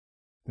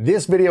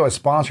This video is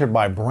sponsored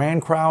by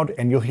Brand Crowd,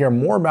 and you'll hear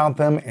more about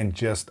them in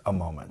just a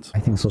moment. I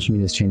think social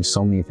media has changed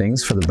so many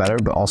things for the better,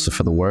 but also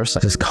for the worse.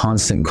 This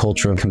constant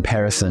culture of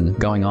comparison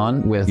going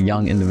on with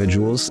young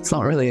individuals. It's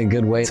not really a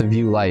good way to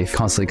view life,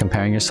 constantly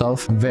comparing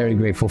yourself. I'm very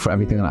grateful for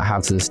everything that I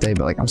have to this day,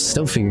 but I'm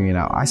still figuring it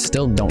out. I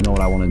still don't know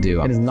what I want to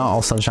do. It is not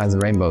all sunshines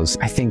and rainbows.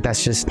 I think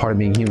that's just part of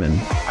being human.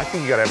 I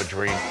think you gotta have a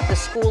dream. The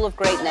School of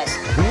Greatness.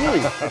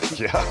 Really?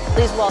 Yeah.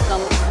 Please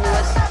welcome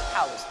Lewis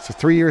House. So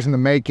 3 years in the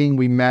making.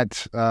 We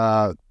met,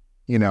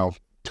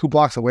 2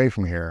 blocks away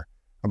from here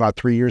about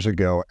 3 years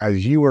ago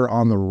as you were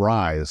on the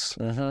rise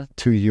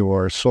to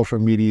your social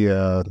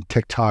media,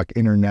 TikTok,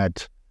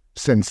 internet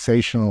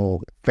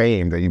sensational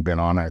fame that you've been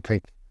on. I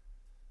think,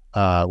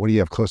 what do you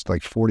have, close to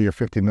 40 or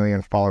 50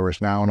 million followers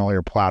now on all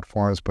your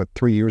platforms. But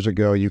 3 years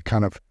ago, you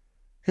kind of,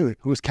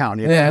 who's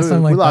counting? Yeah,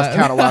 something like we lost that.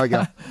 count a while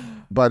ago.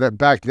 But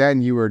back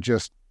then you were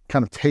just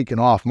kind of taking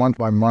off month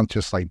by month,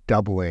 just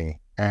doubling.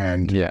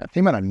 And it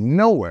came out of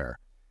nowhere.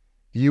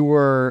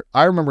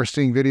 I remember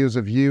seeing videos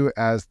of you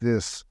as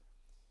this,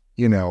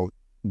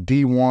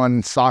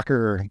 D1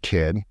 soccer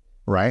kid,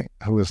 right?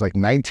 Who was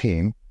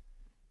 19.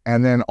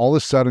 And then all of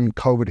a sudden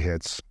COVID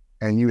hits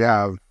and you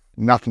have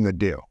nothing to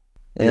do.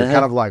 You're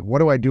kind of what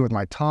do I do with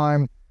my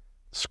time?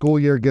 School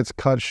year gets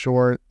cut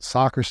short.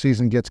 Soccer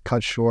season gets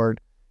cut short.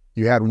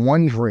 You had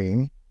one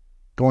dream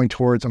going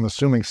towards, I'm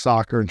assuming,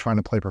 soccer and trying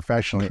to play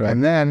professionally. Correct.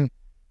 And then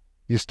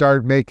you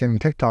started making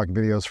TikTok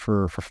videos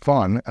for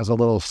fun as a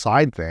little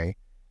side thing.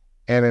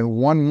 And in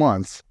 1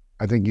 month,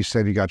 I think you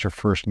said you got your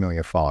first 1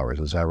 million followers.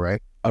 Is that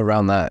right?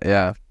 Around that,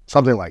 yeah.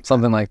 Something like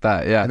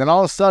that, yeah. And then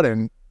all of a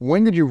sudden,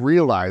 when did you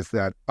realize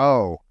that,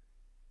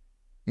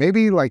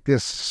 maybe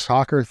this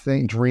soccer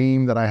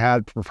dream that I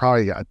had for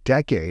probably a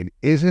decade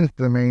isn't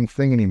the main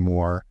thing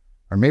anymore,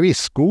 or maybe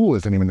school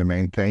isn't even the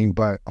main thing,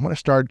 but I'm going to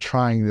start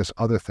trying this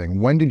other thing.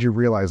 When did you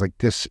realize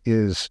this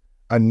is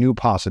a new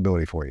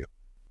possibility for you?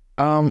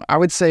 I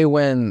would say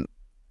when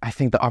I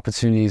think the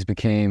opportunities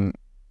became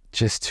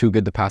just too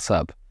good to pass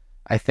up.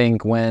 I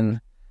think when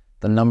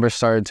the numbers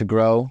started to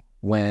grow,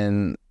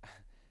 when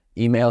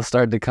emails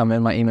started to come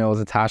in, my email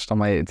was attached on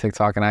my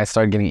TikTok, and I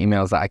started getting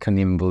emails that I couldn't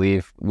even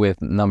believe with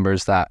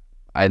numbers that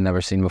I had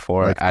never seen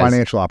before.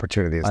 Financial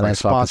opportunities,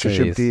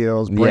 sponsorship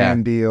deals,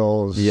 brand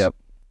deals. Yep,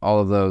 all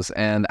of those.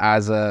 And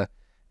as a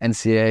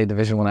NCAA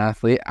Division I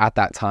athlete at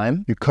that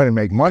time, you couldn't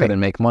make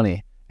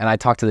money. And I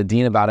talked to the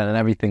dean about it and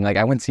everything.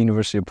 I went to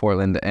University of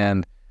Portland,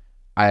 and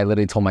I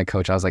literally told my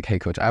coach, I was like, hey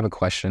coach, I have a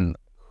question.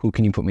 Who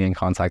can you put me in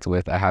contact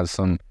with? I have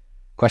some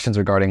questions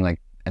regarding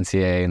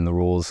NCAA and the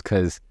rules,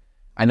 because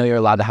I know you're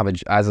allowed to have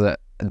as a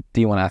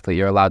D1 athlete,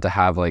 you're allowed to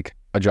have a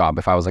job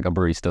if I was a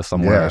barista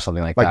somewhere or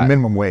something like that.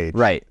 Minimum wage.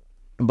 Right.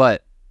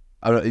 But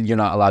you're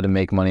not allowed to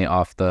make money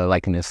off the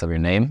likeness of your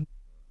name.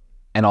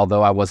 And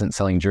although I wasn't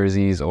selling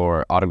jerseys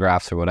or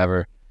autographs or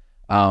whatever,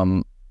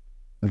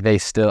 they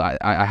still,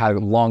 I had a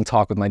long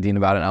talk with my dean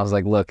about it, and I was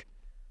like, look,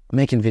 I'm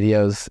making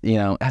videos,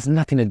 it has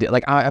nothing to do,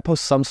 I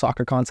post some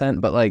soccer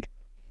content, but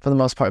for the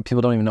most part,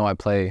 people don't even know I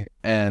play.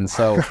 And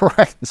so,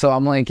 so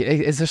I'm like,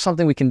 is there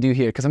something we can do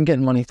here? Because I'm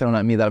getting money thrown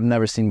at me that I've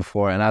never seen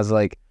before. And as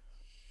a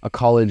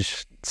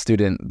college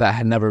student that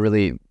had never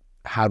really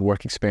had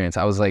work experience,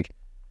 I was like,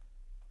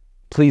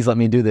 please let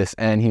me do this.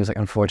 And he was like,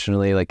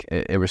 unfortunately,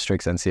 it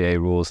restricts NCAA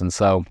rules. And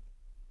so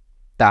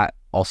that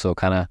also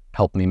kind of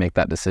helped me make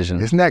that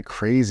decision. Isn't that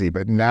crazy?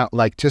 But now,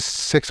 just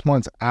 6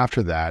 months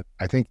after that,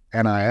 I think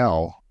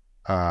NIL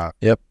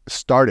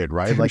started,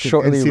 right?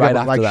 Shortly right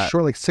after that.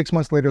 Shortly 6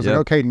 months later, it was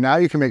okay, now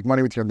you can make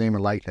money with your name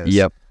and likeness.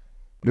 Yep.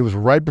 But it was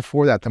right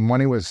before that. The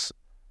money was,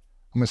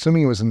 I'm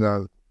assuming it was in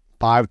the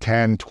 $5,000,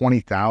 $10,000,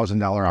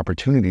 $20,000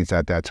 opportunities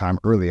at that time,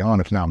 early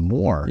on, if not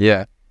more.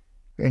 Yeah.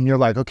 And you're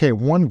like, okay,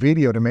 one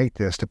video to make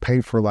this to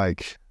pay for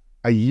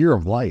a year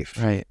of life.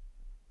 Right.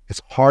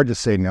 It's hard to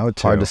say no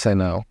to. Hard to say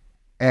no.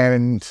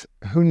 And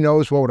who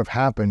knows what would have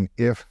happened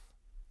if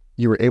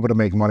you were able to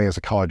make money as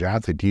a college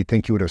athlete. Do you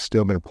think you would have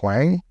still been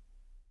playing?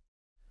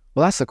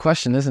 Well, that's the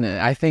question, isn't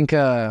it? I think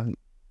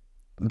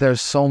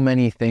there's so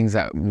many things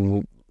that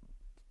would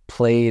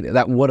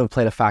have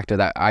played a factor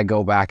that I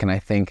go back and I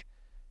think,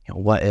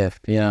 what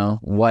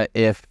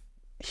if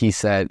he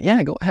said,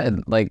 yeah, go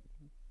ahead,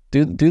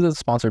 do the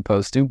sponsored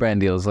posts, do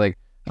brand deals, I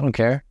don't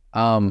care.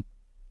 I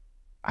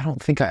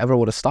don't think I ever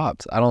would have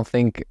stopped. I don't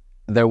think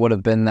there would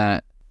have been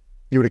that.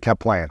 You would have kept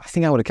playing. I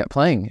think I would have kept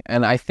playing,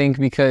 and I think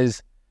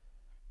because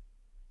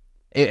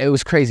it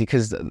was crazy,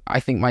 because I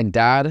think my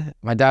dad's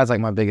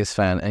my biggest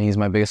fan, and he's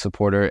my biggest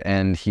supporter,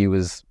 and he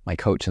was my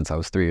coach since I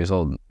was 3 years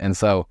old.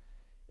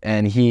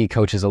 And he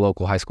coaches a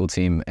local high school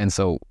team. And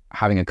so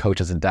having a coach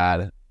as a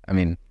dad,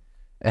 it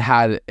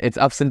had its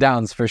ups and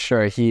downs for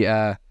sure. He,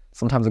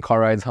 sometimes the car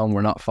rides home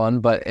were not fun,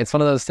 but it's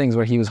one of those things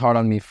where he was hard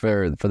on me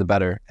for the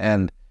better.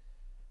 And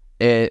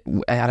it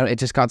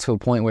just got to a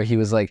point where he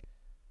was like,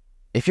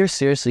 if you're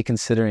seriously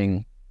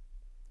considering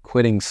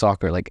quitting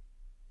soccer,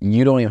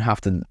 you don't even have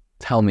to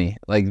tell me.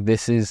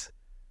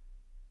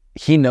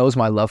 He knows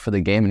my love for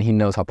the game, and he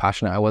knows how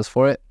passionate I was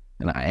for it,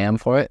 and I am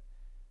for it.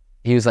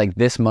 He was like,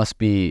 this must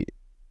be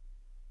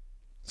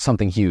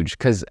something huge,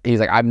 because he's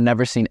like, I've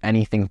never seen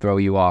anything throw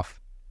you off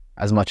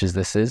as much as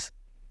this is.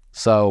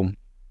 So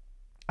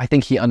I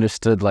think he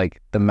understood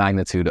like the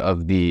magnitude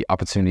of the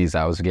opportunities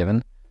that I was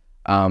given.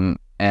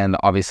 And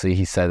obviously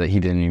he said that he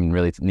didn't even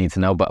really need to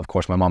know, but of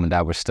course my mom and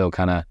dad were still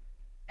kind of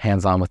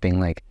hands-on with being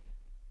like,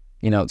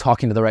 you know,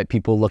 talking to the right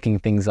people, looking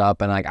things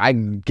up, and like I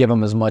give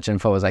them as much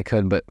info as I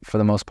could, but for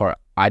the most part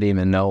I didn't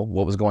even know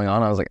what was going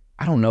on. I was like,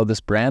 I don't know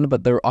this brand,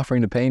 but they're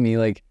offering to pay me,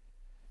 like,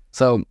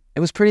 so it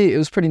was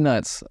pretty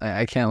nuts.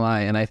 I can't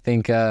lie. And I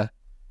think there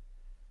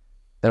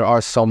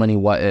are so many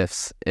what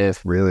ifs.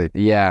 If Really?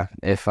 yeah,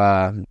 if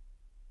the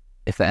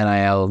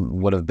NIL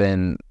would have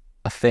been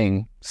a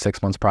thing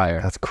 6 months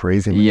prior. That's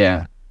crazy, man.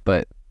 Yeah,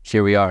 but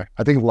here we are.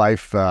 I think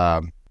life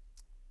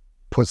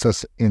puts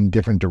us in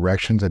different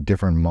directions at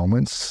different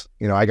moments.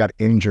 You know, I got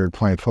injured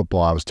playing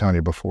football, I was telling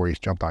you before you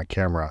jumped on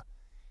camera.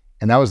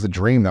 And that was the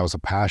dream, that was a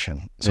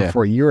passion. So Yeah.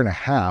 for a year and a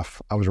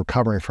half, I was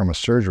recovering from a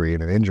surgery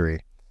and an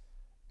injury.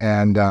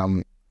 And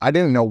I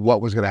didn't know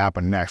what was going to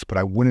happen next, but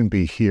I wouldn't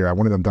be here. I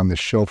wouldn't have done this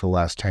show for the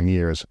last 10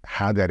 years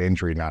had that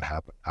injury not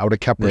happened. I would have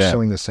kept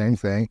pursuing the same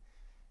thing.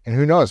 And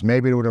who knows,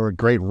 maybe it would have been a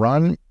great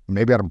run.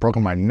 Maybe I'd have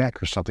broken my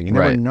neck or something. You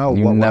never Right. know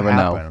You what never would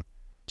know. happen.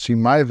 So you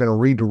might have been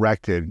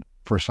redirected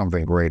for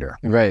something greater,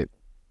 Right.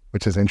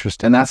 which is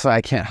interesting. And that's why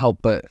I can't help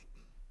but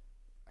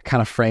kind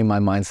of frame my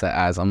mindset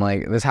as, I'm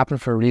like, this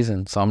happened for a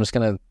reason. So I'm just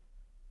going to,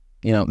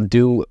 you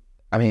know,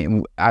 I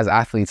mean, as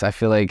athletes, I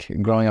feel like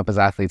growing up as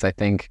athletes, I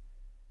think,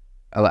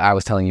 I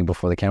was telling you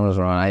before the cameras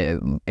were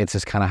on, it's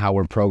just kind of how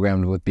we're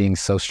programmed with being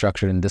so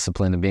structured and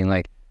disciplined and being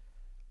like,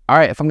 all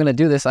right, if I'm going to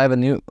do this, I got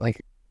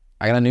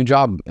a new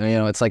job. You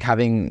know, it's like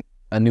having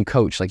a new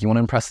coach. Like you want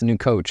to impress the new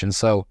coach. And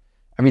so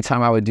every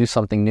time I would do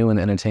something new in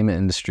the entertainment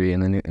industry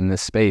and in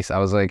this space, I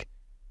was like,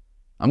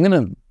 I'm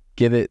going to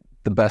give it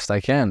the best I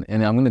can.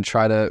 And I'm going to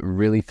try to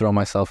really throw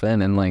myself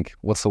in. And like,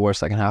 what's the worst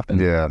that can happen?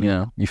 Yeah. You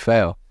know, you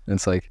fail. And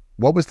it's like,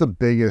 What was the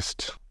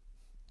biggest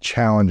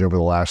challenge over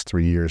the last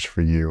 3 years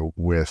for you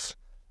with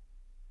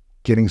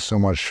getting so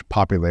much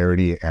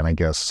popularity and I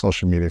guess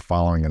social media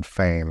following and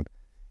fame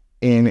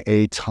in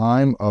a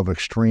time of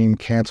extreme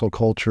cancel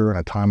culture and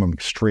a time of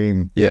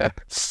extreme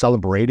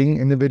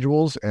celebrating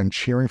individuals and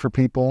cheering for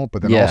people,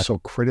 but then also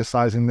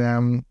criticizing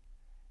them,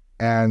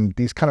 and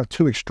these kind of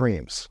two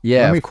extremes?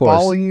 Yeah, Let me of course.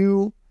 follow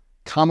you,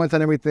 comment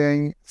on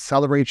everything,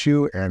 celebrate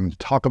you, and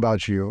talk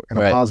about you in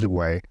a positive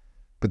way.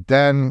 But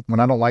then when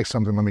I don't like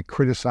something, let me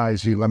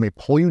criticize you, let me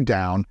pull you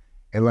down,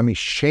 and let me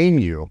shame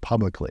you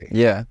publicly.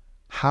 yeah.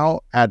 How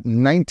at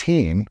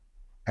 19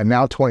 and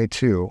now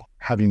 22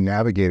 have you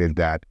navigated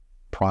that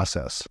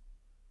process?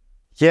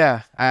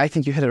 Yeah, I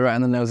think you hit it right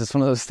on the nose. It's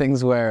one of those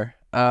things where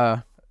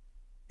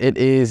it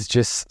is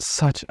just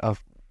such a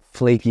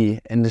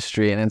flaky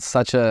industry, and it's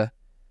such a,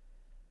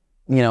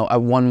 you know,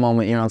 at one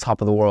moment you're on top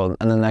of the world,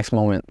 and the next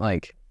moment,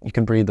 like, you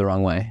can breathe the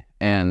wrong way,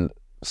 and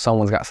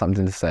someone's got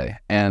something to say.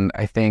 And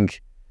I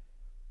think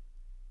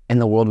in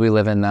the world we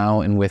live in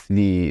now, and with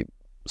the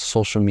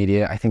social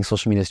media, I think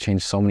social media has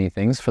changed so many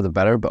things for the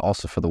better, but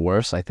also for the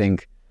worse. I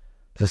think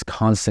this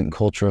constant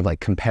culture of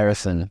like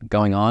comparison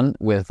going on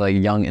with like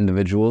young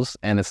individuals,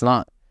 and it's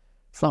not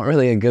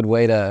really a good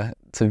way to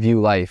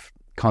view life,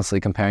 constantly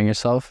comparing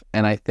yourself.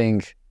 And I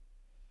think,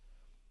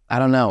 I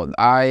don't know,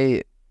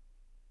 when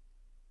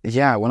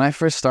I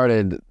first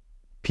started,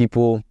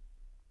 people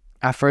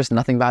at first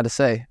nothing bad to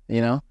say, you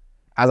know.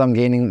 As I'm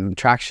gaining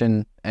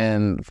traction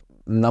and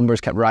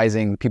numbers kept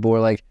rising, people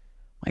were like,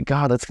 my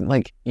God, let's,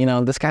 like, you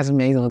know, this guy's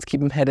amazing, let's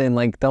keep him hidden,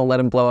 like, don't let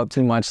him blow up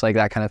too much, like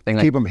that kind of thing.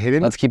 Like, Keep them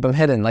hidden? let's keep him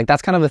hidden. Like,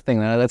 that's kind of a thing.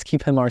 Let's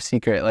keep him our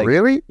secret. Like,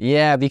 Really?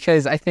 yeah,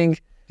 because I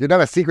think, You're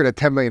not a secret at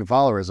 10 million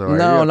followers, though,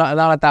 no, are you?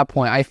 not at that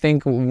point. I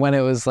think when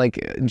it was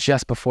like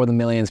just before the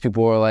millions,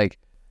 people were like,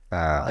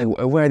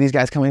 where are these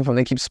guys coming from?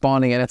 They keep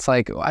spawning, and it's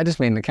like, I just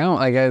made an account,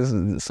 like, as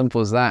simple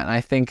as that. And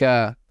I think,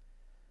 I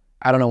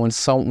don't know, when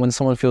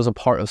someone feels a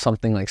part of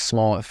something like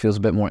small, it feels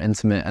a bit more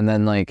intimate. And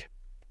then like,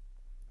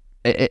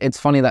 it's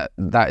funny that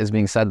is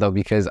being said though,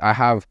 because I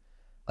have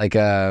like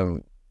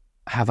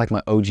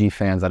my OG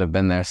fans that have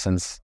been there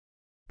since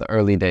the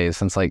early days,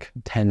 since like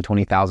 10,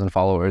 20,000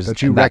 followers.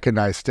 That you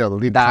recognize still.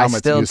 Leave That I comments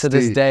still you to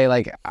this see. day,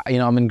 like, you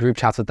know, I'm in group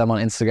chats with them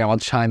on Instagram. I'll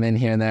chime in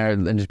here and there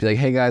and just be like,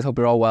 hey guys, hope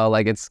you're all well.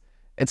 Like, it's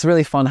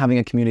really fun having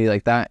a community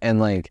like that, and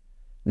like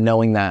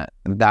knowing that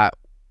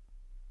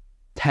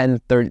 10,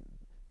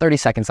 30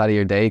 seconds out of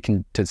your day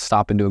to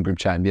stop into a group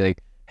chat and be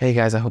like, hey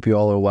guys, I hope you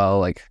all are well,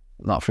 like,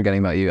 not forgetting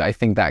about you. I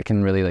think that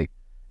can really, like,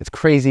 it's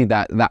crazy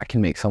that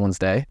can make someone's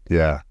day.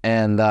 Yeah.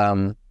 And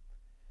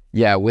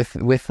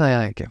with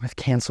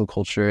cancel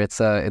culture, it's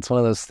one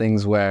of those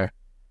things where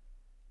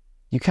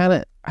you kind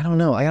of, I don't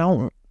know,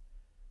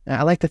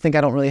 I like to think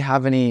I don't really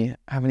have any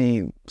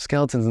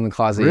skeletons in the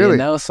closet, Really? you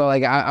know? So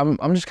like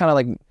I'm just kind of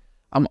like,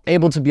 I'm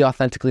able to be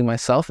authentically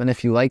myself, and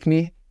if you like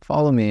me,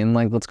 follow me, and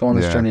like, let's go on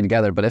this journey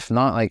together. But if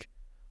not, like,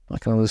 I'm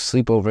not gonna lose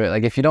sleep over it.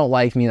 Like, if you don't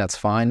like me, that's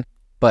fine.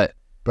 But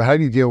how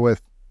do you deal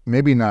with,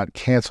 maybe not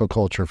cancel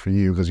culture for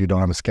you because you don't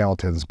have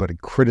skeletons,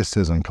 but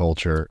criticism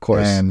culture,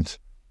 course. and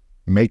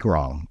make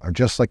wrong, or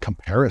just like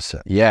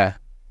comparison? yeah,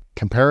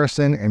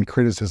 comparison and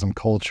criticism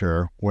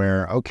culture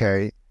where,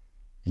 okay,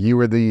 you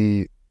were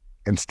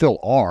and still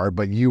are,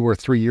 but you were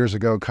 3 years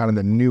ago kind of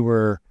the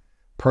newer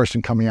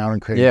person coming out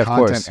and creating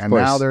content. And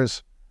now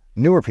there's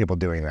newer people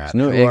doing that.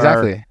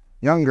 Exactly.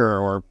 Younger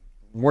or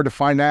more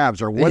defined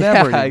abs or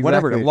whatever,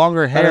 whatever,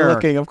 longer hair. Better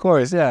looking, of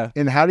course, yeah.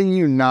 And how do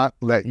you not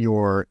let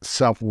your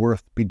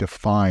self-worth be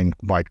defined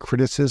by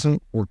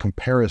criticism or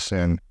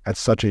comparison at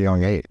such a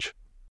young age?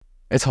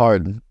 It's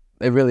hard.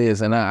 It really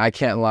is. And I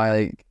can't lie.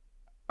 Like,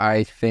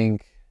 I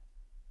think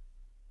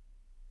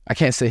I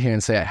can't sit here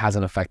and say it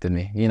hasn't affected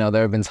me. You know,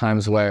 there have been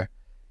times where,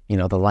 you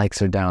know, the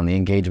likes are down, the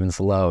engagement's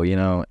low, you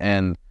know,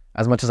 and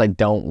as much as I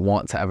don't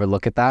want to ever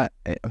look at that,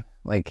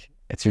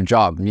 it's your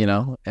job, you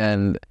know,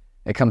 and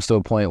it comes to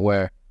a point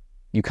where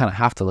you kind of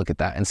have to look at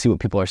that and see what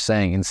people are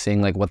saying and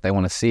seeing like what they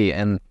want to see.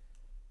 And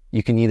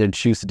you can either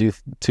choose to do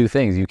two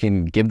things. You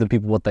can give the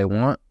people what they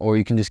want, or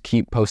you can just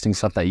keep posting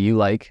stuff that you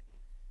like.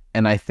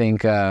 And I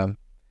think I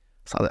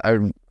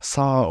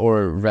saw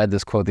or read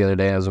this quote the other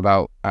day. It was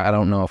about, I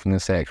don't know if I'm going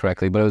to say it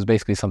correctly, but it was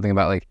basically something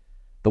about like,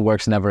 the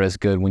work's never as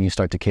good when you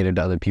start to cater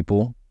to other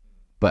people.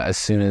 But as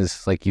soon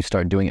as like you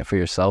start doing it for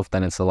yourself,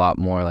 then it's a lot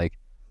more like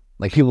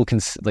people can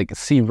like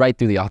see right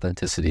through the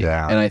authenticity.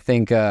 Yeah. And I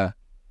think, I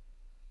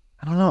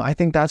don't know, I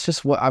think that's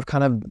just what I've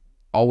kind of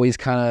always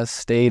kind of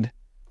stayed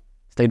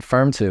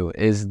firm to,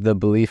 is the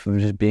belief of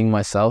just being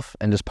myself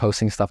and just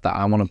posting stuff that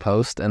I want to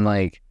post. And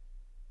like,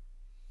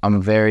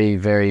 I'm very,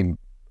 very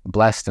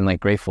blessed and like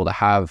grateful to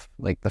have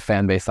like the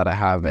fan base that I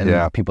have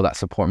and people that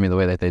support me the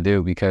way that they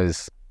do,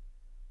 because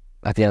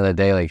at the end of the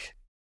day, like,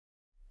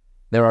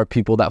 there are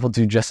people that will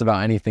do just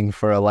about anything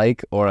for a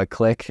like or a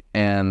click,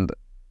 and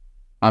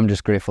I'm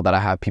just grateful that I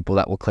have people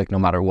that will click no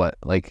matter what,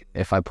 like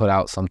if I put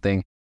out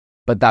something.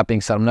 But that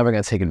being said, I'm never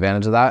going to take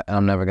advantage of that, and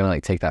I'm never going to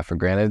like take that for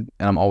granted,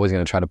 and I'm always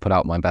going to try to put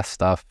out my best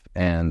stuff.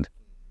 And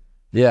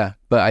yeah,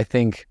 but I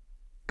think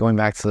going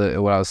back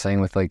to what I was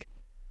saying with like,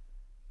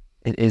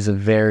 it is a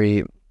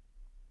very,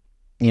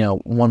 you know,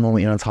 one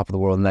moment you're on top of the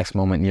world, the next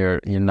moment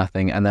you're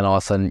nothing, and then all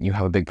of a sudden you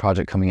have a big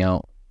project coming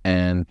out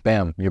and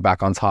bam, you're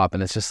back on top.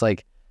 And it's just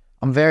like,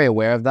 I'm very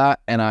aware of that,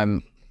 and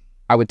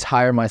I would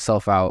tire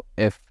myself out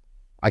if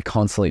I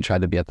constantly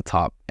tried to be at the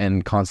top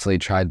and constantly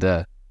tried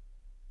to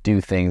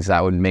do things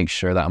that would make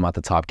sure that I'm at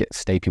the top,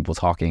 stay people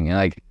talking. And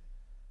like,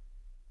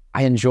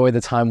 I enjoy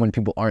the time when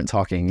people aren't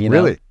talking, you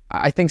know? Really?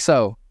 I think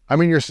so. I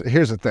mean,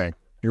 here's the thing.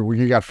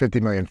 You got 50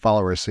 million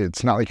followers. So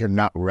it's not like you're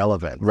not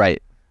relevant.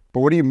 Right.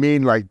 But what do you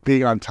mean, like,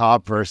 being on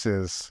top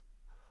versus,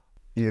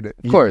 you know,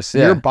 of course,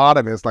 yeah. Your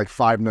bottom is like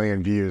 5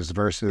 million views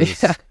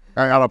versus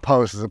on a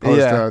post as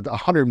opposed to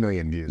 100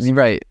 million views.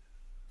 Right.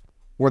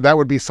 Where that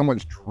would be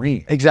someone's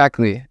dream.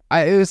 Exactly.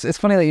 It's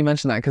funny that you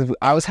mentioned that, because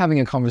I was having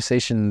a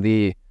conversation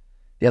the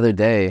other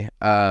day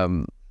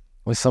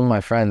with some of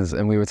my friends,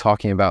 and we were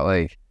talking about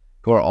like,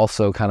 who are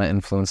also kind of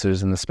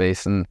influencers in the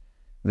space, and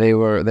they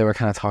were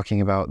kind of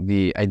talking about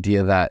the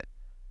idea that,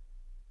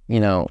 you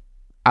know,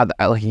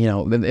 like, you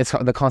know, it's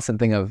the constant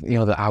thing of, you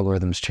know, the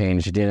algorithms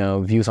changed, you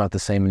know, views aren't the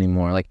same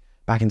anymore. Like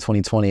back in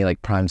 2020,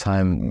 like prime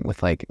time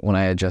with like when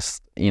I had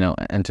just, you know,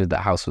 entered the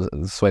house with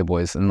the Sway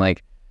Boys, and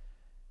like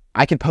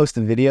I could post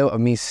a video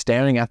of me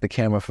staring at the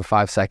camera for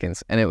 5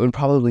 seconds and it would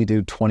probably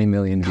do 20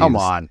 million views. Come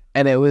on.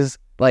 And it was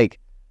like,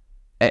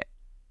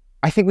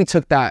 I think we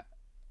took that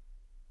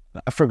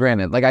for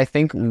granted. Like, I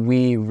think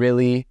we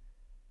really,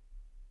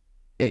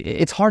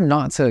 it's hard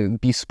not to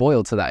be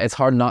spoiled to that. It's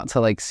hard not to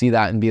like see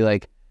that and be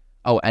like,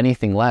 oh,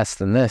 anything less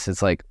than this,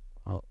 it's like,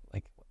 oh,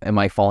 like, am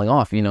I falling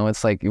off? You know,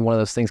 it's like one of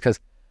those things, because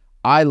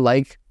I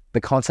like the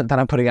content that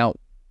I'm putting out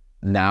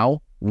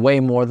now way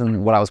more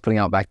than what I was putting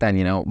out back then,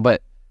 you know?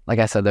 But like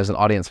I said, there's an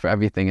audience for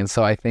everything. And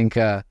so I think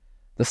the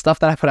stuff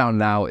that I put out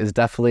now is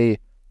definitely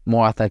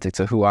more authentic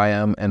to who I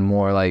am and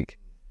more like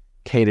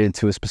catered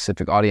to a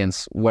specific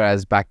audience.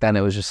 Whereas back then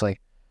it was just like,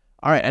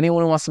 all right,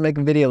 anyone who wants to make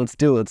a video, let's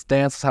do it. Let's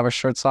dance, let's have our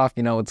shirts off.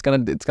 You know, it's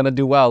gonna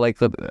do well.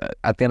 Like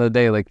at the end of the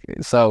day, like,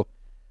 so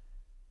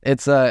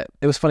it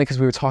was funny because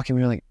we were talking,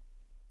 we were like,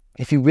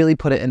 if you really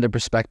put it into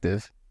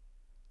perspective,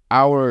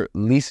 our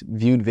least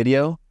viewed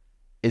video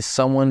is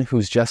someone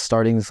who's just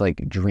starting this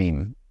like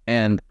dream.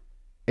 And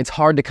it's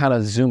hard to kind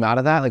of zoom out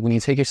of that. Like when you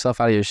take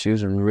yourself out of your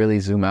shoes and really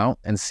zoom out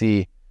and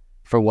see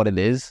for what it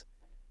is,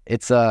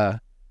 it's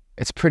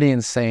pretty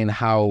insane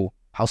how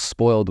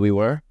spoiled we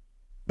were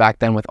back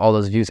then with all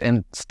those views.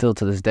 And still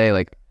to this day,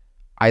 like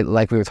we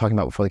were talking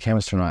about before the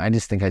cameras turned on, I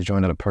just think I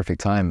joined at a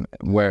perfect time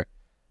where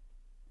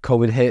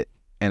COVID hit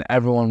and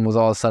everyone was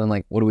all of a sudden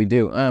like, what do we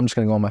do? I'm just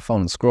gonna go on my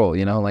phone and scroll,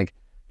 you know, like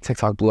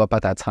TikTok blew up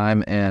at that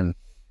time, and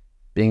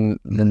being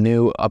the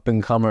new up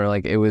and comer,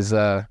 like it was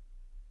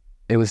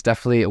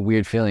definitely a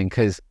weird feeling,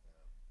 because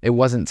it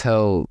wasn't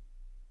till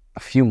a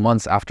few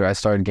months after I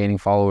started gaining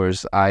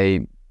followers,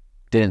 I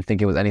didn't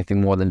think it was anything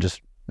more than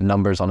just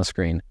numbers on a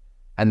screen.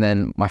 And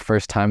then my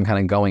first time kind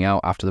of going out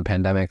after the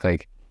pandemic,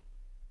 like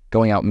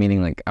going out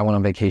meaning like I went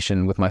on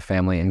vacation with my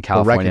family in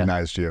California. People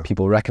recognized you.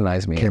 People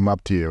recognized me. Came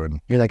up to you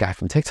and, you're that guy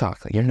from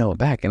TikTok. Like, you're Noah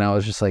Beck. And I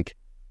was just like,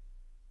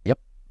 yep.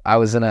 I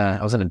was in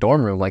a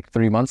dorm room like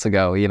 3 months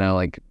ago, you know,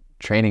 like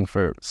training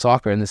for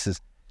soccer, and this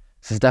is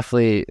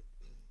definitely,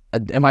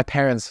 and my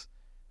parents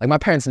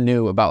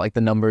knew about like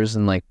the numbers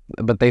and like,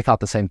 but they thought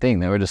the same thing.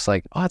 They were just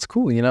like, oh, that's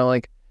cool, you know,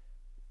 like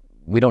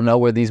we don't know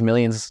where these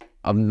millions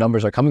of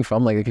numbers are coming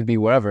from. Like it could be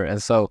wherever.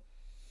 And so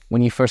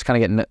when you first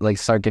kind of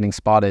start getting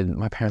spotted,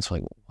 my parents were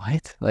like,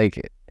 what?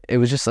 Like it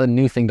was just a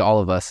new thing to all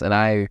of us, and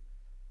it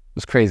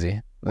was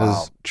crazy. It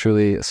was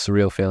truly a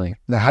surreal feeling.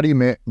 Now, how do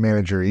you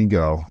manage your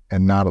ego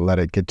and not let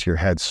it get to your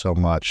head so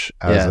much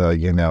as a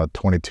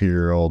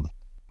 22-year-old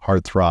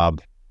heartthrob,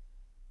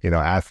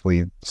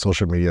 athlete,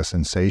 social media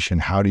sensation?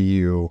 How do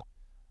you,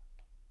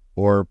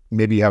 or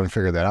maybe you haven't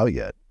figured that out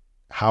yet,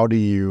 how do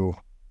you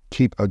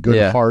keep a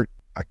good heart,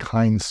 a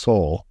kind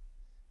soul,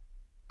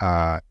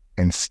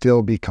 and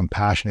still be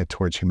compassionate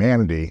towards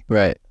humanity?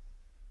 Right.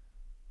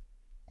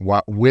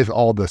 With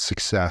all the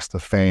success, the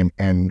fame,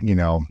 and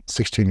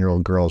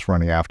 16-year-old girls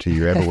running after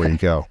you everywhere you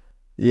go.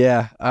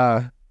 Yeah,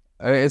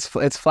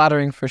 it's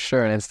flattering for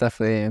sure, and it's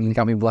definitely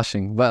got me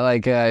blushing. But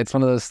like, it's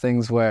one of those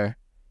things where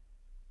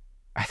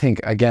I think,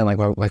 again, like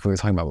we were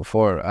talking about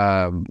before,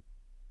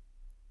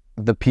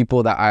 the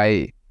people that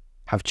I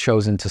have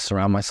chosen to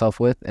surround myself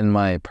with in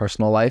my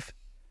personal life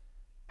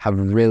have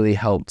really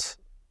helped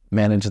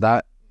manage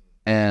that.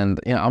 And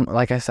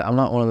like I said, I'm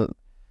not one of the.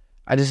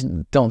 I just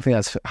don't think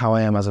that's how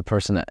I am as a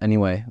person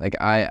anyway. Like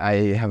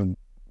I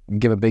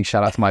give a big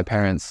shout out to my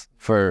parents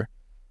for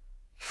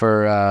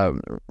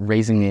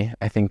raising me,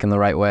 I think, in the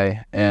right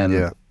way.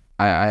 And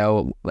I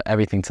owe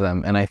everything to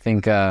them. And I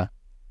think, I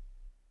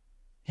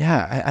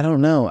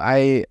don't know.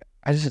 I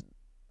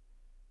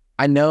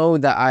know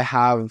that I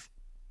have,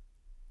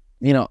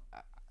 I've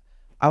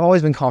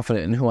always been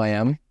confident in who I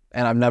am,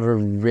 and I've never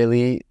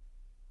really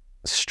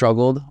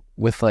struggled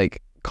with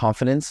like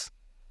confidence.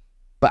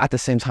 But at the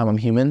same time, I'm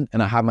human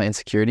and I have my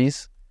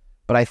insecurities.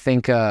 But I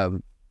think, I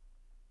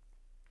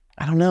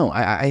don't know.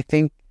 I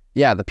think,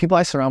 the people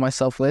I surround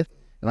myself with,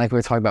 and like we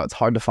were talking about, it's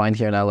hard to find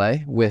here in LA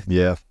with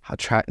how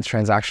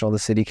transactional the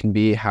city can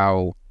be,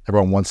 how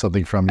everyone wants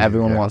something from you.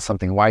 Everyone wants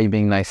something. Why are you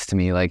being nice to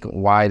me? Like,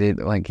 why did,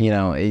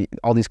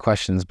 all these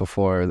questions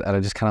before that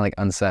are just kind of like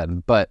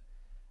unsaid. But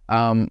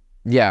so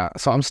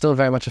I'm still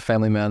very much a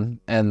family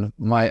man, and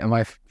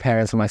my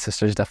parents and my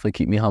sisters definitely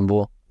keep me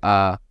humble.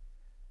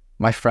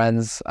 My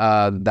friends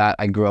that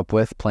I grew up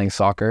with playing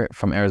soccer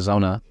from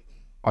Arizona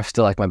are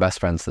still like my best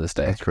friends to this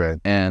day. That's great.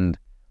 And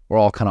we're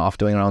all kind of off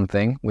doing our own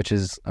thing, which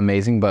is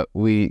amazing, but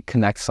we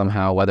connect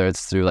somehow, whether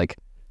it's through like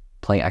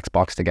playing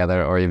Xbox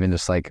together or even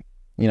just like,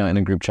 in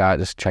a group chat,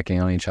 just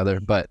checking on each other.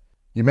 But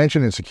you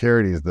mentioned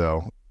insecurities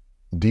though.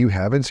 Do you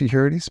have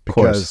insecurities?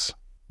 Because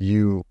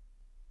you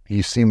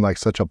seem like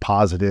such a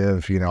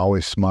positive,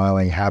 always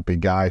smiling, happy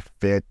guy,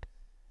 fit,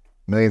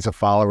 millions of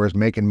followers,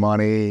 making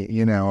money,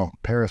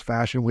 Paris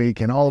Fashion Week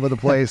and all over the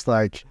place.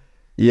 Like,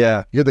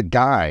 you're the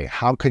guy.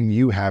 How can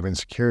you have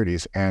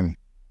insecurities? And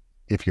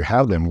if you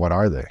have them, what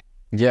are they?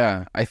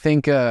 Yeah, I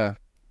think, I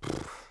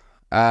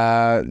don't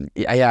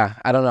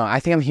know. I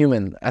think I'm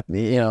human. I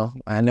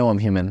know I'm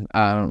human.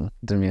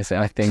 Didn't mean to say.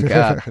 I think,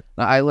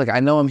 I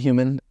know I'm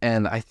human,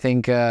 and I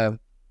think.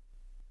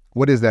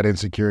 What is that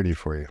insecurity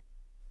for you?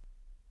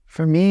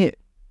 For me,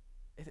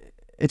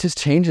 it just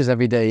changes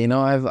every day.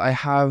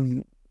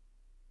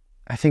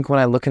 I think when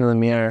I look into the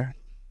mirror,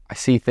 I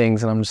see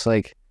things and I'm just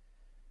like,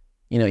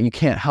 you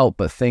can't help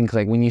but think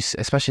like when you,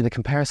 especially the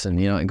comparison,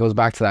 it goes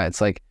back to that.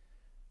 It's like,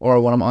 or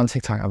when I'm on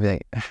TikTok, I'll be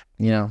like,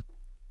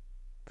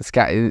 this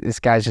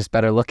guy's just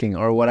better looking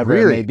or whatever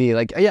it may be.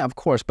 Like, yeah, of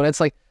course. But it's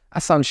like,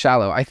 that sounds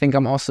shallow. I think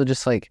I'm also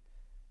just like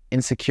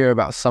insecure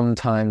about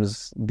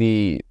sometimes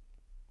I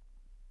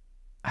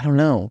don't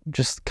know,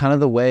 just kind of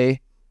the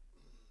way,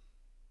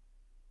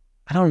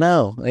 I don't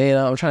know.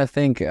 I'm trying to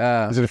think.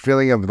 Is it a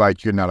feeling of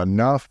like you're not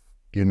enough?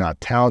 You're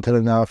not talented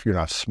enough. You're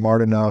not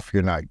smart enough.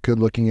 You're not good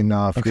looking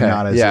enough. Okay. You're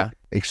not as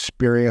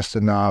experienced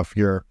enough.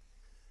 You're,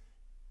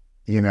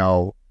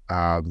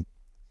 well,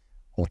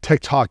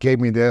 TikTok gave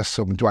me this,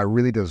 so do I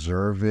really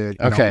deserve it?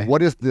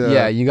 What is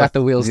the... you got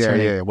the wheels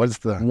turning. Yeah, what is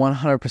the...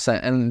 100%.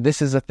 And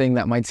this is a thing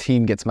that my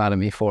team gets mad at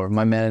me for.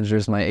 My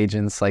managers, my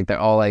agents, like, they're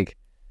all like,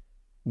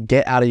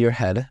 get out of your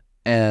head.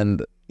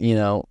 And,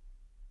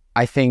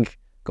 I think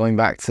going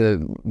back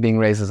to being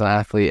raised as an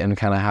athlete and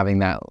kind of having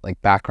that,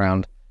 like,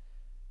 background,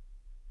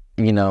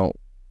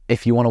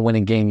 if you want to win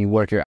a game, you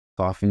work your ass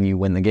off and you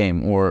win the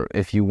game. Or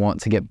if you want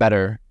to get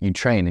better, you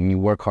train and you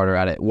work harder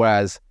at it.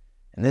 Whereas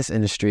in this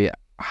industry,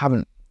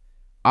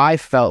 I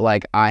felt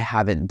like I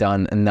haven't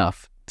done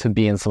enough to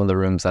be in some of the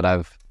rooms that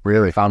I've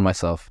really found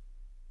myself,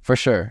 for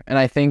sure. And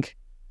I think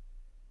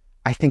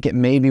it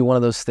may be one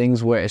of those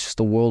things where it's just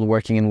the world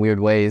working in weird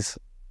ways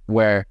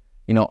where,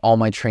 all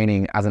my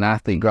training as an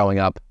athlete growing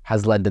up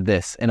has led to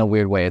this in a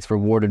weird way. It's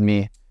rewarded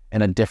me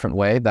in a different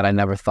way that I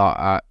never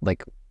thought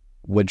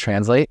would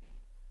translate.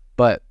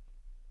 But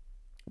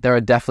there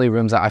are definitely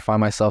rooms that I find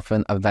myself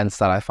in, events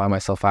that I find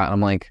myself at, and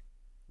I'm like,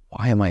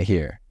 why am I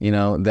here?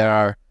 There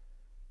are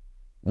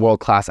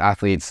world-class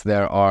athletes,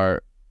 there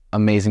are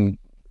amazing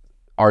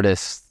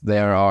artists,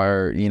 there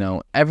are,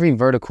 every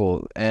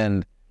vertical,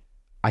 and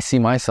I see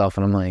myself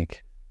and I'm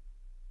like,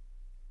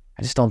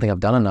 I just don't think I've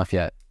done enough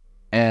yet.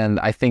 And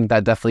I think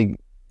that definitely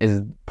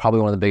is probably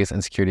one of the biggest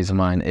insecurities of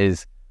mine,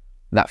 is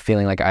that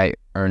feeling like I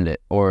earned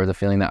it, or the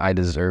feeling that I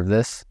deserve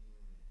this.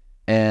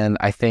 And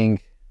I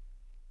think,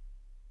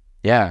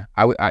 yeah,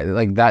 I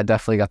like that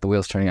definitely got the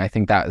wheels turning. I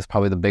think that is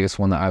probably the biggest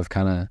one that I've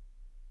kind of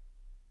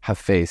have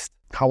faced.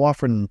 How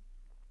often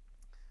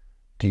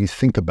do you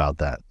think about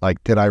that?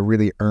 Like, did I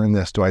really earn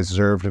this? Do I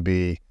deserve to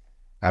be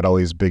at all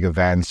these big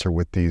events, or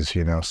with these,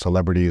 you know,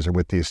 celebrities, or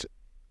with these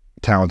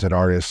talented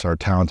artists or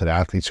talented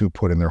athletes who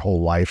put in their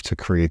whole life to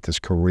create this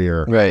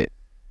career? Right.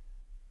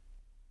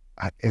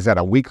 Is that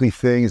a weekly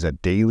thing? Is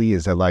that daily?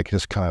 Is that like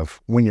just kind of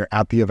when you're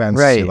at the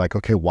events, right, you're like,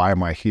 okay, why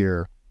am I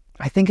here?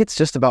 I think it's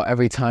just about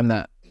every time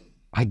that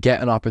I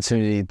get an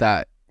opportunity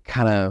that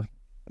kind of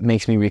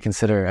makes me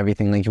reconsider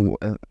everything. Like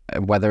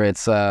whether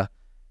it's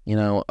you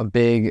know, a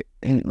big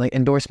like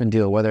endorsement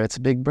deal, whether it's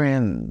a big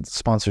brand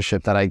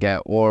sponsorship that I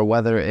get, or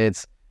whether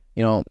it's,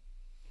 you know,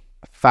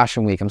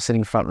 Fashion Week, I'm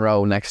sitting front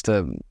row next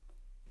to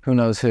who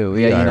knows who.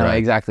 Yeah, you know, right.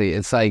 Exactly.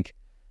 It's like,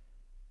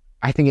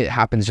 I think it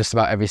happens just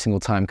about every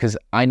single time, because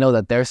I know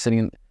that they're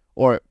sitting,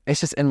 or it's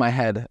just in my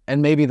head,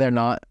 and maybe they're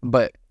not,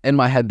 but in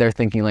my head they're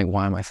thinking like,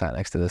 why am I sat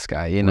next to this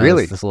guy? You know,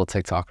 really? This little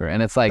TikToker.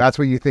 And it's like, that's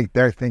what you think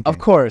they're thinking. Of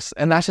course.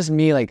 And that's just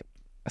me like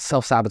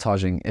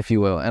self-sabotaging, if you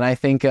will. And I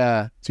think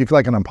so you feel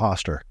like an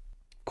imposter.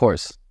 Of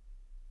course,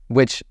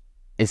 which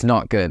is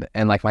not good.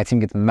 And like my team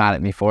gets mad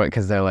at me for it,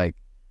 because they're like,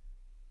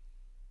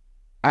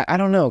 I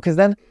don't know, because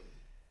then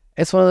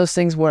it's one of those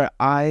things where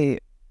I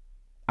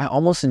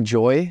almost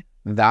enjoy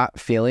that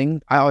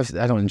feeling. I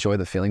don't enjoy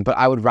the feeling, but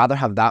I would rather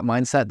have that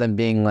mindset than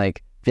being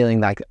like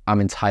feeling like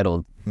I'm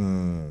entitled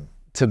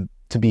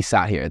to be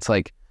sat here. It's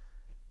like,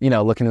 you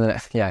know, looking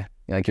at the, yeah,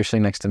 like you're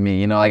sitting next to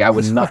me, you know, like I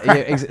would not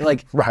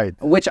like, right.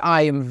 Which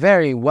I am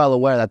very well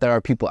aware that there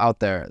are people out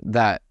there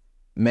that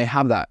may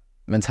have that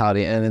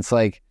mentality, and it's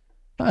like,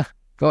 go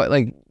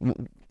like,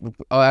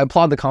 I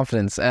applaud the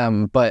confidence,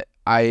 but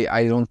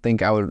I don't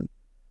think I would.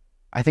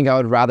 I think I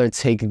would rather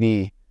take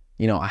the,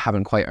 you know, I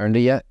haven't quite earned it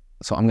yet,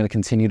 so I'm going to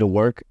continue to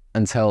work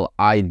until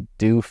I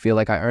do feel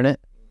like I earn it.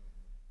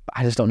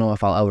 I just don't know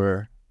if I'll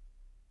ever,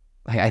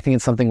 like, I think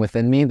it's something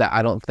within me that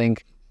I don't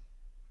think,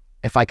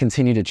 if I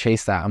continue to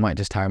chase that, I might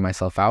just tire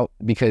myself out,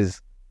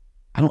 because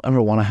I don't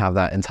ever want to have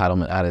that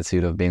entitlement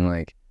attitude of being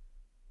like,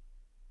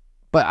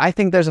 but I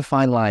think there's a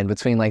fine line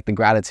between like the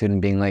gratitude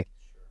and being like,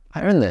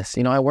 I earned this,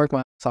 you know, I worked my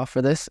ass off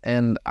for this,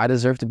 and I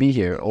deserve to be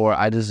here, or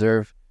I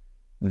deserve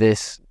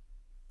this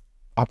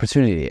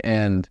opportunity.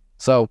 And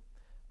so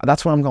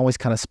that's where I'm always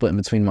kind of split in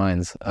between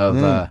minds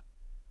of,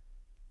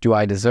 do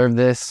I deserve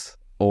this,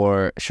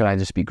 or should I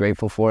just be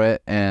grateful for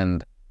it?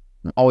 And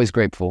I'm always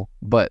grateful,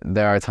 but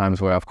there are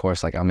times where, of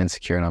course, like I'm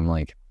insecure and I'm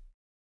like,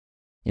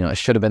 you know, it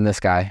should have been this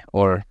guy,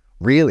 or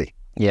really?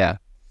 Yeah.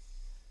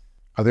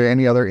 Are there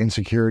any other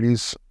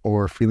insecurities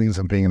or feelings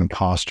of being an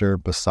imposter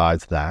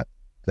besides that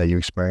you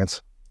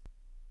experience?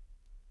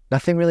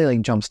 Nothing really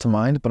like jumps to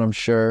mind, but I'm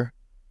sure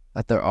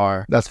that there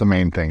are. That's the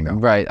main thing, though.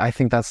 Right. I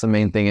think that's the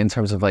main thing in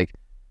terms of like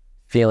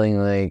feeling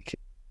like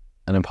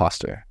an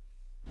imposter.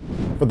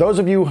 For those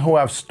of you who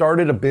have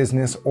started a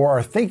business or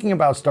are thinking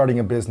about starting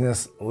a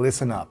business,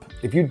 listen up.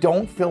 If you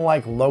don't feel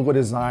like logo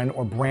design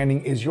or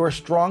branding is your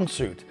strong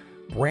suit,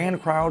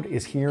 BrandCrowd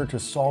is here to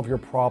solve your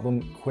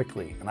problem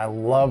quickly, and I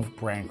love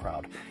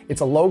BrandCrowd.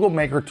 It's a logo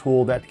maker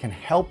tool that can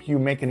help you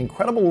make an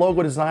incredible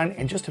logo design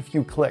in just a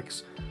few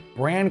clicks.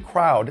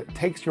 BrandCrowd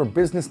takes your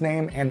business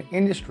name and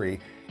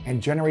industry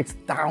and generates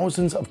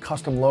thousands of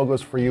custom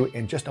logos for you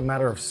in just a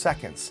matter of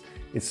seconds.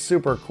 It's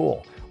super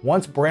cool.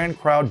 Once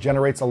BrandCrowd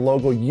generates a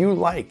logo you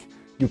like,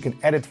 you can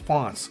edit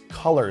fonts,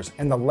 colors,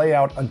 and the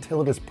layout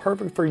until it is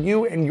perfect for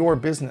you and your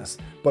business.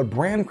 But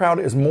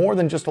BrandCrowd is more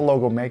than just a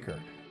logo maker.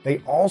 They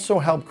also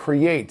help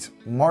create,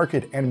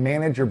 market, and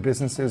manage your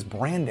business's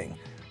branding.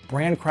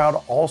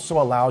 BrandCrowd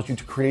also allows you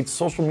to create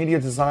social media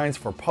designs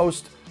for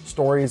posts,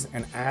 stories,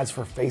 and ads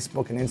for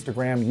Facebook and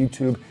Instagram,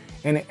 YouTube,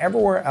 and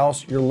everywhere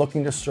else you're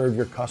looking to serve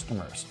your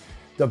customers.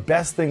 The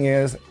best thing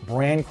is,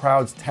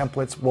 BrandCrowd's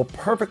templates will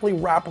perfectly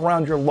wrap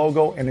around your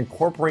logo and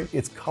incorporate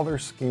its color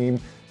scheme,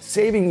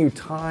 saving you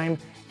time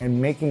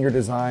and making your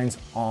designs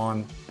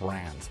on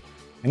brand.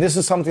 And this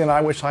is something that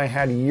I wish I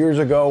had years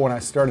ago when I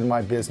started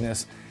my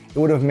business. It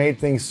would have made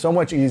things so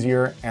much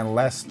easier and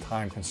less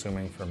time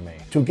consuming for me.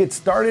 To get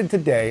started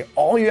today,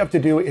 all you have to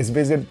do is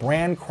visit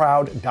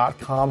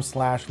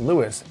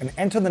brandcrowd.com/Lewis and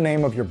enter the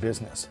name of your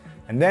business.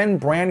 And then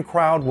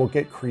BrandCrowd will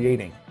get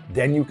creating.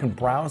 Then you can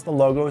browse the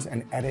logos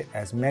and edit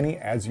as many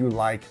as you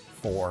like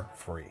for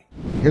free.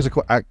 Here's a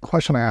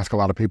question I ask a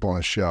lot of people on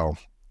the show.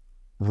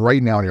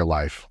 Right now in your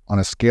life, on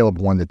a scale of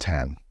 1 to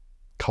 10,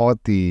 call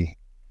it the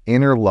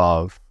inner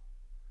love,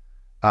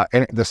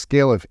 and the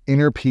scale of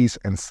inner peace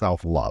and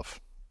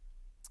self-love.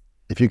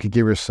 If you could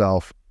give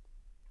yourself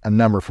a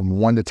number from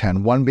 1 to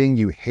 10, 1 being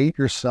you hate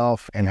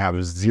yourself and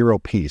have 0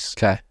 peace.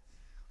 Okay.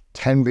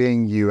 10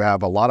 being you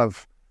have a lot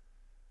of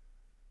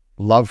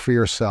love for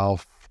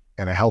yourself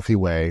in a healthy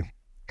way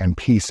and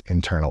peace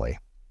internally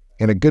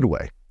in a good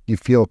way. You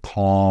feel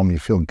calm, you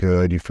feel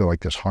good, you feel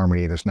like there's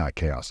harmony, there's not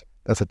chaos.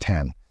 That's a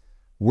 10.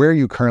 Where are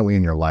you currently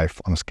in your life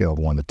on a scale of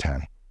 1 to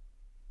 10?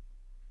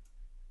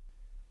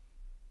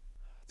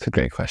 It's a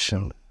great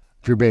question.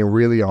 If you're being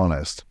really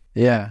honest.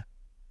 Yeah.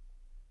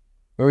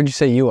 Where would you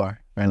say you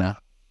are right now?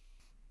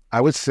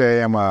 I would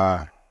say I'm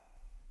a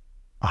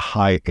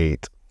high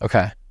 8.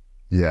 Okay.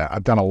 Yeah,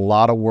 I've done a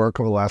lot of work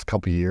over the last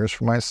couple of years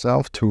for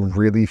myself to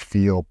really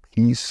feel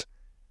peace,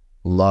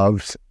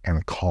 love,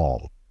 and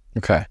calm.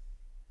 Okay.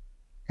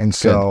 And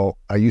so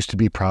I used to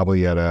be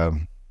probably at a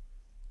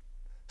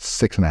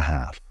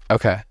 6.5.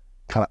 Okay.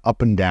 Kind of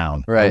up and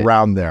down, Right.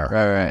 around there.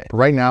 Right. But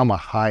right now I'm a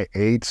high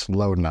 8,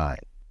 low 9.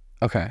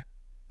 Okay.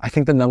 I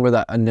think the number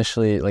that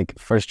initially like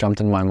first jumped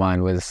in my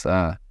mind was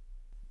feeling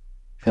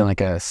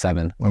like a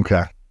 7.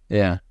 Okay.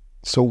 Yeah.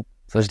 So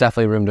there's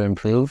definitely room to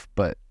improve,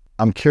 but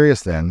I'm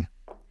curious then,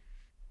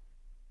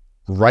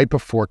 right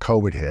before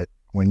COVID hit,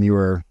 when you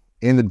were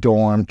in the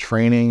dorm,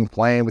 training,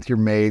 playing with your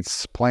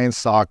mates, playing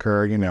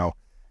soccer, you know,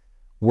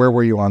 where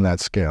were you on that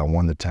scale,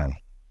 1 to 10?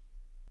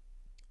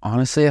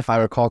 honestly, if I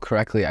recall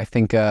correctly, I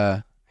think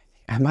I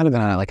might have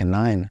been at like a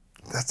 9.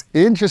 That's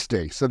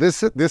interesting. So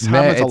this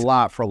happens a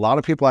lot for a lot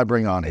of people I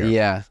bring on here.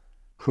 Yeah.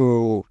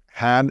 Who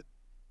had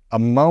a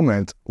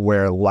moment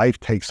where life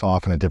takes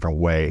off in a different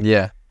way.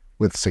 Yeah.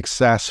 With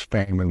success,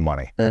 fame, and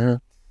money. Mm-hmm.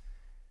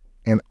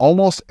 And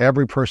almost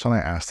every person I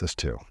asked this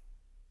to,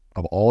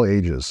 of all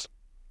ages,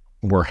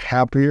 were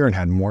happier and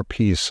had more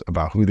peace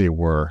about who they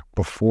were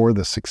before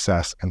the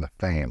success and the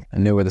fame. I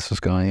knew where this was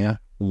going, yeah.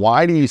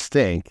 Why do you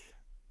think,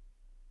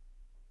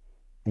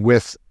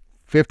 with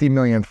 50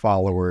 million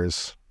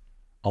followers,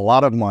 a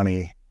lot of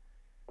money,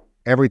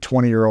 every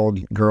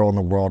 20-year-old girl in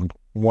the world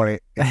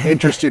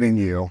interested in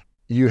you,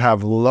 you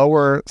have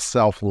lower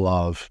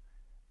self-love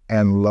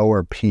and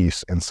lower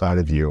peace inside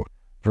of you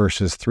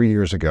versus 3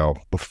 years ago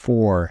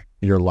before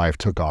your life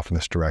took off in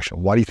this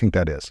direction? Why do you think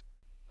that is?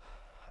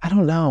 I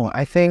don't know.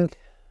 I think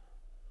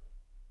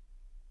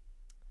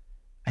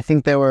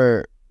there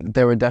were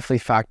definitely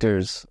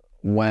factors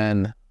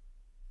when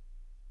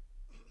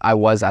I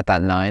was at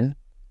that 9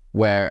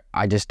 where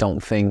I just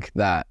don't think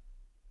that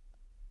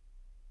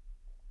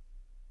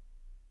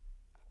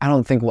I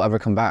don't think we'll ever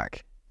come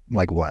back.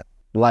 Like what?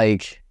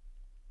 Like,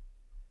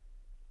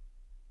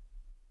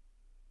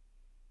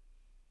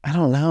 I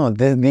don't know.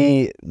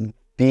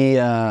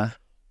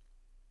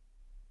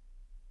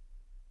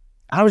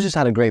 I was just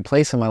at a great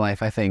place in my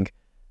life, I think.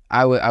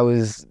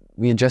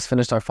 We had just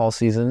finished our fall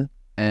season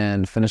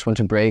and finished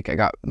winter break. I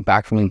got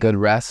back from a good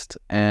rest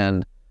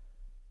and,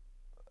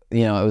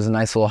 you know, it was a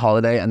nice little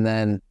holiday, and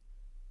then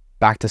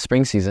back to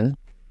spring season.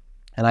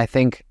 And I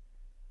think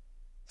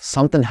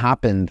something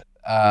happened,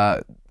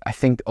 I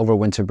think over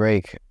winter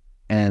break,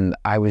 and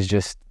I was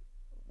just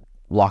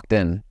locked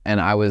in,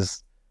 and I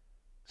was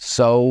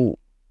so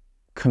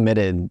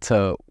committed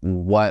to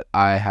what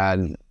I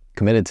had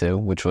committed to,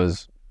 which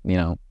was, you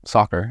know,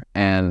 soccer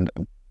and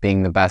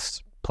being the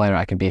best player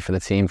I could be for the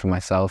team, for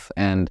myself.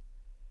 And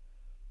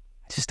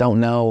I just don't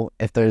know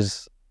if I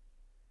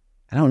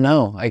don't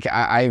know. Like,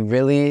 I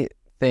really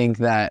think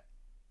that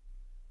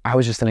I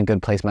was just in a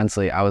good place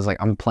mentally. I was like,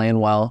 I'm playing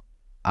well.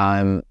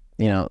 I'm,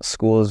 you know,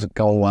 school's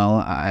going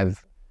well.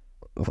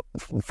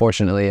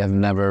 Fortunately, I've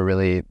never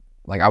really,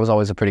 like, I was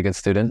always a pretty good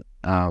student.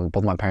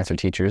 Both my parents are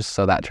teachers,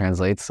 so that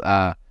translates.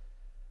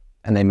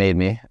 And they made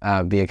me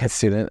be a good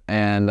student.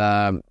 And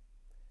I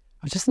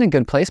was just in a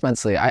good place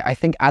mentally. I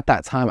think at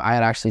that time, I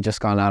had actually just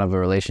gone out of a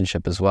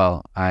relationship as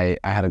well. I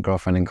had a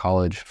girlfriend in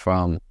college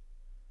for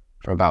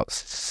about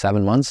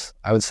 7 months,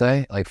 I would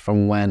say. Like,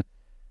 from when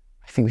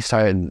I think we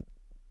started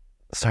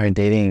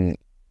dating,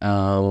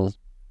 like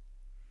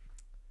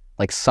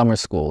summer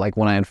school, like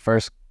when I had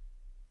first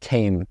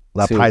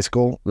left high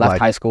school,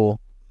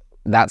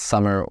 that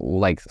summer,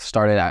 like,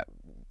 started at,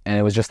 and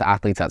it was just the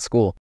athletes at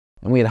school.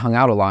 And we had hung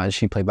out a lot, and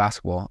she played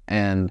basketball,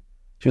 and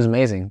she was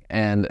amazing.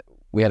 And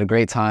we had a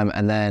great time.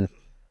 And then,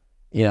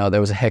 you know, there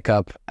was a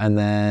hiccup, and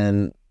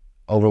then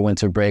over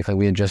winter break, like,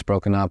 we had just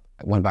broken up.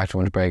 I went back to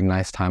winter break,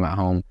 nice time at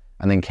home,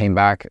 and then came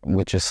back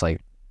with just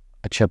like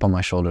a chip on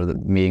my shoulder,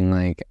 being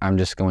like, I'm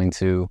just going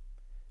to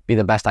be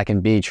the best I can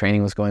be.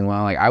 Training was going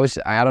well. Like,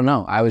 I don't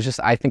know.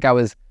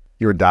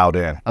 You were dialed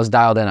in. I was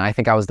dialed in. I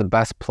think I was the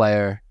best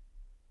player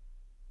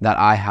that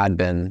I had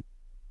been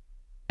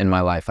in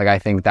my life. Like, I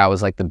think that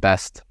was like the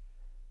best.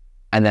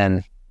 And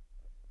then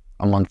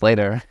a month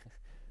later,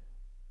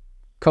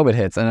 COVID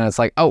hits, and then it's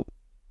like, oh,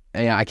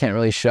 yeah, I can't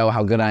really show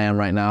how good I am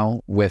right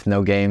now with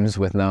no games,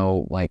 with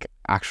no like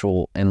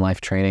actual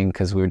in-life training,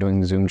 because we were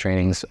doing Zoom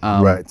trainings.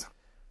 Right.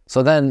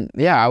 So then,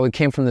 yeah, I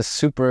came from this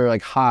super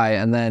like high,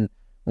 and then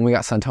when we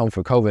got sent home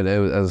for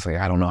COVID, I was like,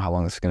 I don't know how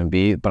long this is going to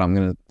be, but I'm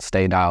going to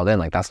stay dialed in.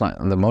 Like, that's not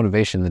the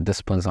motivation, the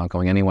discipline's not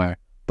going anywhere.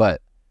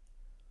 But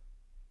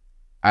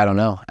I don't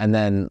know. And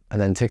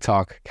then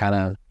TikTok kind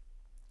of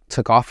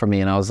took off for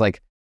me, and I was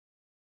like,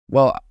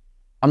 well,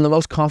 I'm the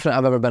most confident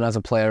I've ever been as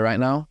a player right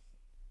now,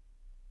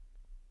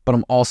 but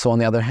I'm also, on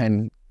the other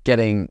hand,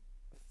 getting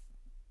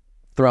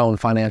thrown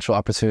financial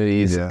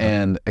opportunities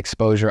and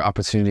exposure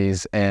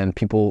opportunities, and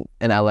people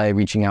in LA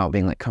reaching out,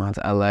 being like, come out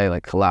to LA,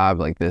 like collab,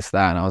 like this,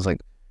 that. And I was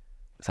like,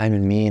 does that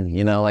even mean?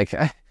 You know, like,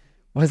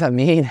 what does that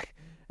mean?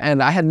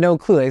 And I had no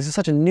clue. Like, this is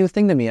such a new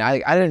thing to me. I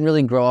didn't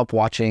really grow up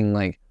watching,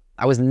 like,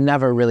 I was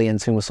never really in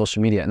tune with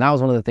social media. And that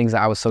was one of the things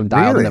that I was so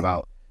dialed in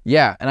about.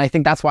 Yeah. And I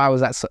think that's why I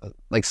was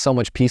at so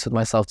much peace with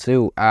myself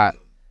too at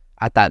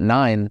that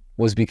 9,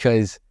 was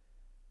because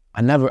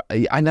I never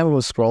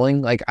was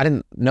scrolling. Like, I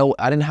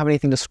didn't have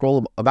anything to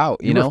scroll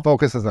about, you know? were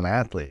focused as an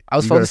athlete. I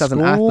was focused as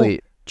an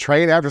athlete.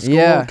 Train after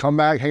school, come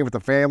back, hang with the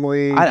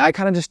family. I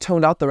kind of just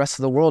toned out the rest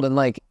of the world, and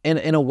like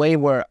in a way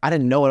where I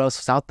didn't know what else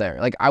was out there.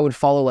 Like, I would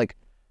follow like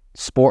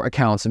sport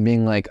accounts and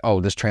being like, oh,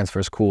 this transfer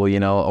is cool, you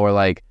know, or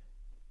like,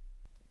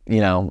 you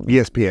know,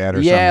 ESPN or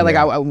something. Yeah, like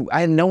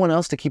I had no one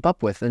else to keep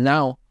up with. And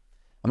now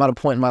I'm at a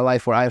point in my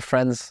life where I have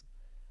friends,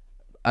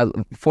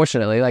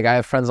 fortunately, like I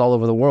have friends all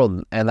over the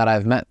world and that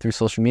I've met through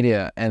social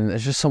media, and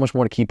there's just so much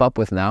more to keep up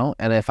with now.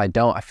 And if I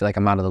don't, I feel like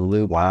I'm out of the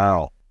loop.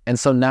 Wow. And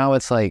so now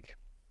it's like,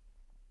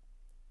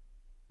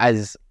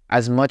 as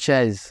much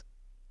as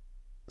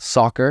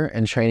soccer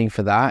and training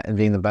for that and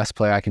being the best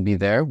player I can be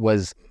there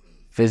was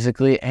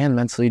physically and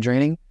mentally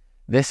draining,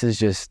 this is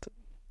just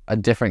a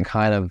different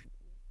kind of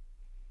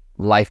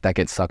life that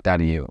gets sucked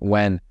out of you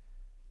when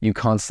you're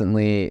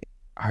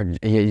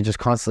just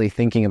constantly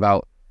thinking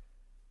about,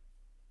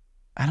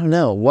 I don't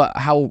know,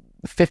 how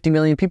 50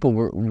 million people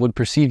would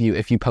perceive you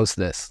if you post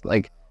this.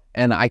 Like,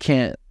 and I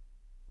can't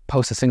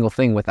post a single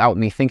thing without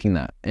me thinking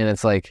that. And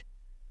it's like,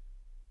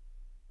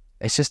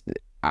 it's just,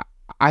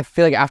 I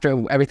feel like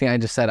after everything I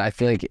just said, I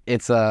feel like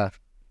it's kind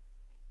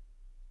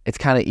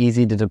of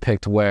easy to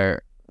depict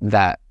where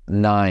that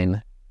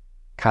 9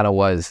 kind of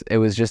was. It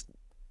was just,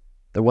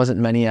 there wasn't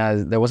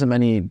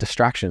many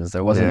distractions.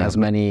 There wasn't as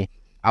many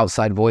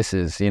outside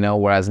voices, you know,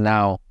 whereas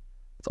now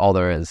it's all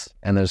there is.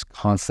 And there's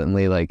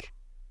constantly like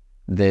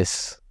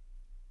this,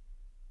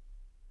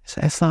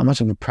 it's not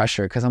much of a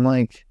pressure, because I'm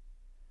like,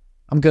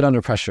 I'm good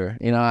under pressure.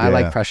 You know, I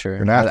like pressure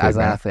as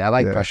an athlete. I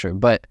like pressure,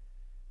 but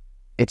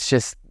it's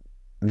just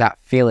that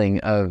feeling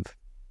of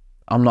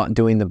I'm not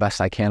doing the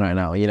best I can right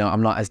now. You know,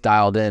 I'm not as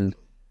dialed in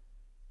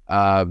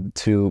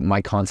to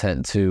my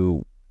content,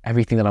 to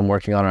everything that I'm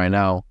working on right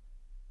now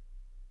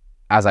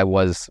as I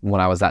was when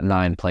I was at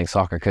 9 playing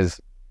soccer, because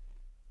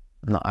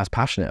I'm not as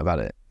passionate about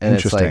it. And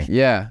it's like,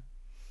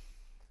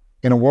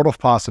 in a world of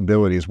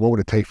possibilities, what would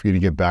it take for you to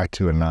get back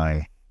to a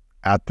 9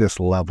 at this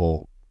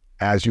level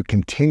as you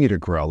continue to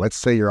grow? Let's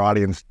say your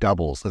audience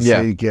doubles. Let's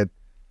say you get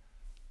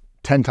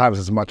 10 times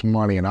as much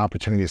money and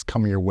opportunities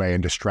coming your way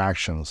and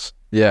distractions.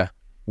 Yeah.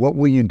 What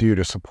will you do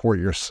to support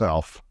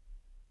yourself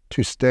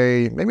to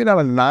stay, maybe not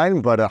a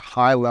 9, but a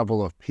high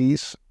level of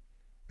peace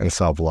and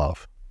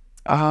self-love?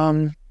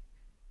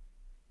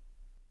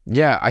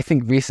 Yeah, I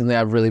think recently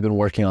I've really been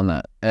working on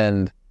that.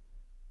 And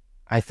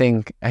I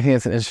think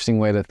it's an interesting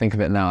way to think of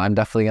it now. I'm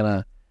definitely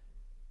gonna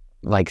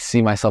like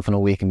see myself in a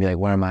week and be like,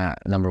 where am I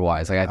at number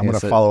wise? Like, I'm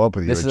gonna follow up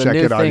with you. This is a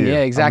new thing.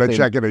 Yeah, exactly. I'm gonna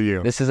check it on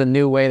you. This is a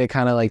new way to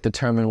kind of like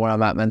determine where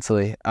I'm at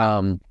mentally.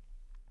 And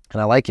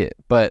I like it.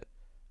 But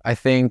I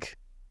think,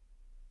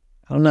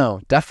 I don't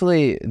know,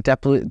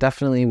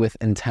 definitely with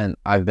intent,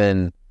 I've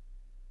been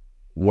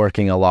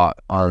working a lot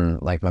on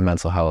like my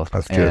mental health.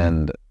 That's good.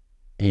 And,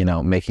 you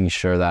know, making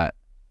sure that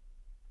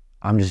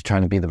I'm just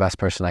trying to be the best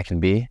person I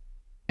can be,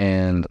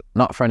 and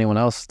not for anyone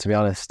else, to be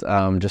honest,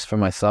 just for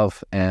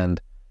myself,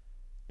 and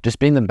just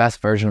being the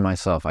best version of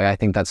myself. I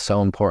think that's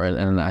so important.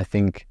 And I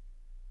think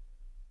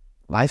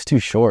life's too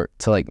short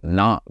to like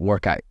not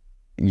work at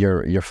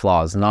your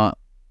flaws, not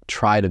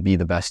try to be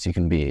the best you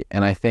can be.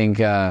 And I think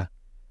there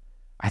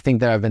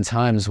have been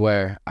times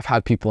where I've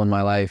had people in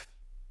my life,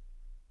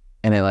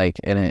 and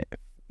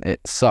it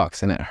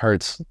sucks and it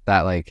hurts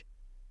that like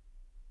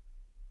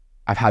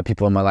I've had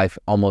people in my life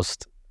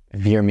almost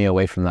veer me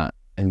away from that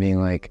and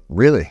being like,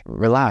 really,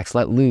 relax,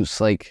 let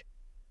loose, like,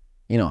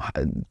 you know,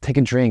 take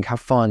a drink, have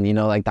fun, you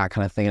know, like that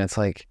kind of thing. And it's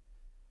like,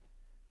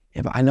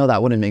 yeah, but I know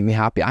that wouldn't make me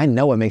happy. I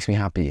know what makes me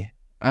happy.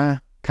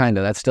 Kind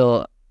of. That's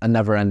still a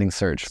never-ending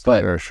search.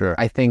 But sure.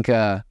 I think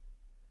for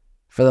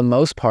the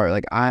most part,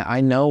 like I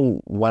know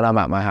when I'm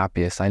at my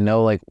happiest. I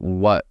know like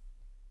what,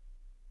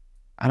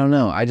 I don't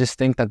know. I just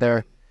think that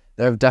there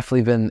have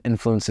definitely been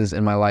influences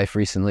in my life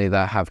recently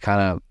that have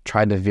kind of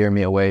tried to veer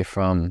me away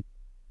from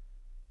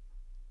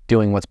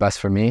doing what's best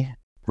for me.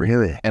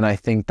 Really? And I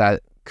think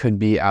that could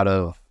be out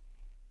of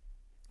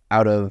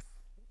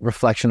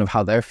reflection of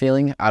how they're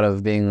feeling, out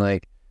of being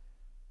like,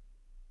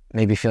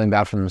 maybe feeling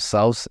bad for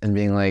themselves and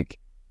being like,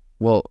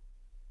 well,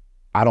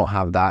 I don't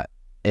have that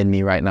in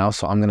me right now,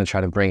 so I'm going to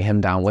try to bring him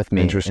down with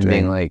me. Interesting. And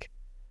being like,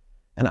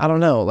 and I don't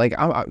know, like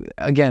I'm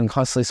again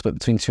constantly split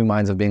between two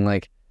minds of being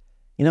like,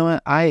 you know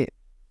what, I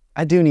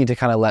do need to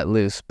kind of let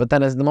loose. But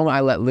then as the moment I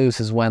let loose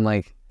is when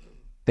like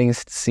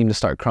things seem to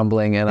start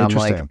crumbling, and I'm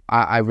like,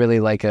 I really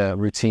like a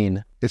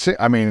routine.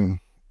 I mean,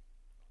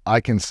 I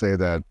can say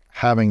that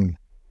having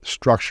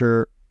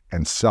structure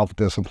and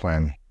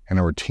self-discipline and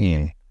a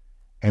routine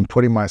and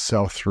putting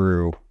myself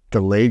through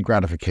delayed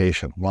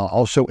gratification while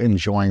also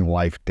enjoying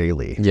life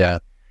daily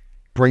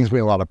brings me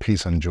a lot of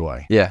peace and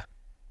joy. Yeah.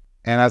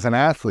 And as an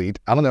athlete,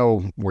 I don't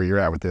know where you're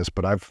at with this,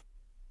 but I've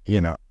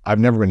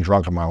never been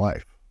drunk in my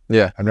life.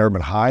 Yeah. I've never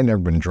been high, never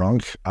been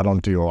drunk. I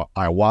don't do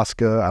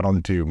ayahuasca. I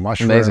don't do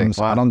mushrooms. Amazing.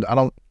 Wow. I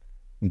don't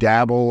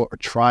dabble or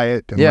try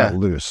it and let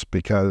loose,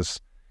 because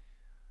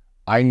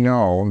I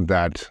know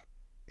that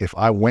if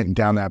I went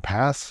down that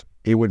path,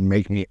 it would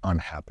make me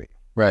unhappy.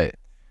 Right.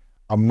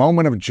 A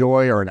moment of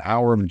joy or an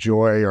hour of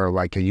joy or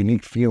like a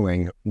unique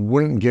feeling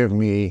wouldn't give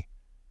me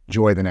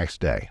joy the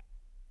next day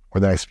or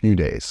the next few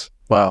days.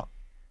 Wow.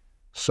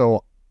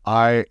 So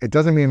it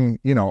doesn't mean,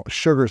 you know,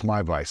 sugar's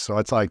my vice. So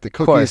it's like the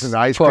cookies and the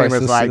ice cream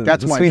is like,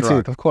 that's my sweet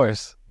drug. tooth, of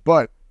course.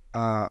 But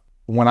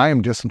when I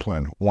am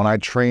disciplined, when I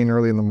train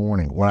early in the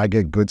morning, when I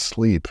get good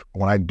sleep,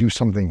 when I do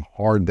something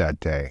hard that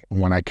day,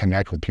 when I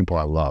connect with people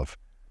I love,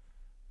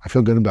 I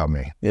feel good about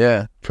me.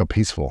 Yeah. I feel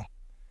peaceful.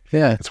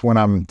 Yeah. It's when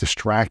I'm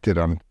distracted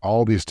on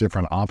all these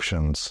different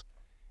options.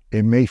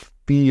 It may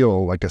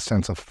feel like a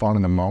sense of fun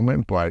in the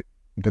moment, but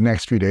the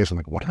next few days, I'm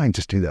like, what did I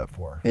just do that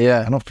for?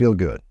 Yeah. I don't feel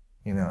good.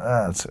 You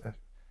know, it's a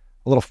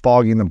little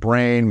foggy in the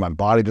brain. My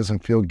body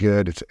doesn't feel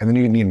good. And then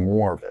you need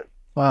more of it.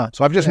 Wow.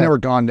 So I've just never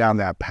gone down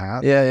that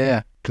path.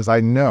 Yeah. Because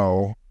I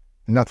know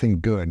nothing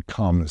good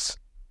comes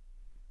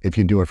if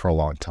you do it for a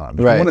long time.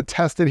 If Right. you want to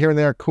test it here and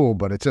there, cool.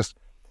 But it's just,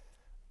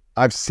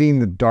 I've seen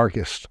the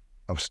darkest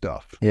of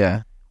stuff.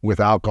 Yeah. With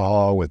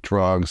alcohol, with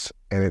drugs,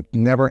 and it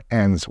never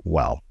ends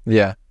well.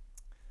 Yeah.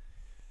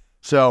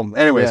 So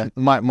anyways,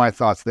 my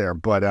thoughts there.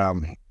 But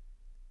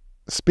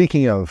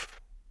speaking of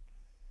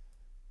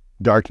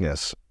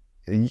darkness,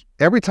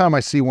 every time I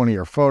see one of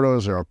your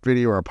photos or a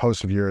video or a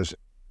post of yours,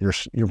 you're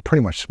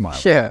pretty much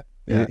smiling. Yeah.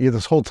 You're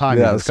this whole time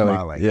you're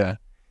smiling. Yeah.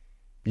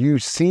 You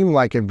seem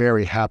like a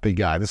very happy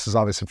guy. This is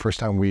obviously the first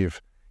time we've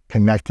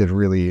connected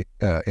really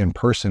in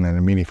person in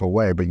a meaningful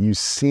way, but you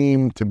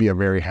seem to be a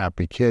very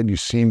happy kid. You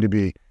seem to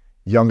be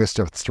youngest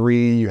of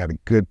 3. You had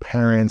good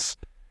parents,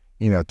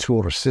 you know, 2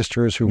 older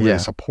sisters who really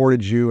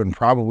supported you, and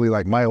probably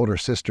like my older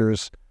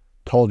sisters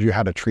told you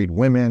how to treat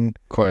women,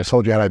 Of course.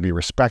 told you how to be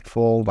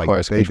respectful, like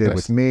they did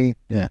with me.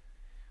 Yeah.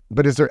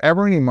 But is there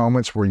ever any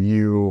moments where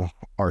you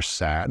are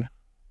sad?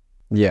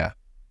 Yeah.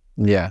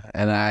 Yeah.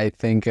 And I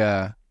think,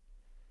 I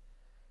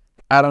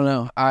don't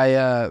know.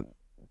 I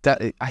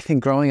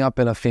think growing up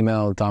in a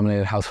female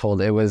dominated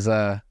household,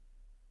 it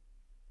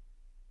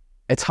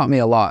taught me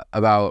a lot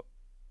about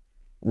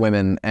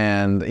women,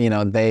 and, you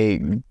know, they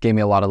gave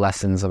me a lot of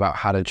lessons about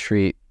how to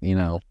treat, you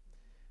know,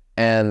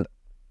 and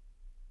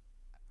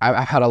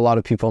I've had a lot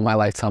of people in my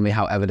life tell me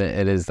how evident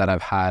it is that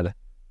I've had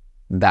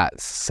that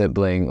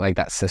sibling, like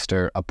that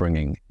sister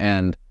upbringing.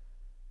 And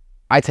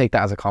I take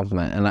that as a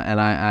compliment. And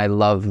I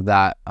love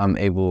that I'm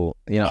able,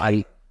 you know,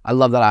 I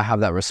love that I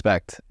have that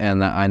respect,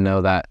 and that I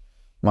know that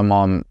my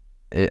mom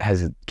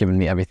has given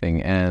me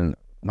everything, and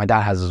my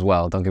dad has as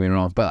well, don't get me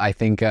wrong. But I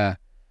think I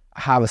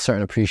have a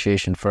certain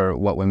appreciation for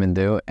what women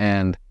do.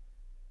 And,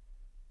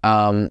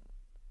 but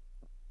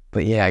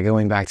yeah,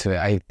 going back to it,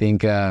 I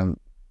think,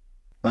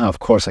 of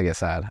course I get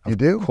sad. You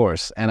do? Of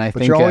course. And I But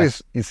think you're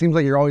always, it seems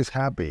like you're always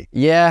happy.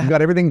 yeah, You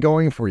got everything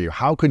going for you.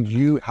 How could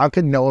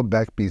Noah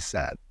Beck be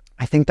sad?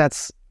 I think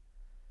that's,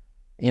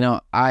 you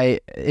know,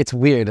 it's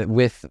weird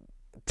with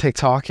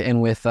TikTok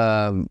and with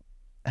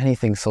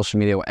anything social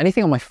media,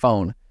 anything on my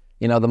phone.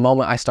 You know, the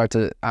moment I start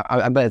to,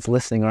 I bet it's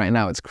listening right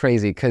now. It's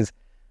crazy because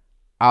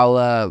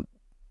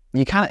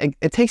you kind of,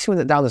 it takes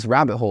you down this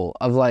rabbit hole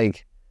of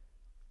like,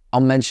 I'll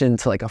mention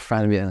to like a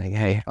friend, being like,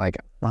 hey, like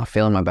I'm not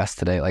feeling my best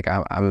today. Like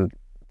I'm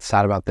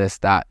sad about this,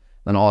 that.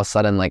 Then all of a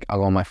sudden, like I'll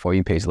go on my For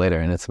You page later,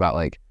 and it's about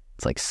like,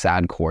 it's like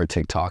sad core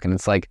TikTok, and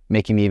it's like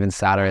making me even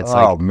sadder. It's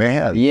like,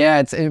 man.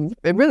 yeah,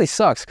 it really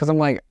sucks, because I'm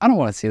like, I don't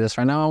want to see this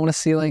right now. I want to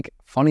see like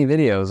funny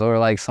videos or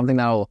like something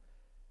that'll,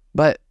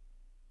 but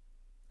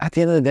at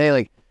the end of the day,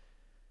 like,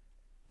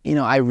 you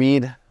know, I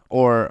read,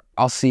 or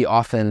I'll see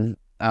often,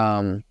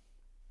 you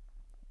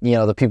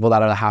know, the people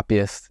that are the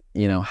happiest,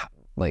 you know,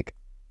 like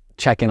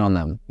check in on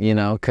them, you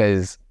know,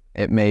 because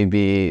it may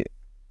be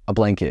a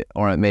blanket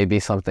or it may be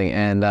something.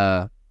 And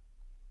I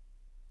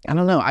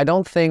don't know. I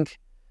don't think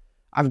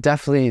I've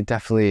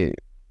definitely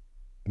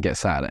get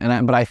sad.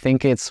 But I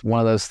think it's one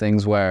of those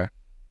things where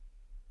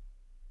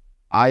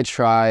I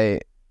try,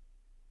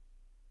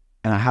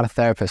 and I had a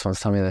therapist once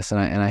tell me this, and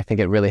I think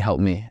it really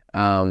helped me.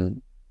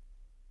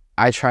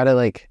 I try to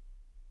like,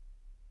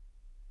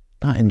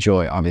 not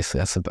enjoy, obviously,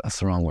 that's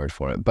the wrong word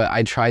for it, but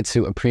I try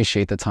to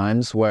appreciate the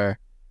times where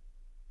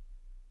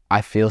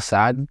I feel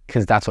sad,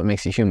 because that's what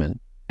makes you human.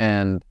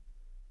 And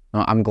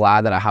I'm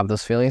glad that I have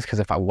those feelings, because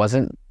if I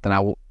wasn't, then I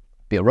would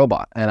be a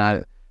robot.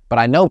 But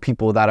I know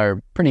people that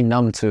are pretty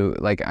numb to,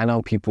 like, I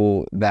know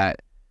people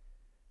that,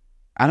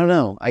 I don't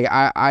know,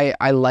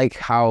 I like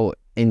how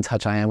in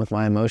touch I am with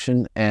my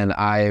emotion, and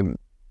I am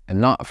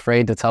not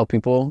afraid to tell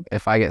people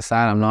if I get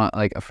sad. I'm not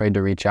like afraid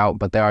to reach out,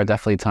 but there are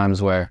definitely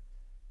times where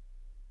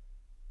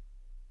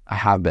I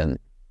have been,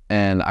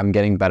 and I'm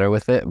getting better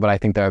with it. But I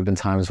think there have been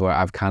times where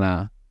I've kind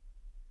of,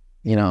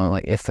 you know,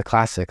 like it's the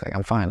classic, like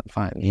I'm fine,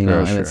 you know,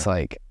 and it's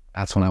like,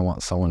 that's when I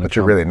want someone to But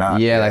you're really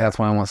not. Yeah, like that's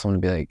when I want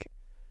someone to be like,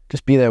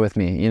 just be there with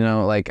me, you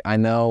know, like I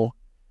know,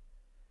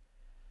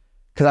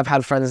 because I've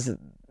had friends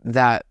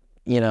that,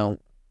 you know,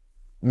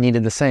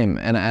 needed the same.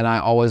 And I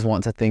always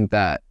want to think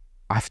that,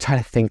 I've tried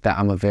to think that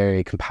I'm a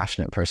very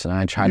compassionate person.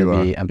 I try to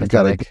be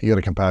empathetic. You got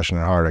a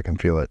compassionate heart. I can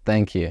feel it.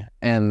 Thank you.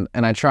 And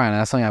I try, and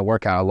that's something I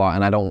work out a lot,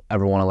 and I don't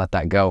ever want to let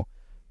that go.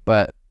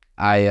 But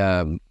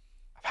I've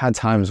had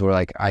times where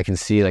like I can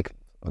see like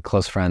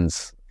close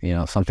friends, you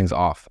know, something's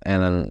off,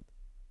 and then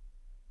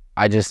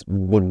I just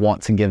would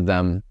want to give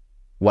them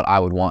what I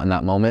would want in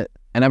that moment.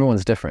 And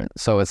everyone's different,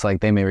 so it's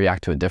like they may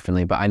react to it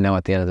differently, but I know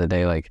at the end of the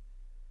day, like,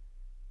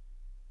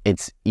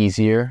 it's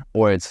easier,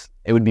 or it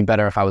would be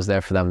better if I was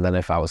there for them than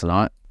if I was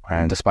not,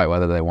 despite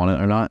whether they want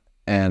it or not.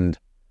 And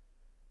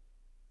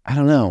I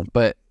don't know,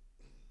 but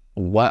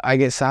what I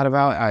get sad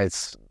about,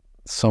 it's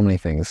so many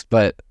things.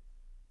 But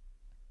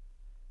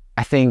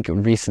I think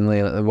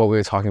recently, what we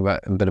were talking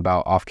about a bit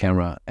about off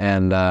camera,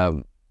 and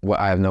what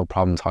I have no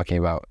problem talking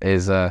about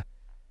is, you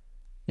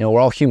know, we're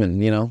all human.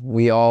 You know,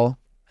 we all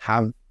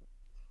have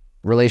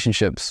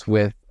relationships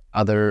with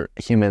other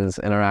humans,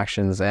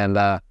 interactions,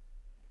 and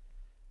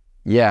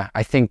yeah,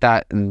 I think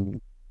that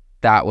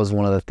was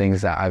one of the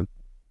things that I've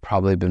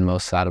probably been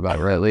most sad about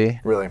lately.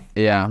 Really?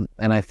 Yeah,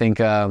 and I think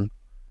well,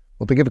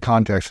 to give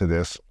context to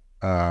this,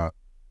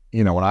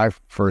 you know, when I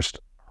first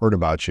heard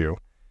about you,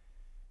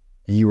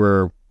 you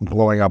were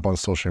blowing up on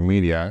social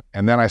media,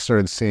 and then I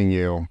started seeing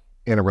you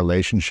in a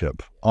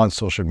relationship on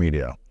social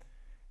media.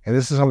 And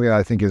this is something that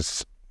I think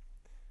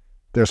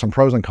there's some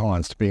pros and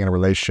cons to being in a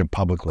relationship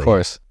publicly. Of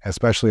course.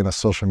 Especially in the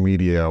social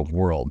media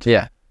world.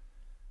 Yeah.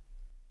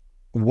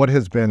 What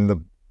has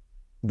been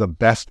the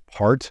best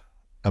part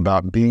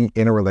about being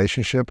in a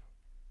relationship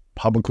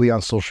publicly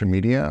on social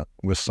media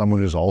with someone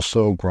who's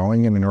also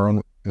growing in their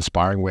own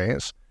inspiring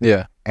ways?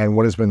 Yeah. And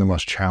what has been the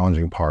most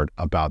challenging part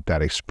about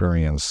that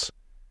experience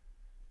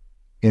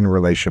in a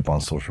relationship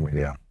on social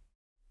media?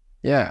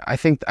 Yeah, I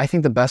think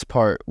the best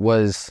part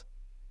was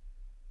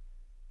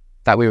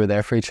that we were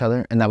there for each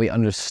other, and that we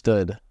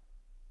understood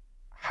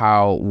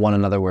how one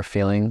another were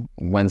feeling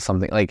when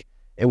something, like,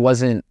 it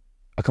wasn't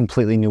a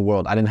completely new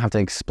world. I didn't have to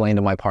explain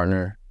to my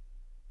partner,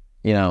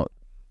 you know,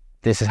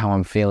 this is how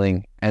I'm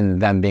feeling, and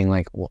them being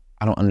like, well,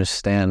 I don't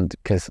understand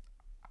because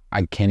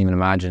I can't even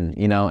imagine,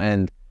 you know.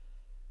 And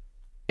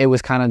it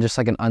was kind of just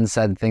like an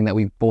unsaid thing that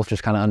we both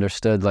just kind of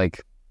understood,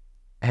 like,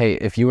 hey,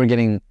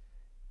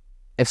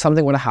 if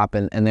something were to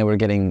happen and they were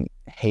getting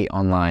hate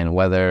online,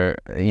 whether,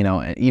 you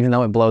know, even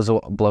though it blows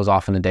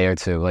off in a day or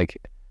two, like,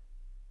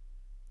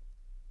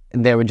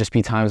 there would just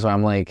be times where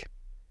I'm like,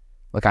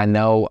 look, I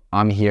know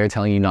I'm here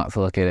telling you not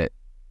to look at it.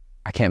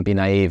 I can't be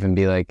naive and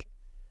be like,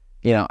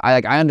 you know,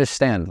 I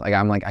understand. Like,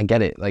 I'm like, I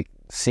get it. Like,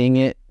 seeing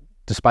it,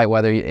 despite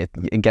whether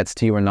it gets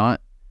to you or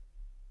not,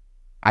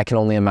 I can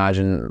only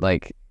imagine,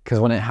 like, because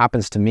when it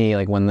happens to me,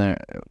 like,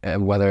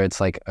 whether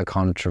it's like a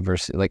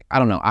controversy, like, I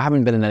don't know, I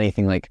haven't been in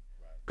anything like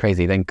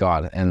crazy, thank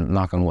God, and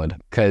knock on wood,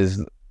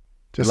 because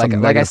just like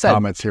I said,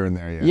 comments here and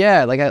there.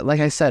 Yeah, like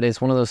I said, it's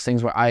one of those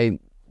things where I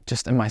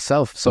just am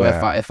myself. So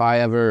if I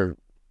ever,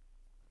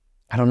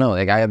 I don't know,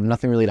 like, I have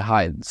nothing really to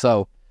hide.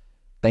 So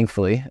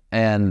thankfully,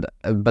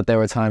 but there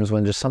were times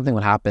when just something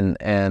would happen,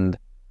 and,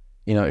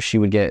 you know, she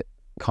would get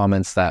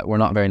comments that were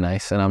not very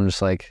nice, and I'm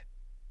just like,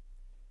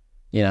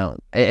 you know,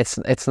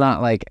 it's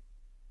not like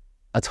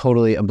a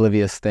totally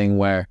oblivious thing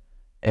where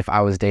if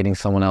I was dating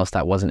someone else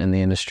that wasn't in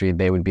the industry,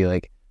 they would be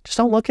like, just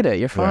don't look at it,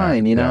 you're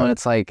fine, you know. And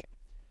it's like,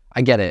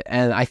 I get it.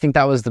 And I think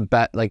that was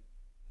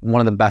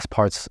one of the best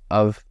parts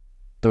of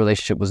the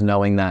relationship, was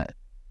knowing that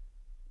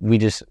we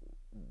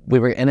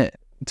were in it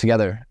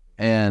together,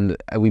 and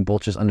we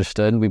both just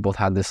understood. We both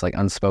had this like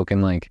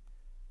unspoken, like,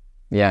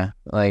 yeah,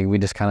 like, we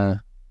just kind of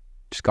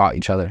just got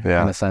each other in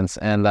a sense.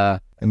 And the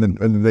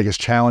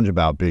biggest challenge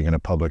about being in a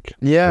public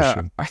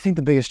issue. I think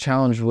the biggest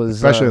challenge was,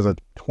 especially as a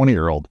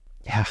 20-year-old.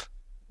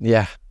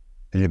 Yeah.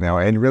 You know,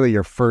 and really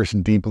your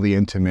first deeply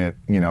intimate,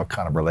 you know,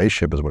 kind of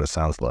relationship is what it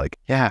sounds like.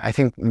 Yeah, I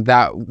think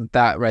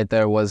that right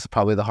there was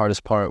probably the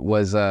hardest part,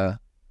 was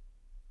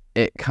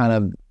it kind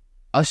of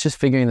us just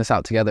figuring this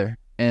out together.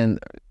 And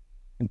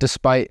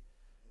despite,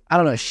 I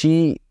don't know,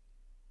 she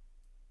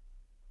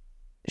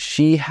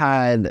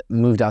had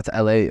moved out to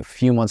LA a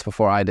few months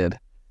before I did.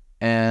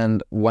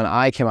 And when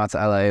I came out to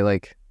LA,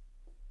 like,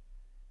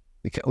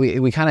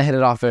 we kind of hit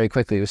it off very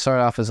quickly. We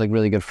started off as like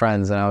really good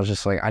friends, and I was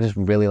just like, I just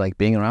really like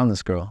being around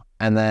this girl.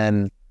 And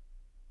then,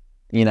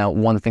 you know,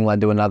 one thing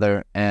led to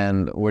another,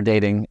 and we're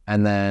dating,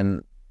 and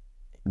then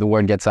the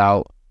word gets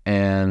out,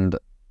 and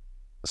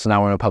so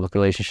now we're in a public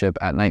relationship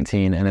at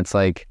 19, and it's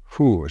like,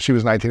 whew, she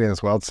was 19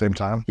 as well at the same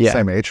time? Yeah.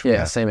 Same age?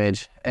 Yeah, same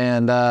age.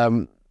 And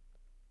I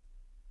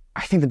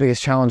think the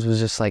biggest challenge was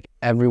just like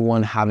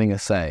everyone having a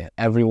say.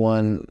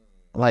 Everyone,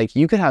 like,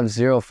 you could have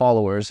 0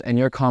 followers and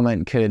your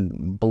comment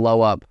could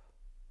blow up.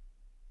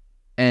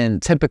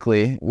 And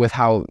typically, with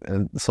how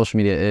social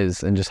media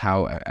is and just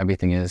how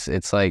everything is,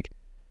 it's like,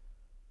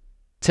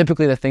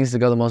 typically the things that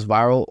go the most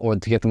viral or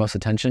to get the most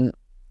attention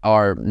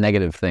are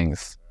negative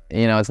things.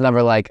 You know, it's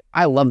never like,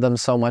 I love them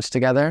so much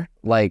together.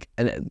 Like,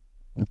 and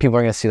people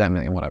are going to see that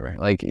and whatever.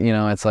 Like, you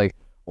know, it's like,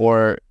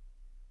 or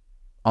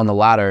on the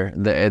latter,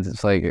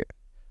 it's like,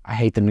 I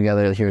hate them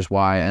together, here's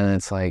why. And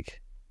it's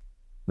like,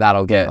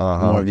 that'll get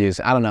more views.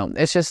 I don't know.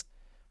 It's just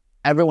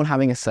everyone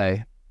having a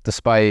say,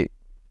 despite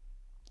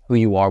who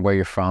you are, where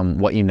you're from,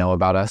 what you know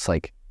about us.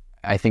 Like,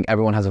 I think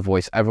everyone has a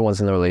voice. Everyone's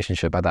in the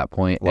relationship at that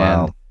point.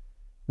 Wow.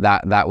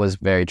 And that was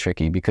very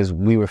tricky because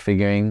we were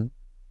figuring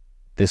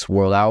this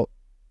world out,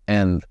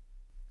 and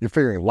you're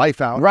figuring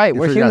life out. Right,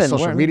 You're we're figuring out human.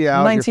 social We're media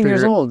out. 19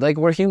 years old. Like,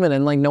 we're human,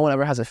 and like no one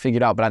ever has it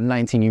figured out. But at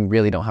 19, you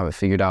really don't have it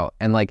figured out.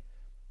 And like,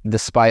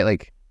 despite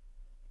like,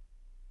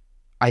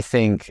 I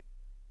think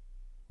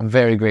I'm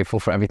very grateful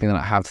for everything that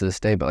I have to this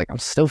day. But like, I'm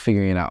still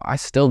figuring it out. I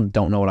still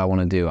don't know what I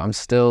want to do. I'm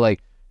still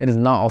like, it is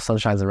not all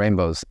sunshines and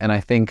rainbows. And I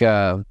think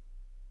that's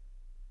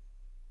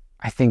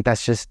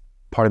just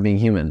part of being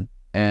human.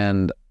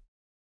 And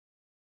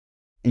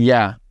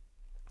yeah,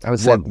 I would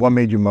say what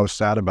made you most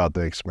sad about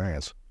the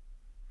experience?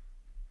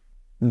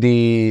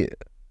 The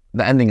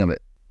ending of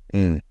it.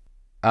 And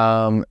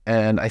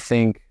I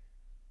think,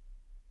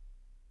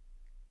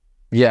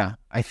 yeah,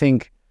 I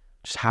think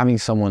just having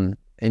someone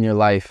in your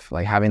life,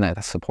 like having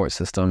that support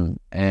system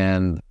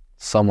and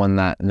someone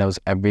that knows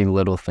every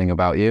little thing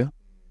about you,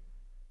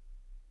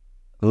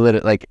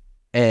 like,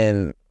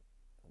 and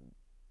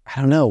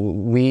I don't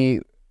know,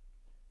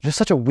 just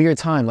such a weird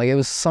time. Like, it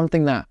was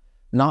something that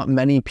not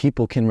many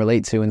people can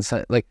relate to, and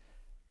so, like,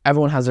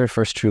 everyone has their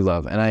first true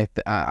love,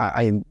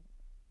 and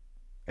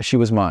she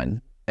was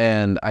mine.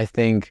 And I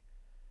think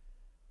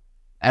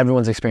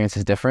everyone's experience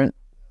is different,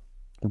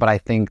 but I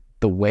think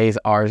the way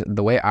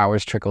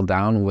ours trickled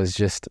down was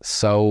just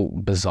so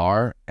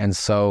bizarre and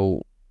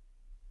so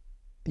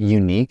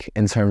unique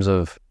in terms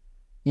of,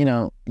 you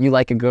know, you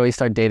like a girl, you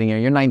start dating her,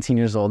 you're 19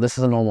 years old, this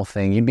is a normal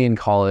thing. You'd be in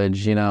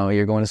college, you know,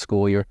 you're going to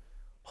school, you're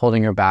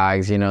holding your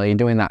bags, you know, you're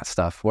doing that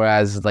stuff.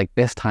 Whereas like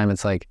this time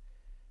it's like,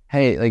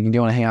 hey, like, do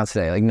you want to hang out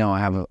today? Like, no, I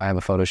have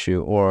a photo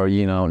shoot, or,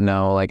 you know,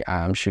 no, like,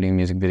 I'm shooting a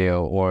music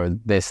video, or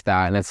this,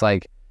 that. And it's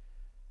like,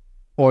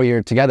 or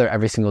you're together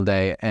every single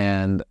day.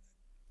 And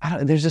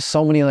there's just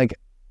so many like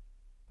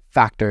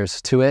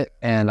factors to it.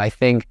 And I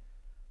think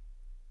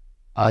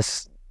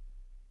us,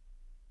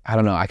 I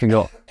don't know, I can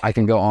go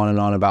on and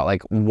on about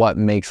like what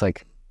makes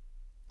like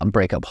a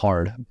breakup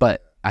hard.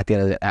 But at the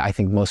end of the day, I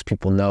think most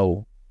people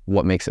know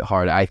what makes it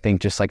hard. I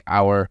think just like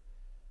our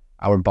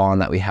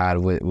bond that we had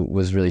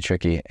was really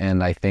tricky,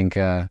 and I think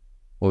what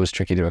was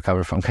tricky to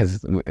recover from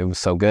because it was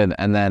so good.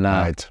 And then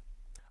right.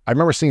 I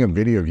remember seeing a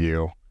video of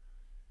you,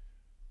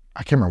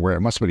 I can't remember where,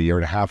 it must have been a year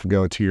and a half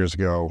ago, 2 years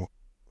ago.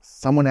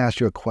 Someone asked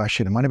you a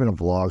question, it might have been a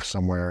vlog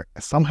somewhere.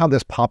 Somehow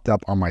this popped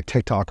up on my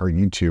TikTok or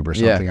YouTube or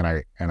something,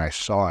 and I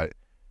saw it,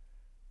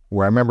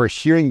 where I remember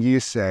hearing you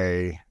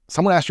say,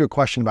 someone asked you a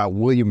question about,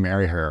 will you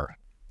marry her?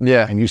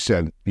 Yeah. And you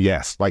said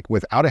yes, like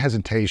without a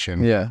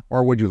hesitation. Yeah.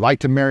 Or would you like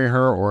to marry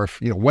her, or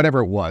if, you know, whatever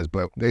it was.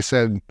 But they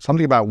said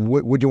something about,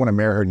 would you want to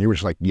marry her? And you were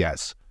just like,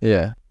 yes.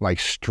 Yeah. Like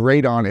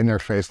straight on in their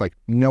face, like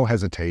no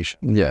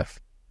hesitation. Yeah.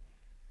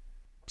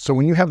 So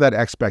when you have that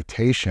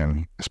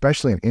expectation,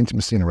 especially in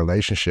intimacy in a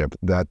relationship,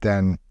 that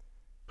then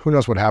who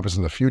knows what happens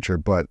in the future,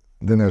 but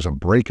then there's a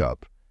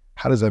breakup.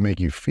 How does that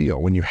make you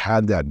feel when you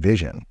had that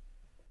vision?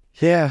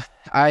 Yeah,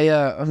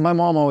 my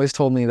mom always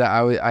told me that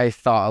I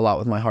thought a lot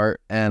with my heart,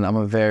 and I'm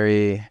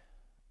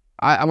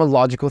I'm a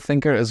logical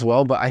thinker as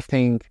well. But I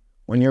think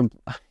when you're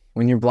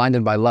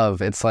blinded by love,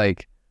 it's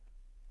like,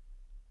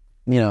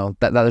 you know,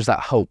 that there's that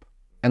hope,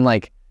 and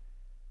like,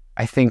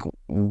 I think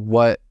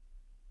what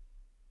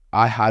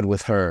I had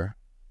with her,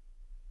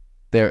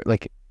 there,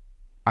 like,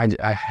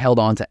 I held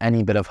on to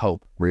any bit of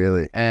hope.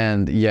 Really?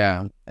 And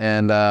yeah,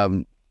 and I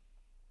don't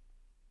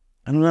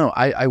know.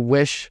 I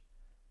wish.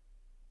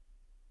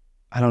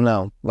 I don't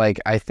know. Like,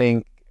 I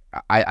think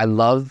I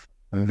love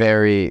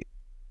very,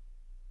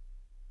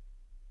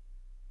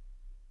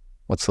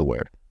 what's the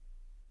word?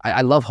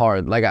 I love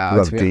hard. Like,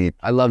 deep.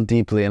 I love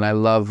deeply, and I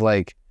love,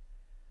 like,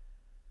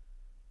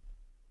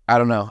 I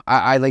don't know.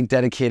 I like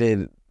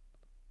dedicated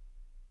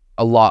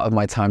a lot of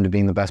my time to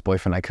being the best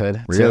boyfriend I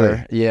could.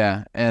 Really?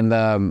 Yeah. And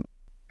the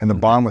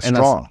bond was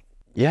strong.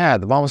 Yeah,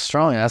 the bond was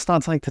strong. That's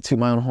not like to toot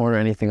my own horn or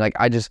anything. Like,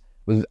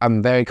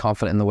 I'm very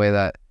confident in the way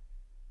that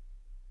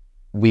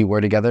we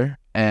were together,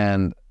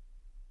 and,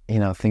 you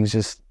know, things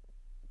just,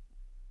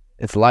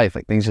 it's life.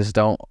 Like, things just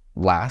don't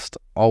last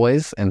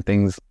always, and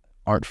things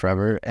aren't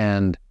forever.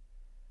 And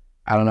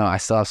I don't know, I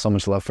still have so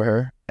much love for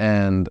her,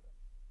 and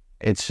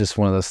it's just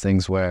one of those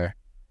things where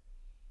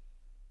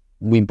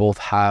we both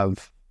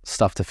have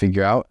stuff to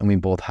figure out, and we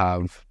both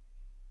have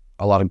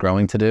a lot of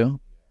growing to do,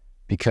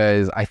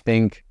 because I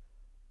think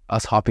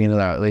us hopping into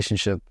that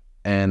relationship,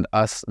 and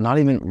us, not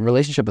even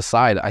relationship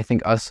aside, I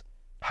think us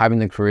having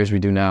the careers we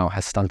do now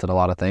has stunted a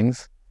lot of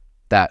things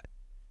that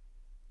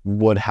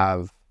would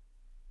have,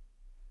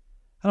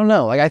 I don't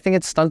know, like, I think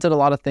it's stunted a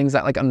lot of things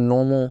that like a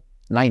normal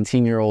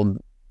 19-year-old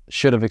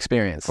should have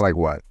experienced. Like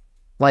what?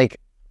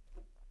 Like,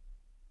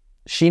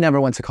 she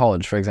never went to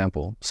college, for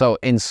example. So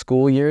in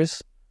school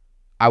years,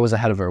 I was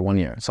ahead of her 1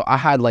 year. So I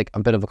had like a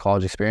bit of a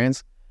college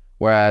experience,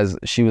 whereas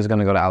she was going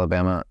to go to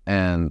Alabama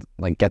and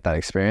like get that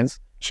experience.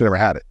 She never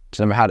had it.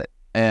 She never had it.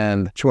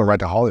 And she went right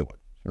to Hollywood.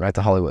 Right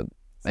to Hollywood.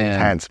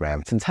 Intense,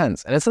 man. It's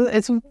intense, and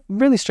it's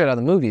really straight out of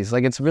the movies.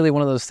 Like, it's really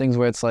one of those things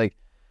where it's like,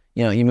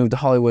 you know, you move to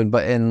Hollywood,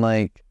 but in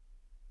like,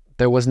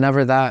 there was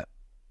never that.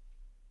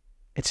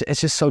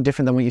 It's just so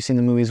different than what you see in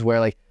the movies, where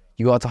like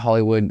you go out to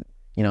Hollywood,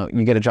 you know,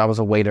 you get a job as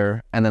a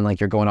waiter, and then like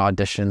you're going to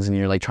auditions and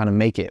you're like trying to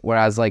make it.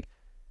 Whereas like,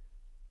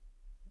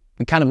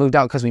 we kind of moved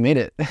out because we made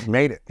it.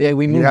 Made it. Yeah,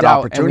 we moved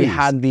out and we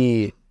had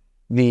the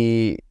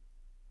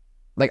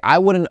like, I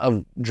wouldn't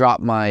have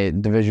dropped my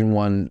Division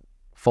I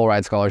full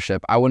ride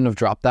scholarship. I wouldn't have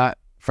dropped that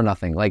for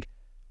nothing. Like,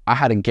 I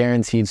had a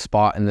guaranteed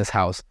spot in this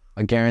house,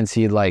 a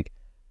guaranteed, like,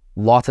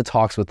 lots of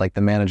talks with like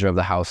the manager of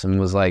the house, and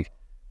was like,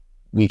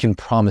 we can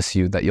promise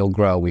you that you'll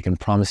grow. We can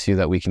promise you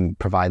that we can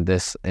provide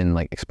this in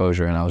like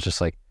exposure. And I was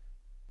just like,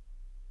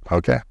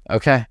 okay.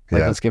 Like,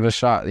 let's give it a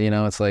shot. You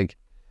know, it's like,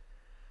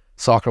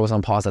 soccer was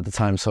on pause at the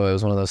time, so it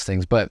was one of those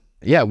things. But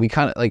yeah, we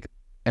kind of like,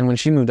 and when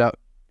she moved out,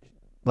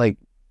 like,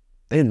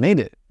 they had made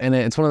it. And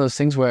it's one of those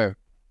things where,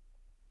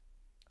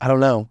 I don't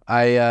know,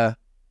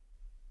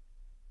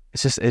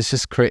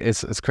 it's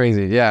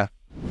crazy. Yeah.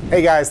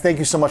 Hey guys, thank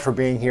you so much for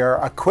being here.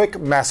 A quick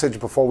message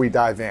before we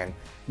dive in.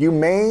 You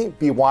may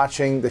be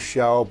watching the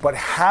show, but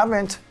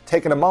haven't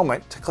taken a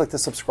moment to click the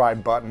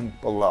subscribe button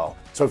below.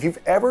 So if you've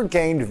ever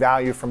gained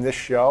value from this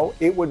show,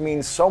 it would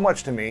mean so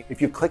much to me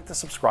if you click the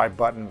subscribe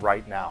button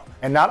right now.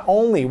 And not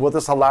only will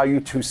this allow you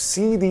to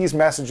see these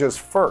messages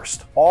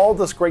first, all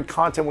this great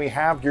content we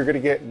have, you're gonna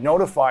get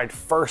notified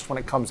first when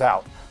it comes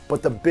out.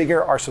 But the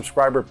bigger our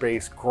subscriber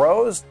base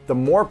grows, the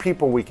more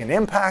people we can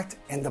impact,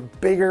 and the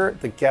bigger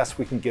the guests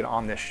we can get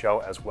on this show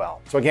as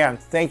well. So again,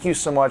 thank you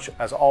so much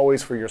as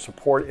always for your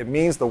support. It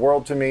means the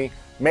world to me.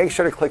 Make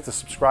sure to click the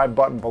subscribe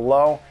button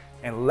below,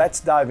 and let's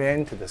dive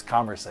into this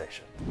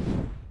conversation.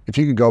 If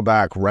you could go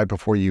back right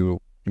before you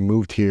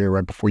moved here,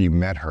 right before you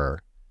met her,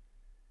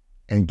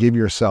 and give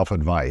yourself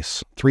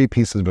advice, 3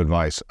 pieces of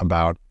advice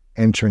about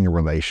entering a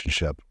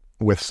relationship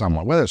with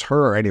someone, whether it's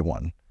her or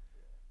anyone,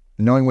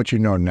 knowing what you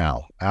know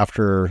now,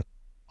 after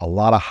a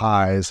lot of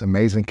highs,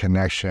 amazing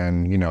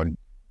connection, you know,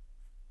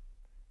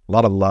 a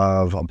lot of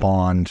love, a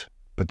bond,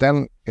 but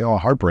then, you know, a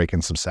heartbreak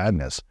and some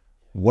sadness,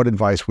 what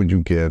advice would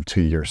you give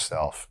to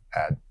yourself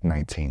at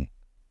 19?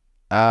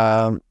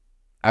 I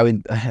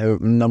would,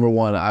 number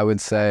one, I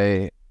would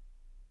say,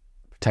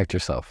 protect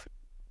yourself,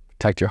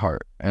 protect your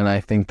heart. And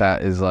I think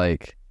that is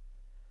like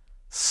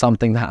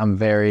something that I'm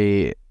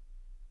very,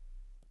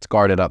 it's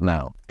guarded up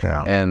now.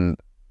 Yeah. And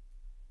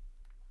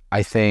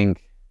I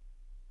think,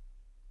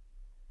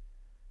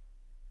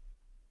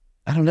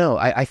 I don't know.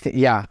 I think,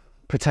 yeah,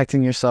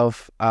 protecting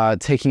yourself,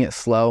 taking it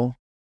slow.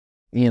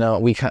 You know,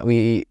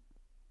 we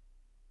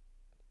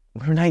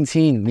were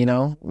 19, you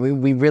know,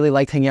 we really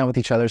liked hanging out with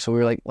each other. So we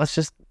were like,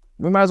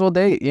 we might as well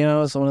date, you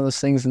know, it's one of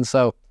those things. And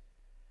so,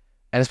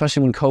 and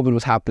especially when COVID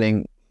was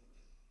happening,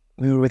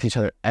 we were with each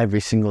other every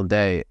single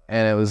day.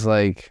 And it was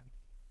like,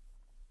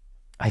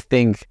 I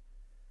think,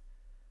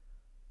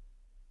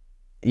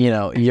 you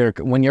know,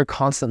 when you're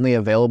constantly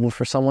available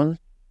for someone,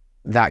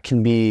 that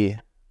can be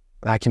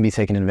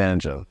taken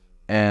advantage of.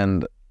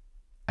 And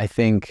I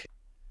think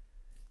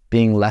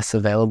being less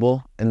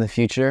available in the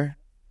future,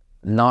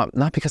 not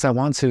because I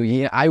want to.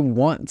 Yeah, I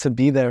want to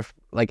be there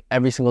like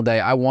every single day.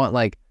 I want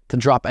like to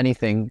drop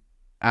anything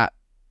at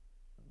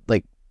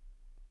like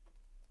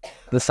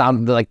the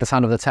sound of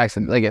the text,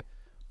 and like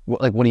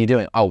what are you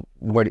doing? Oh,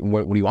 what do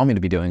you want me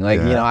to be doing? Like,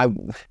 you know,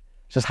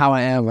 just how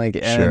I am, like,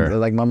 and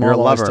like my mom. You're a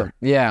lover.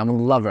 Yeah, I'm a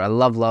lover. I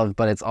love love,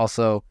 but it's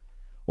also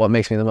what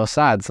makes me the most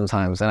sad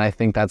sometimes. And I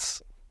think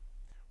that's,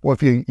 well,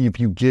 if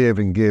you give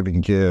and give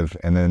and give,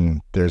 and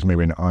then there's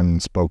maybe an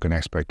unspoken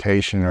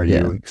expectation, or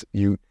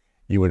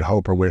you would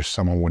hope or wish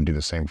someone would do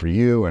the same for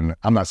you. And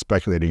I'm not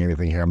speculating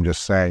anything here. I'm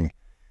just saying,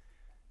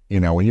 you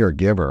know, when you're a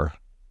giver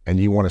and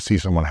you want to see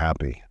someone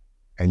happy,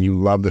 and you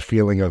love the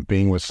feeling of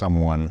being with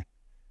someone,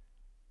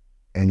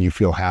 and you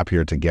feel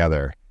happier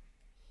together,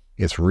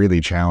 it's really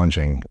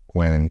challenging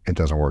when it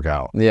doesn't work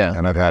out. Yeah.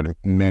 And I've had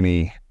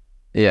many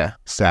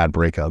sad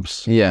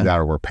breakups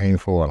that were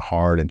painful and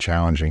hard and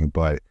challenging,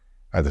 but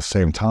at the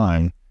same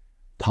time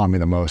taught me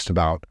the most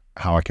about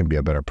how I can be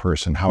a better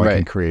person, how I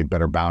can create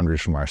better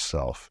boundaries for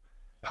myself,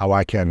 how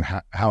I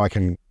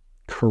can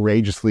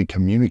courageously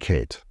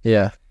communicate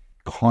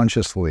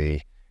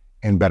consciously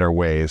in better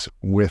ways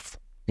with,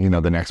 you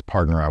know, the next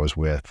partner I was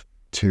with,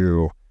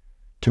 to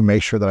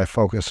make sure that I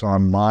focus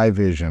on my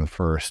vision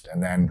first,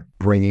 and then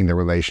bringing the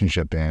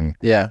relationship in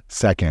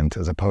second,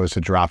 as opposed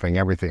to dropping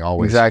everything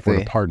always for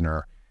the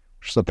partner.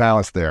 There's a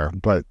balance there,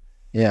 but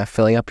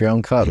filling up your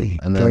own cup,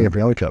 and filling up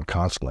your own cup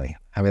constantly,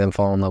 having them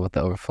fall in love with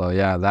the overflow.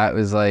 Yeah, that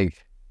was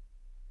like,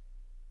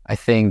 I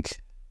think,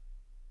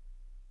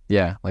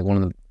 like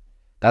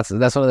that's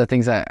one of the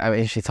things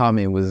that she taught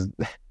me was,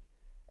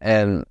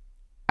 and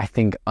I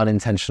think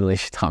unintentionally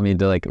she taught me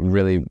to like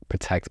really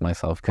protect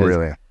myself.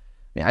 Really.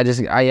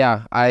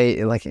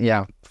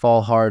 I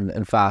fall hard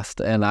and fast,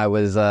 and I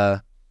was,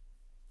 I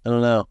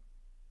don't know,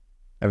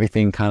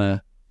 everything kind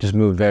of just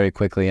moved very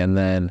quickly. And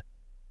then,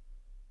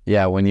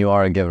 when you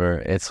are a giver,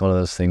 it's one of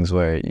those things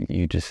where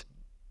you just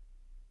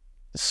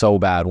so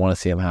bad want to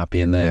see them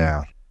happy, and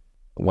then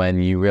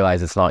when you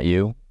realize it's not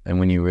you, and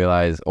when you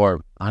realize,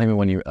 or not even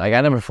when you, like,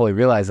 I never fully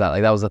realized that.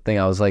 Like, that was the thing.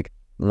 I was like,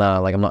 nah,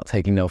 like, I'm not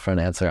taking no for an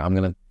answer. I'm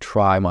going to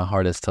try my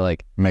hardest to,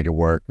 like, Make it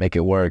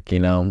work. you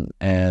know,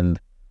 and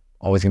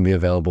always going to be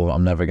available.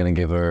 I'm never going to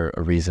give her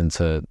a reason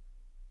to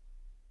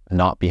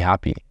not be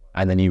happy.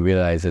 And then you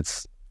realize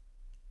it's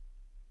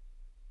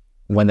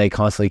when they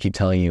constantly keep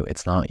telling you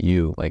it's not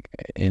you, like,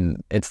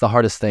 it's the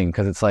hardest thing,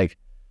 because it's like,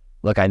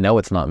 look, I know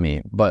it's not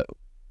me, but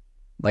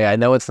like, I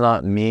know it's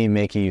not me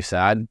making you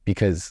sad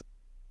because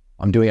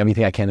I'm doing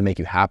everything I can to make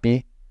you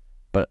happy,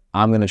 but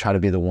I'm going to try to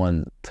be the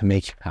one to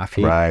make you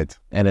happy. Right.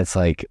 And it's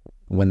like,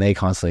 when they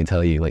constantly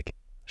tell you, like,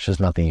 there's just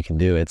nothing you can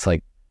do, it's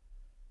like,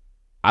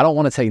 I don't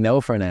want to take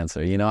no for an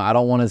answer, you know? I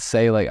don't want to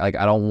say, like,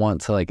 I don't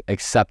want to, like,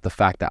 accept the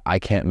fact that I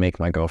can't make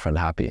my girlfriend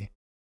happy.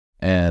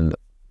 And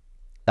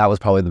that was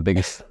probably the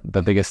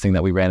biggest thing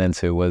that we ran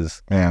into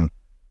was... Man,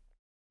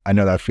 I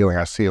know that feeling.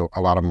 I see a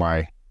lot of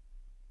my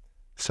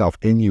self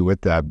in you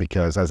with that,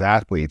 because as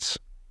athletes,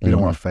 you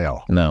don't want to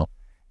fail. No.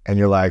 And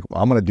you're like,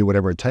 well, I'm going to do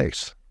whatever it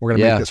takes. We're going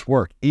to make this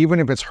work.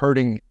 Even if it's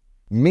hurting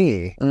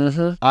me,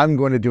 I'm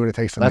going to do what it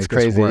takes to make this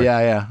work. That's crazy.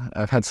 Yeah.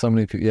 I've had so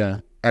many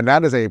people, And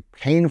that is a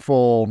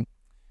painful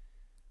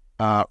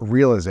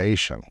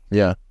realization.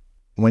 Yeah.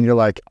 When you're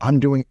like, I'm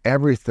doing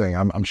everything.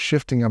 I'm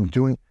shifting.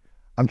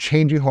 I'm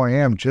changing who I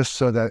am just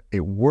so that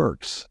it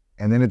works.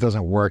 And then it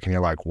doesn't work. And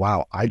you're like,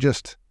 wow, I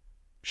just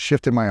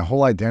shifted my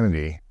whole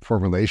identity for a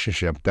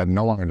relationship that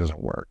no longer doesn't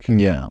work.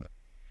 Yeah.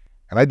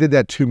 And I did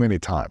that too many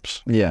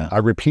times. Yeah. I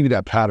repeated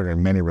that pattern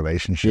in many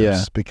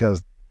relationships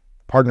because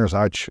partners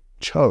I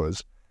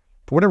chose,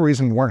 for whatever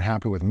reason, weren't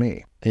happy with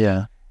me.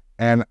 Yeah.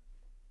 And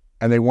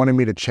they wanted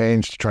me to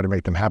change to try to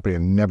make them happy,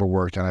 and it never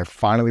worked. And I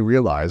finally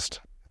realized,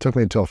 it took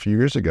me until a few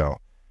years ago,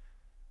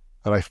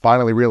 that I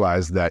finally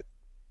realized that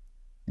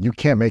you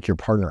can't make your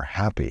partner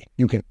happy.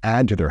 You can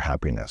add to their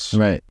happiness.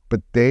 Right. But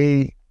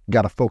they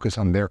got to focus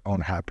on their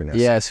own happiness.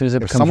 Yeah, as soon as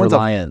it becomes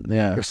reliant.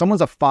 If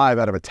someone's a 5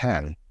 out of a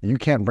 10, you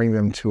can't bring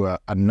them to a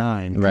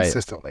 9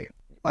 consistently.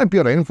 You might be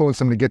able to influence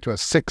them to get to a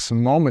 6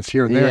 moments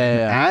here and there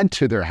and add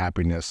to their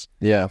happiness.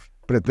 Yeah.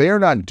 But if they are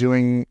not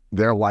doing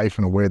their life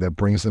in a way that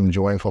brings them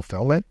joy and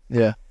fulfillment,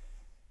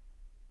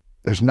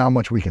 there's not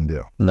much we can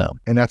do. No.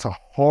 And that's a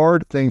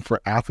hard thing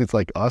for athletes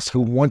like us who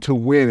want to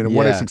win and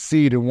want to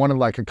succeed and want to,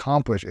 like,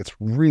 accomplish. It's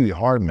really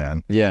hard,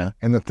 man. Yeah.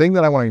 And the thing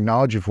that I want to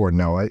acknowledge you for,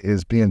 Noah,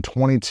 is being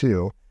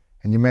 22.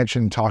 And you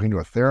mentioned talking to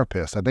a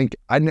therapist. I think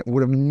I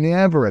would have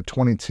never at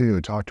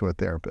 22 talked to a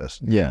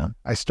therapist. Yeah.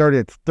 I started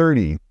at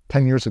 30,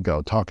 10 years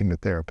ago, talking to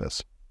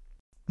therapists.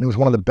 And it was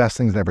one of the best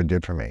things it ever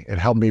did for me. It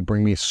helped me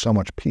bring me so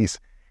much peace.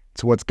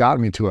 It's what's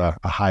gotten me to a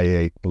high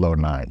 8, low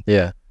 9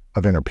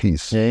 of inner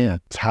peace. Yeah.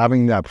 It's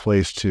having that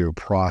place to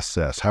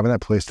process, having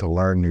that place to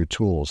learn new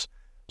tools.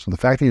 So the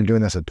fact that you're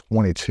doing this at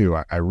 22,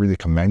 I really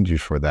commend you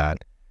for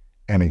that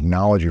and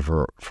acknowledge you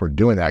for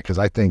doing that, because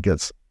I think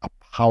it's a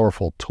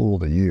powerful tool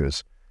to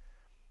use.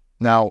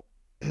 Now,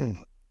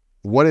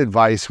 what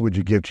advice would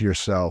you give to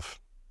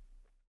yourself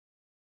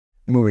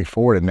moving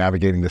forward and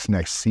navigating this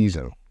next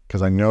season?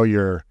 Because I know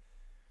you're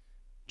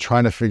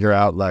trying to figure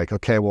out, like,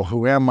 okay, well,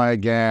 who am I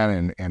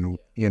again? And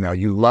you know,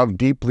 you love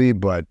deeply,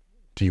 but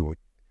do you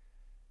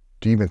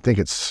even think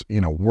it's, you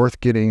know,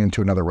 worth getting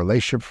into another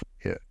relationship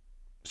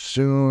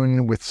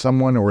soon with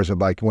someone? Or is it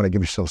like you want to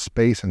give yourself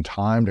space and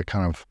time to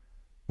kind of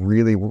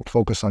really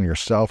focus on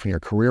yourself and your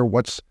career?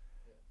 What's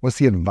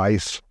the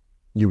advice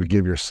you would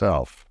give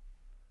yourself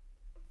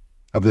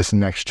of this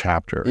next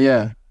chapter?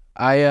 Yeah.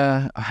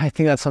 I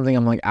think that's something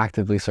I'm, like,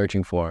 actively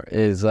searching for,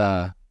 is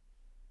at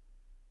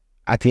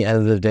the end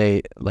of the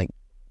day, like,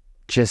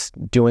 just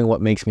doing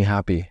what makes me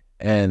happy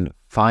and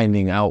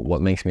finding out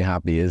what makes me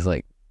happy is,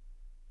 like,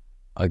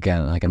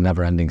 again, like a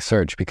never-ending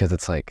search, because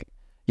it's like,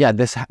 yeah,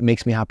 this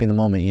makes me happy in the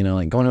moment, you know,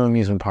 like going to an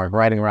amusement park,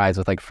 riding rides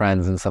with, like,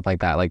 friends and stuff like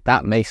that. Like,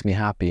 that makes me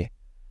happy,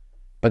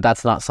 but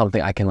that's not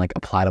something I can, like,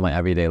 apply to my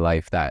everyday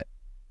life that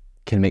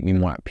can make me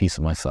more at peace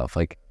with myself.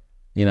 Like,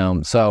 you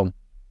know, so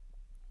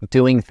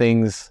doing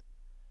things,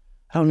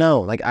 I don't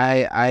know, like,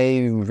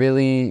 I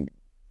really,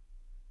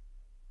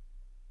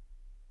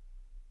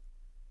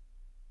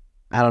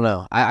 I don't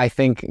know. I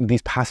think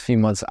these past few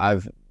months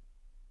I've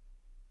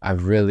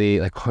really,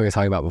 like what we were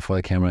talking about before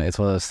the camera, it's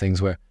one of those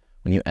things where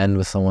when you end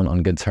with someone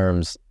on good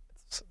terms,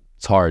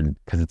 it's hard,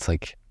 because it's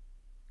like...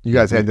 You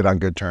guys ended on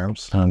good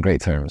terms? On great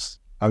terms.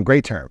 On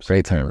great terms?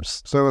 Great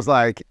terms. So it was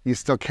like, you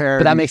still care,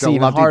 but that makes it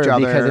even harder,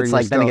 because it's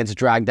like, still... then it gets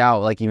dragged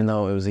out. Like, even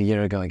though it was a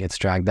year ago, it gets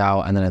dragged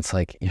out, and then it's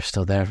like, you're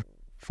still there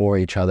for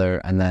each other,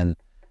 and then,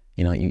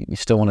 you know, you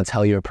still want to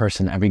tell your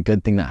person every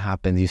good thing that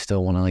happens. You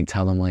still want to, like,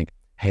 tell them, like,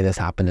 hey, this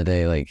happened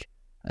today, like,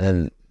 and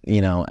then,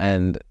 you know,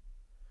 and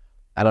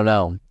I don't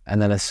know.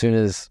 And then as soon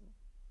as,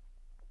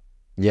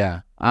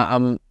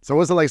 I'm... So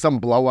was it like some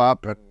blow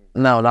up? And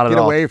no, not at all. Get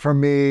away from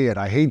me, and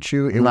I hate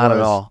you. Not at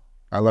all.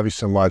 I love you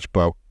so much,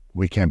 but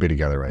we can't be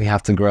together right now. We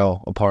have to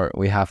grow apart.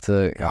 We have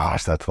to...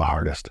 Gosh, that's the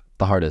hardest.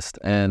 The hardest.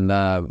 And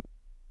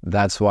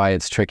that's why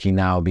it's tricky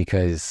now,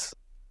 because,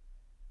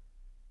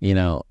 you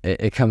know,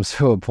 it comes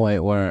to a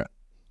point where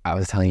I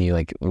was telling you,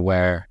 like,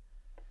 where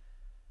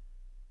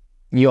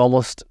you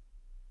almost,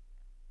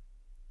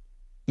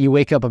 you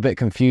wake up a bit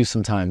confused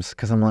sometimes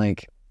because I'm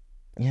like,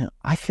 you know,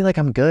 I feel like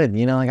I'm good,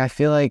 you know, like I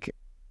feel like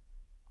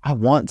I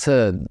want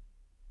to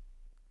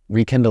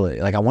rekindle it.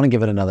 Like I want to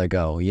give it another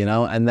go, you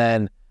know? And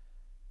then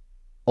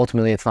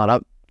ultimately it's not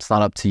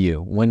up to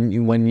you.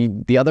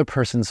 When the other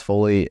person's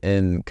fully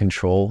in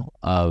control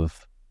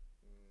of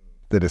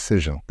the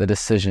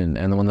decision.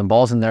 And when the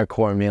ball's in their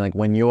court, I mean, like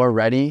when you're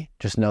ready,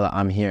 just know that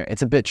I'm here.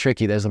 It's a bit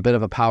tricky. There's a bit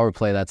of a power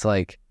play that's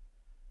like,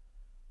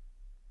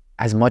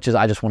 as much as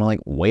I just want to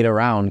like wait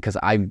around because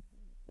I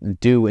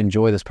do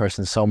enjoy this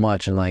person so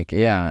much, and like,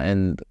 yeah,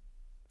 and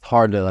it's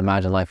hard to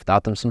imagine life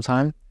without them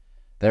sometime.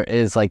 There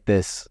is like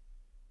this,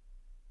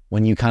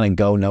 when you kind of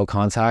go no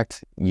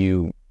contact,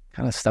 you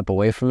kind of step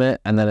away from it,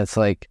 and then it's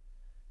like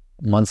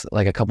months,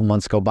 like a couple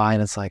months go by,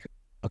 and it's like,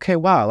 okay,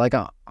 wow, like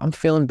I'm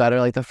feeling better.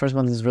 Like the first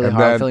month is really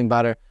hard, I'm feeling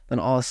better. Then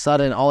all of a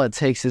sudden, all it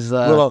takes is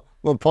little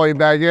pull you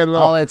back in.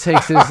 All it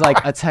takes is like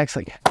a text,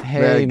 like,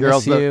 "Hey, man,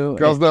 miss you."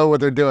 Girls know what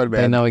they're doing,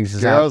 man. They know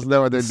exactly. Girls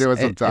know what they're doing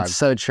sometimes. It's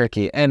so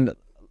tricky, and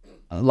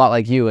a lot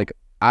like you. Like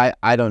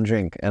I don't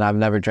drink, and I've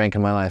never drank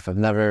in my life. I've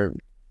never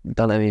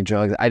done any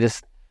drugs. I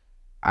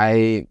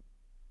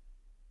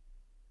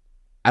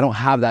don't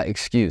have that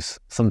excuse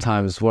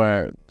sometimes.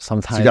 Where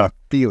sometimes so you gotta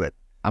feel it.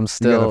 I'm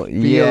still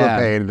feel the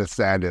pain and the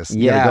sadness.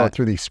 You gotta go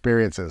through the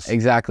experiences.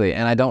 Exactly.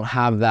 And I don't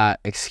have that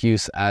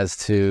excuse as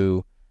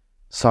to,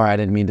 sorry, I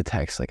didn't mean to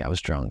text, like I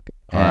was drunk.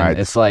 And all right.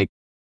 It's like,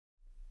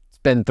 it's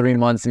been 3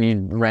 months and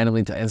you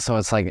randomly, and so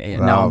it's like,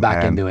 now I'm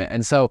back into it.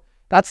 And so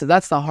that's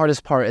the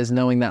hardest part, is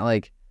knowing that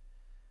like,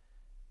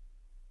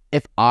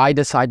 if I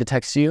decide to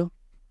text you,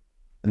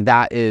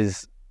 that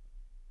is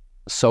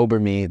sober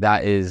me,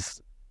 that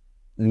is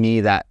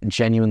me that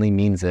genuinely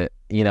means it.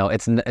 You know,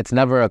 it's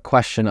never a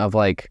question of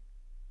like,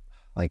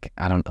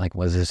 I don't, like,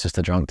 was this just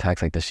a drunk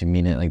text? Like, does she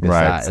mean it? Like this,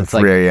 that. It's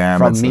like, 3 a.m.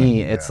 From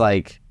me, it's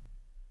like,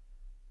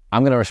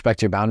 I'm going to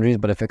respect your boundaries,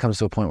 but if it comes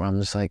to a point where I'm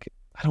just like,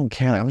 I don't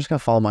care, like, I'm just going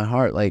to follow my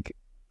heart. Like,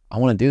 I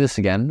want to do this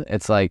again.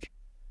 It's like,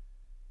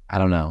 I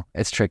don't know.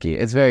 It's tricky.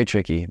 It's very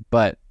tricky.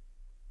 But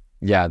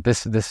yeah,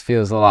 this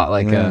feels a lot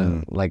like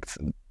like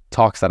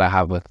talks that I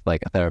have with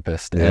like a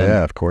therapist.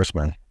 Yeah, of course,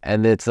 man.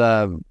 And it's,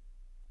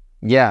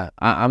 yeah,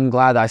 I'm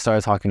glad I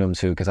started talking to him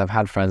too, because I've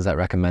had friends that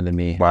recommended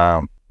me.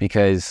 Wow.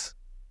 Because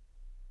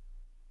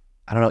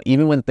I don't know,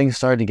 even when things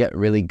started to get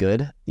really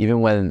good,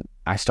 even when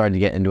I started to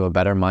get into a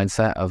better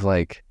mindset of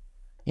like,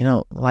 you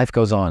know, life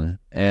goes on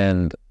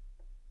and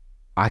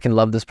I can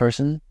love this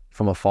person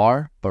from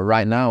afar, but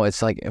right now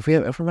it's like, if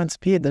we're meant to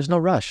be, there's no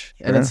rush.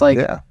 And it's like,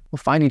 we'll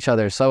find each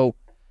other. So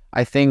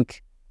I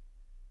think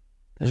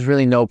there's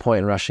really no point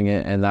in rushing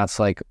it. And that's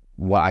like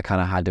what I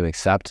kind of had to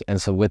accept. And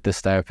so with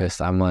this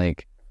therapist, I'm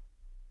like,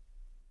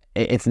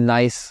 it's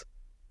nice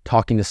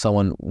talking to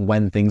someone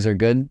when things are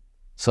good,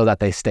 so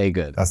that they stay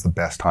good. That's the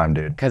best time,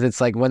 dude. Because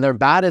it's like, when they're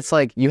bad, it's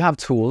like, you have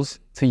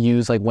tools to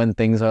use, like when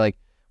things are like,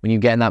 when you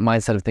get in that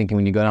mindset of thinking,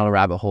 when you go down a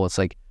rabbit hole, it's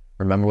like,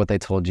 remember what they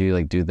told you,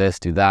 like do this,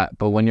 do that.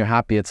 But when you're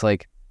happy, it's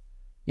like,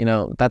 you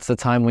know, that's the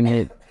time when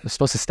you're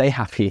supposed to stay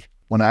happy.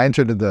 When I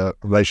entered the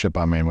relationship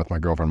I'm in with my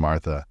girlfriend,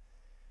 Martha,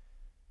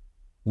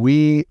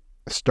 we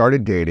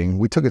started dating.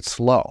 We took it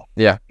slow.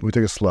 Yeah. We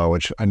took it slow,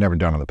 which I'd never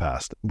done in the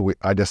past. But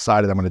I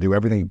decided I'm going to do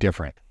everything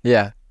different.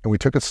 Yeah. And we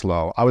took it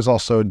slow. I was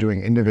also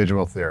doing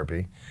individual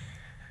therapy.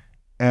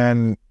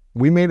 And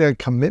we made a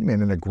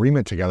commitment, an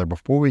agreement together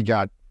before we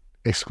got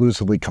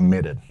exclusively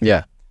committed.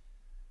 Yeah.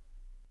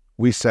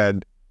 We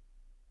said,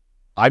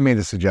 I made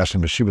the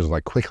suggestion, but she was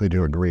like quickly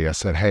to agree. I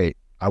said, hey,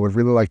 I would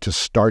really like to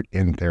start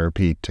in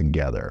therapy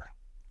together,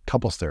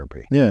 couples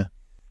therapy. Yeah.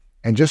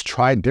 And just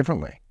try it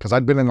differently. Because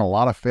I'd been in a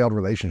lot of failed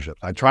relationships.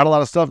 I tried a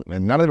lot of stuff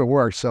and none of it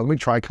worked. So let me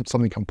try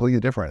something completely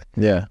different.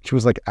 Yeah. She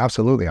was like,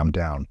 absolutely, I'm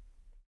down.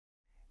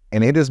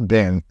 And it has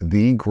been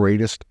the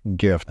greatest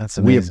gift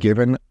we have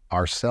given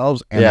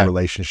ourselves and the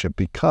relationship,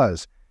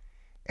 because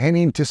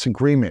any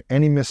disagreement,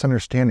 any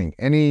misunderstanding,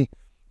 any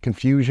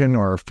confusion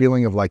or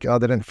feeling of like, oh,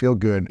 that didn't feel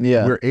good,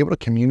 we're able to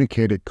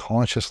communicate it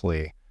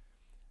consciously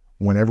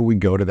whenever we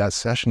go to that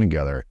session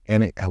together.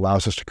 And it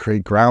allows us to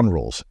create ground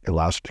rules. It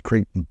allows us to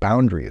create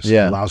boundaries. It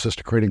allows us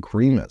to create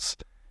agreements.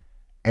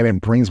 And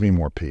it brings me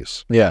more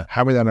peace. Yeah.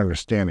 Having that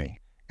understanding.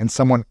 And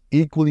someone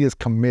equally as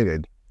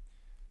committed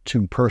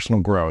to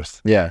personal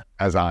growth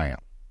as I am.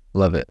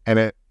 Love it.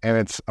 And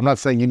it's, I'm not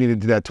saying you need to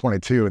do that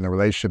 22 in the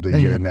relationship that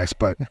you get in next,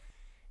 but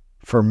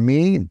for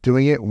me,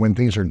 doing it when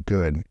things are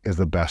good is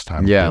the best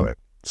time to do it.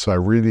 So I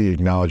really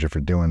acknowledge you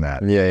for doing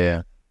that.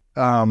 Yeah.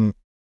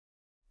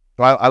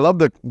 I love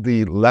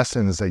the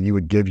lessons that you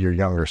would give your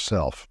younger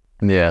self.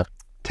 Yeah.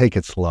 Take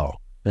it slow.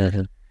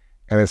 And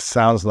it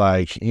sounds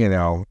like, you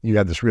know, you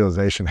had this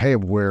realization, hey,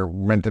 we're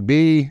meant to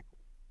be,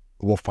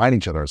 we'll find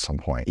each other at some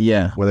point.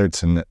 Yeah. Whether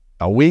it's in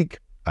a week,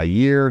 a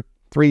year,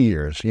 3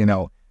 years, you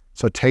know.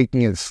 So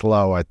taking it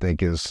slow, I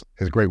think, is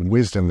great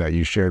wisdom that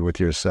you shared with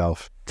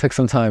yourself. Took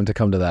some time to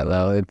come to that,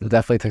 though. It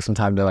definitely took some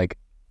time to like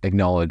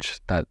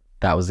acknowledge that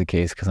that was the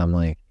case, because I'm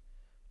like,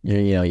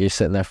 you're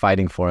sitting there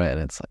fighting for it,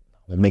 and it's like,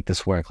 we'll make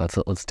this work.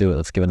 Let's do it.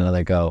 Let's give it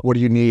another go. What do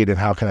you need, and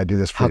how can I do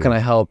this for you? How can I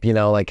help? You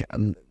know, like,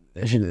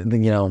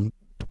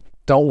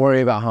 don't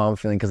worry about how I'm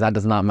feeling, because that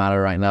does not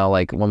matter right now.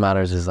 Like, what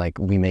matters is like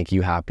we make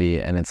you happy,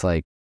 and it's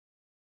like,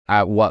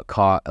 at what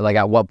cost? Like,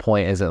 at what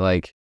point is it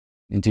like,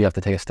 do you have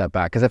to take a step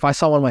back? Because if I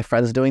saw one of my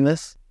friends doing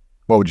this,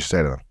 what would you say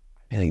to them?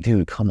 I'd be like,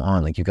 dude, come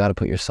on, like you got to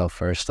put yourself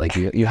first. Like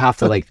you have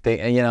to like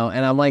think, you know.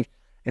 And I'm like,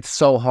 it's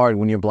so hard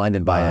when you're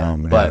blinded by it.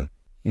 Man. But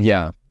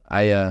yeah,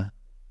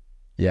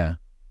 yeah.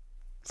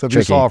 So if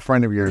you saw a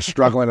friend of yours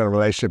struggling in a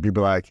relationship, you'd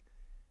be like,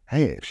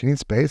 hey, if she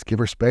needs space, give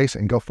her space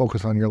and go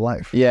focus on your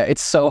life. Yeah,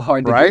 it's so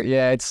hard to right?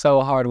 yeah, it's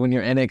so hard when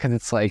you're in it, because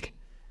it's like,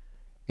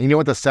 and you know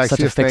what the such a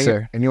sexiest thing,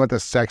 fixer. and you know what the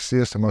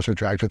sexiest and most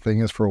attractive thing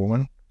is for a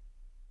woman?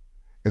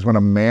 Is when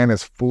a man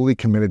is fully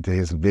committed to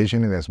his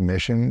vision and his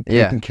mission,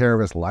 taking care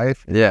of his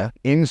life,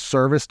 in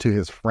service to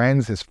his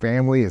friends, his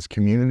family, his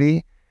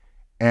community,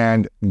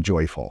 and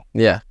joyful.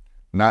 Yeah.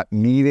 Not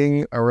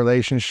needing a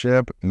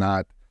relationship,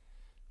 not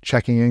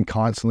checking in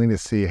constantly to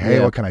see, hey,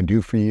 what can I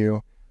do for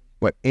you?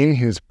 But in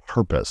his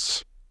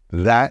purpose,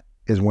 that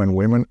is when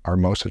women are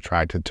most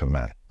attracted to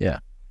men. Yeah.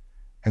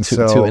 And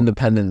two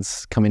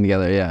independents coming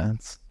together. Yeah.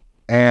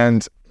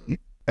 And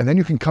then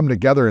you can come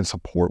together and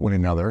support one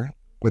another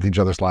with each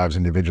other's lives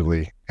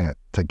individually and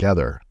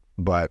together.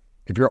 But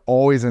if you're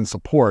always in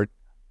support,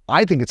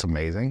 I think it's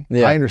amazing.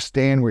 Yeah. I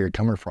understand where you're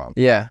coming from.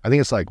 Yeah. I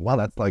think it's like, wow,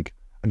 that's like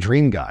a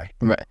dream guy.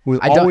 Right. Who's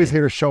always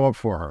here to show up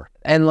for her.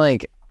 And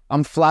like,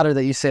 I'm flattered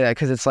that you say that,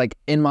 because it's like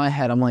in my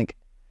head, I'm like,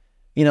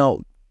 you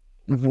know,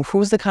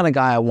 who's the kind of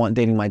guy I want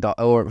dating my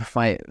daughter, or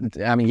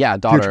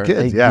daughter, future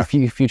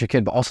kids, future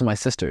kid, but also my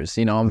sisters.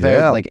 You know, I'm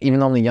very like,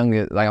 even though I'm the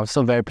youngest, like I'm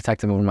still very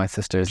protective of my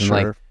sisters. And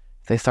like,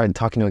 if they start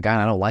talking to a guy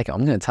and I don't like it,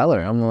 I'm gonna tell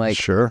her. I'm like,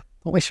 don't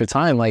waste your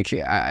time. Like,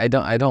 I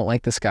don't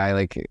like this guy.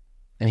 Like,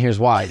 and here's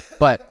why.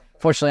 But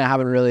fortunately, I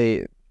haven't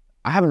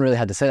really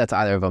had to say that to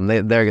either of them.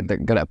 They're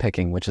good at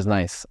picking, which is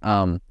nice.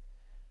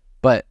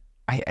 But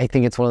I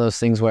think it's one of those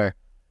things where,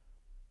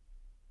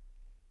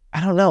 I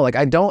don't know, like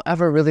I don't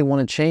ever really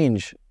want to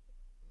change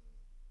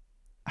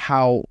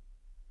how,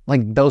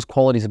 like, those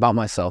qualities about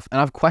myself.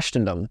 And I've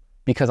questioned them,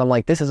 because I'm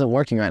like, this isn't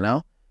working right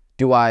now.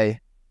 Do I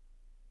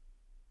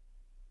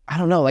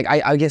don't know, like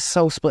I get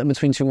so split in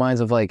between two minds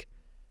of like,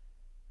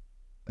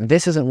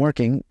 this isn't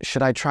working.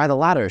 Should I try the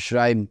latter? Should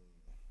I?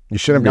 You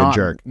shouldn't be a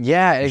jerk.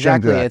 Yeah,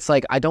 exactly. It's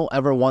like, I don't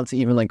ever want to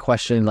even like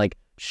question, like,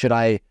 should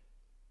I,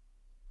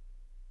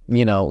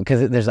 you know,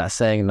 because there's that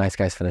saying, nice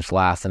guys finish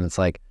last. And it's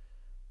like,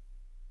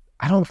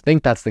 I don't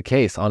think that's the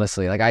case,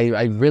 honestly. Like,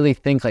 I really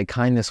think like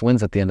kindness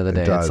wins at the end of the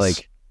day. Does. It's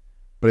like,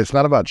 but it's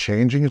not about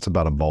changing, it's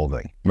about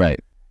evolving.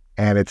 Right.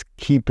 And it's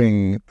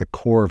keeping the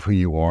core of who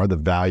you are, the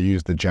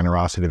values, the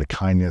generosity, the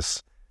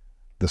kindness,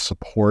 the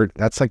support.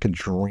 That's like a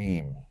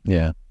dream.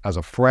 Yeah. As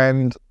a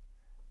friend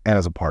and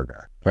as a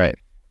partner. Right.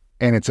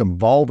 And it's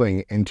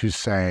evolving into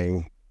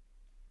saying,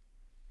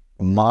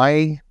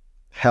 my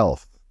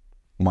health,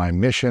 my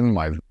mission,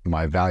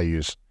 my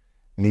values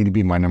need to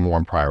be my number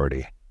one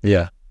priority.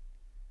 Yeah.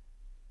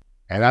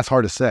 And that's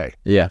hard to say.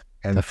 Yeah,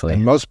 and, definitely.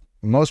 And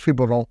most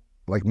people don't,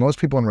 like most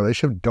people in a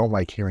relationship don't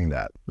like hearing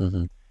that.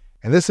 Mm-hmm.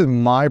 And this is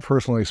my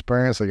personal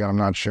experience. Again, I'm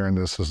not sharing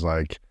this as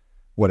like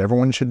what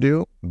everyone should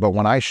do. But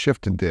when I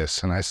shifted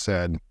this and I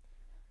said,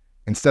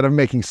 instead of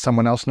making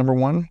someone else number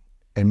one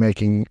and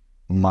making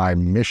my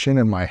mission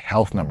and my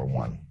health number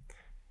one,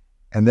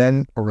 and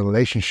then a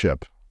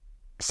relationship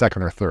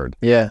second or third.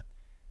 Yeah.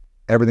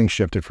 Everything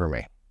shifted for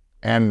me.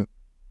 And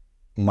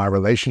my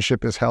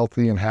relationship is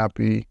healthy and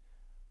happy.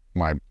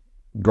 My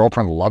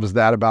girlfriend loves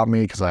that about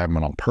me because I have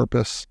it on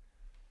purpose.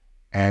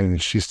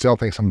 And she still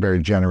thinks I'm very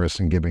generous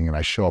and giving, and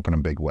I show up in a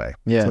big way.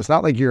 Yeah. So it's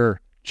not like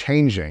you're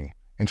changing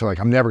into like,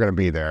 I'm never going to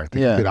be there. The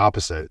complete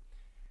opposite.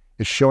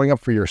 It's showing up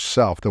for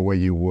yourself the way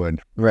you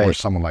would for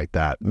someone like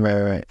that.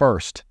 Right.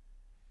 First.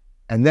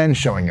 And then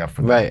showing up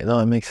for them. Right. No,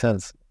 it makes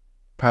sense.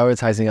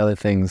 Prioritizing other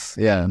things.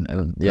 Yeah.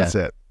 That's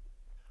it.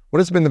 What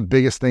has been the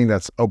biggest thing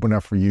that's opened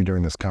up for you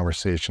during this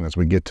conversation as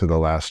we get to the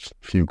last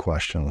few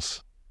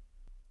questions?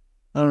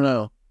 I don't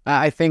know.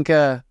 I think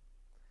at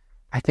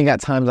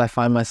times I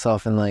find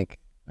myself in like,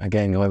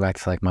 again, going back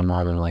to like my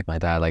mom and like my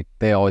dad, like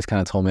they always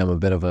kind of told me I'm a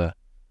bit of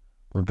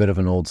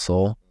an old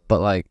soul,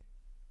 but like,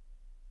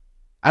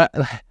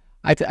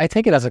 I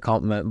take it as a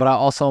compliment, but I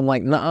also am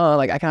like, nah,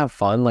 like I can have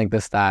fun, like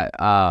this, that.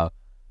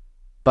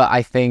 But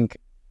I think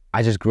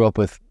I just grew up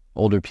with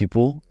older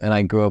people, and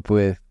I grew up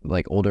with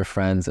like older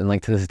friends, and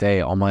like to this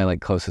day, all my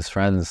like closest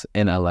friends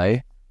in LA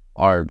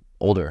are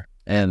older,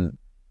 and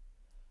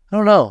I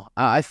don't know.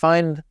 I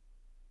find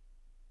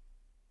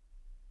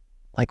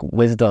like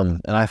wisdom,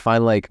 and I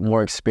find like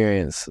more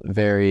experience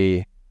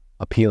very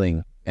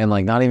appealing, and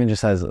like not even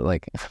just as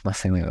like, I'm not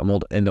saying like I'm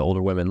into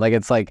older women, like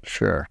it's like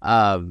sure.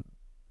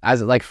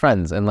 As like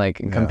friends and like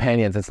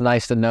companions, it's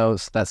nice to know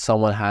that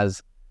someone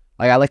has,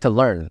 like, I like to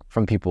learn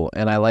from people,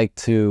 and I like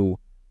to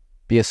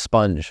be a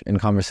sponge in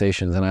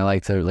conversations, and I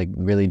like to like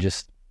really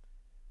just,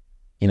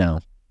 you know,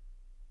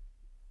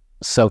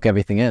 soak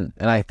everything in.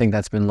 And I think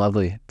that's been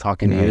lovely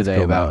talking to you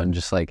today about and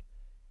just like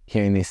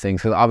hearing these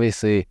things, because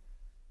obviously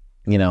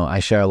you know, I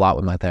share a lot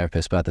with my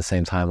therapist, but at the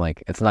same time,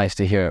 like, it's nice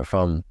to hear it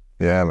from,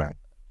 Yeah, man.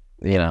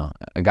 you know,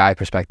 a guy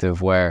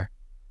perspective where,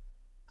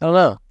 I don't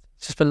know,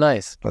 it's just been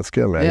nice. That's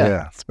good, man. Yeah.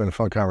 Yeah, it's been a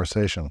fun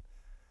conversation.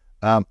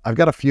 I've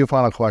got a few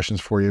final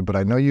questions for you, but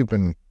I know you've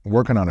been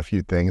working on a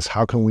few things.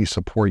 How can we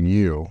support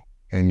you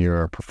in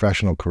your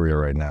professional career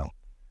right now?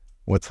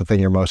 What's the thing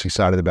you're most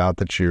excited about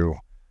that you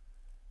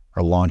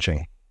are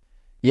launching?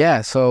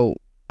 Yeah, so,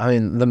 I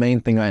mean, the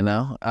main thing right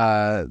now,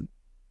 I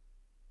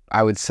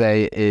would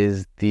say,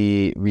 is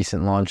the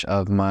recent launch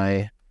of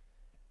my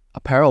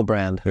apparel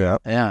brand. Yeah.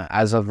 Yeah,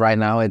 as of right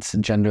now, it's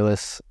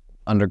genderless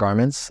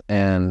undergarments,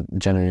 and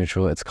gender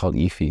neutral, it's called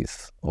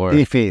EFES. Or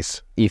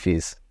EFES.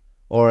 EFES.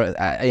 Or,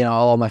 you know,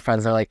 all my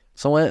friends are like,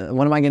 so when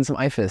am I getting some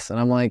IFES? And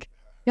I'm like,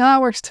 yeah,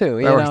 that works too.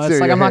 You know, it's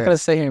like, I'm not going to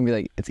sit here and be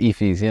like, it's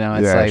EFES, you know,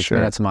 it's like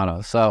tomato,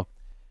 tomato. So,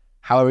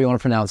 however you want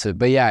to pronounce it.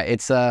 But yeah,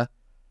 it's,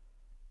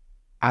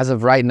 as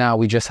of right now,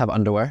 we just have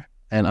underwear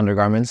and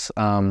undergarments.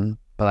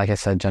 But like I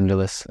said,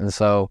 genderless. And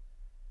so,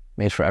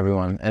 made for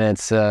everyone. And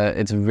it's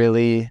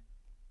really,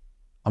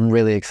 I'm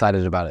really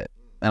excited about it.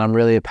 And I'm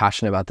really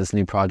passionate about this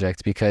new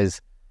project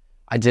because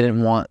I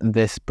didn't want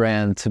this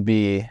brand to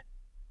be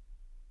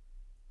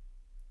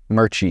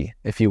merchy,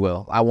 if you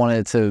will. I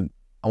want to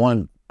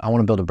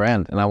build a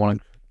brand, and I want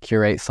to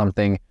curate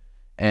something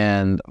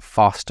and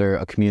foster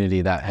a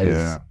community that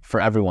has for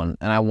everyone.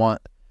 And I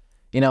want,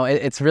 you know,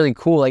 it's really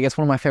cool. Like, it's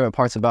one of my favorite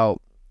parts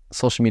about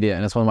social media,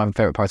 and it's one of my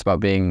favorite parts about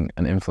being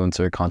an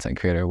influencer, content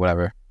creator,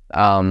 whatever.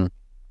 You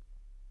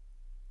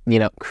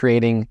know,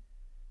 creating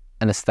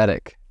an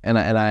aesthetic, and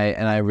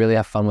I really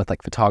have fun with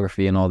like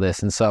photography and all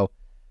this. And so,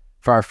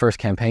 for our first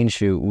campaign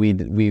shoot, we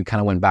kind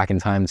of went back in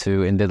time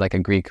and did like a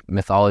Greek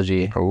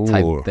mythology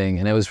type thing,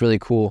 and it was really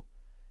cool,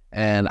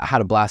 and I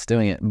had a blast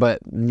doing it. But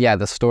yeah,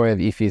 the story of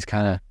EFES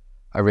kind of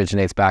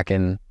originates back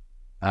in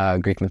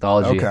Greek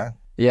mythology. Okay.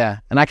 Yeah,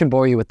 and I can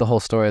bore you with the whole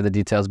story of the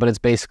details, but it's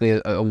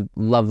basically a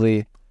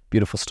lovely,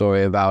 beautiful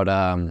story about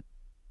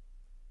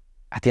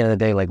at the end of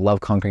the day, like,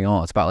 love conquering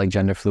all. It's about like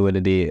gender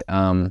fluidity.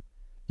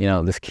 You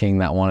know, this king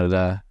that wanted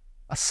a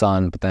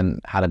son, but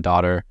then had a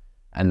daughter,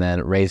 and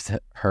then raised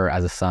her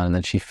as a son, and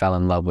then she fell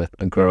in love with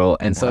a girl.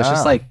 And so it's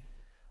just like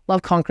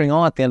love conquering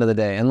all at the end of the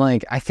day. And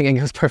like, I think it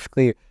goes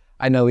perfectly.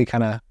 I know we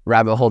kind of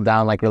rabbit hole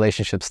down like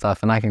relationship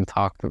stuff, and I can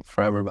talk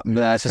forever, but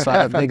that's just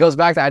it goes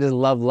back to, I just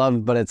love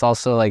love, but it's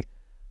also like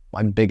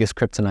my biggest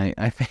kryptonite,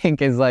 I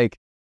think, is like,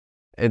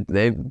 it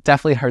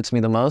definitely hurts me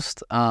the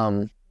most.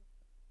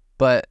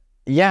 But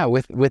yeah,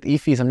 with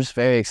EFES, I'm just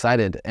very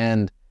excited.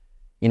 And,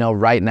 you know,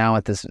 right now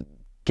at this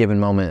given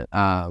moment,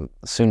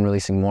 soon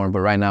releasing more, but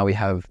right now we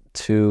have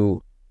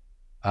two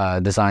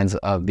designs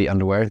of the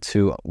underwear,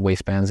 two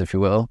waistbands, if you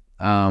will.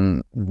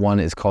 One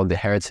is called the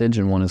Heritage,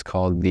 and one is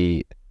called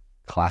the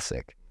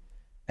Classic.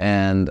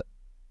 And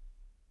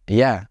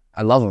yeah,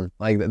 I love them.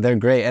 Like, they're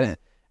great. And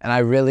I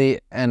really,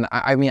 and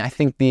I mean, I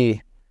think the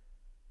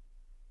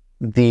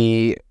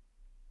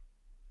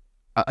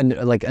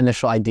like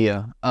initial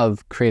idea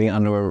of creating an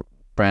underwear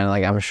brand,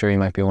 like, I'm sure you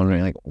might be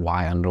wondering, like,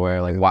 why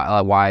underwear? Like,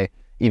 why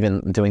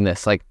even doing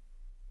this? Like,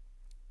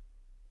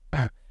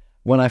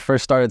 when I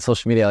first started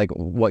social media, like,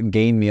 what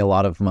gained me a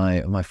lot of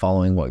my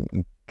following, what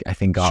I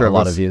think got a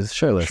lot of views,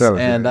 shirtless.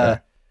 And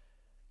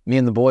me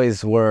and the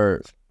boys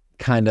were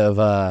kind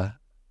of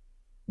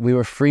we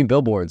were free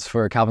billboards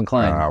for Calvin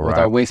Klein with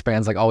our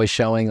waistbands, like, always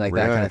showing, like,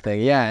 that kind of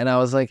thing. Yeah, and I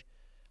was like,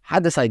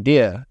 had this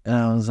idea, and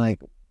I was like,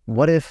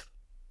 what if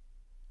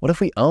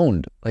we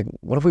owned, like,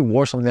 what if we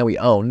wore something that we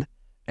owned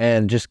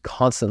and just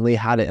constantly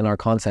had it in our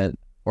content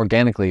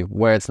organically,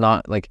 where it's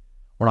not like,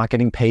 we're not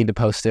getting paid to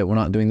post it, we're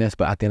not doing this,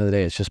 but at the end of the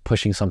day, it's just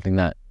pushing something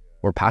that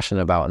we're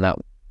passionate about and that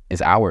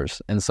is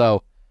ours. And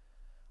so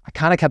I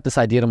kind of kept this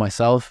idea to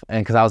myself,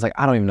 and because I was like,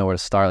 I don't even know where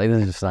to start. Like,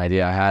 this is just an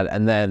idea I had.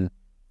 And then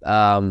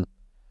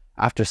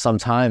after some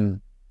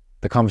time,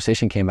 the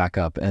conversation came back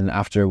up, and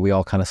after we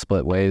all kind of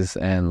split ways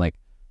and like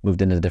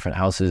moved into different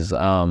houses,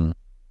 I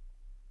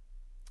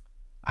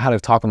had a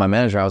talk with my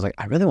manager. I was like,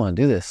 I really want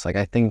to do this. Like,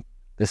 I think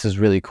this is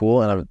really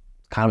cool and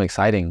kind of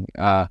exciting.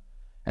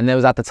 And it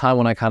was at the time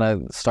when I kind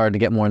of started to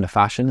get more into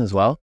fashion as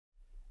well.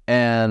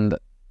 And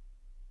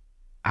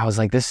I was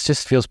like, this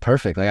just feels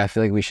perfect. Like, I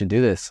feel like we should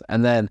do this.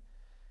 And then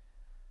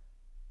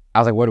I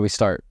was like, where do we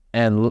start?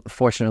 And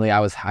fortunately,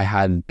 I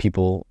had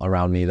people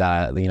around me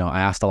that, you know,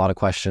 I asked a lot of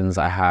questions.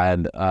 I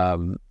had,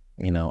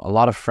 you know, a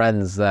lot of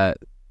friends that,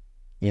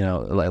 you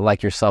know,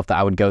 like yourself, that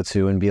I would go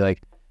to and be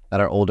like,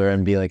 that are older,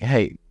 and be like,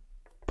 hey,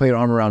 put your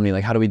arm around me.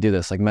 Like, how do we do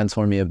this? Like,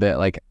 mentor me a bit,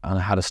 like, on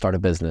how to start a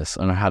business,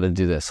 on how to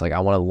do this. Like, I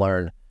want to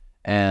learn.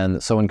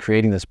 And so in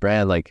creating this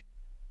brand, like,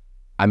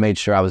 I made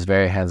sure I was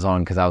very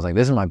hands-on, because I was like,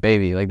 this is my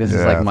baby. Like, this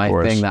is like my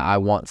thing that I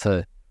want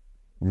to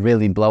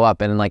really blow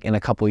up. And like, in a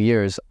couple of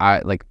years,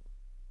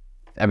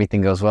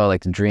 everything goes well,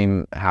 like, the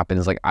dream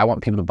happens. Like, I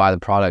want people to buy the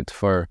product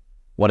for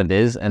what it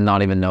is and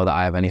not even know that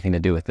I have anything to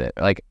do with it.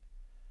 Like,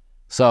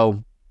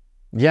 so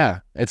yeah,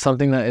 it's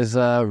something that is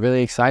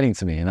really exciting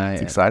to me. And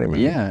it's exciting,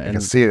 man. Yeah. I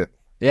can see it.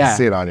 Yeah. I can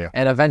see it on you.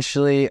 And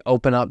eventually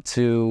open up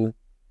to,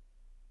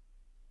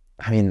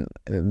 I mean,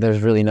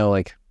 there's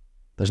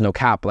there's no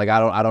cap. Like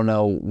I don't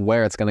know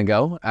where it's gonna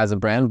go as a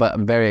brand, but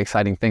very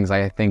exciting things.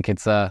 I think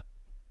it's one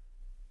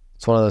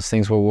of those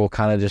things where we'll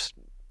kind of just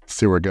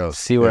see where it goes.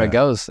 See where it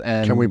goes.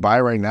 And can we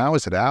buy right now?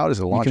 Is it out? Is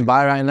it launching? You can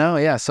buy right now.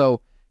 Yeah.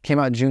 So came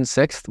out June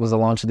 6th was the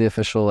launch of the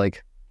official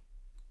like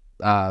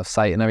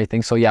site and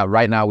everything. So yeah,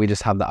 right now we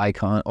just have the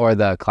icon or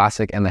the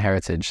classic and the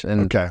heritage.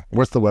 And okay,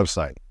 what's the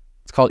website?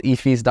 It's called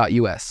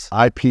iphies.us.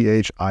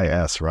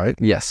 IPHIS, right?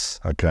 Yes.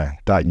 Okay.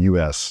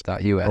 .us.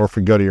 .us. Or if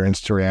you go to your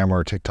Instagram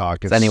or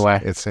TikTok, it's anywhere.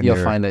 It's in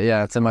You'll find it.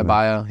 Yeah, it's in my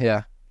bio.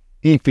 Yeah.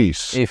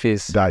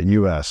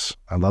 Iphies.us.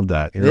 I love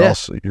that.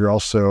 You're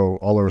also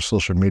all over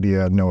social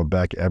media. Noah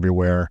Beck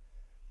everywhere.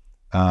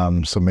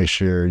 So make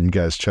sure you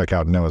guys check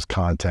out Noah's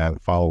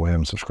content. Follow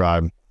him.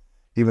 Subscribe.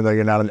 Even though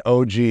you're not an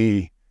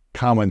OG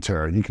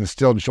commenter, you can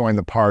still join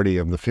the party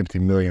of the 50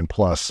 million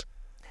plus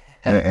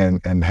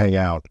and hang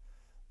out.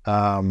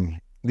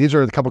 These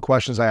are a couple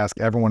questions I ask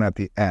everyone at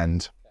the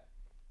end,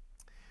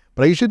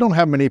 but I usually don't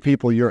have many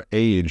people your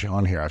age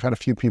on here. I've had a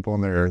few people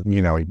in their,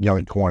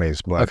 young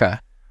 20s, but okay.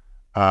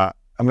 I'm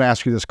going to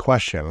ask you this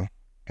question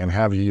and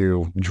have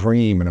you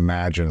dream and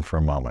imagine for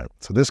a moment.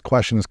 So this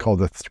question is called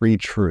the 3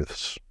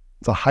 truths.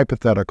 It's a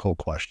hypothetical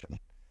question.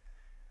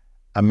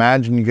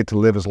 Imagine you get to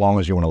live as long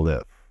as you want to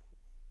live.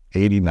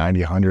 80, 90,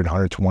 100,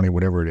 120,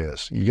 whatever it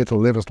is. You get to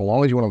live as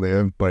long as you want to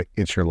live, but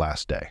it's your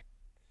last day.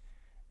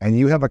 And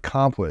you have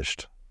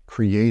accomplished,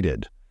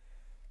 created,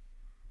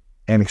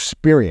 and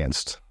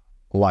experienced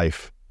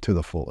life to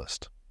the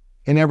fullest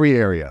in every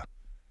area.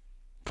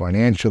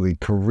 Financially,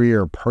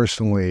 career,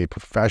 personally,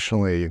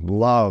 professionally,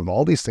 love,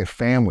 all these things,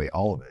 family,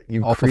 all of it.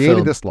 You've all created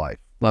fulfilled. this life.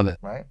 Love it.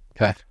 Right?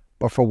 Okay.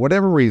 But for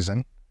whatever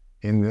reason,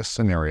 in this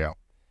scenario,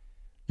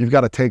 you've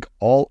got to take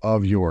all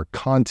of your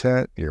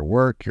content, your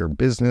work, your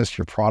business,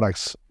 your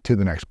products to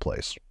the next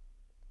place.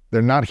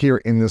 They're not here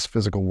in this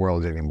physical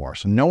world anymore.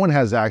 So no one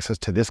has access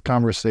to this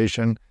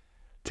conversation,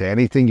 to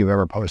anything you've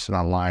ever posted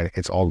online.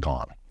 It's all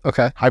gone.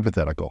 Okay.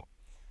 Hypothetical.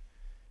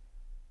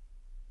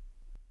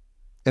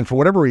 And for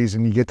whatever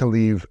reason, you get to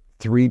leave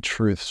 3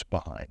 truths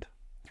behind,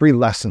 3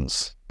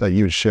 lessons that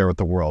you would share with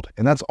the world.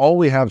 And that's all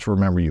we have to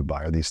remember you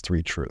by are these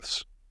 3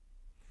 truths.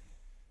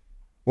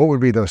 What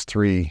would be those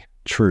 3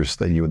 truths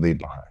that you would leave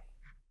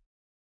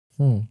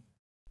behind?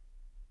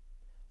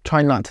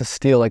 Trying not to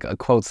steal like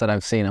quotes that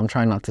I've seen. I'm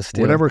trying not to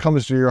steal. Whatever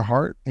comes to your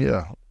heart,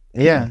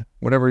 yeah.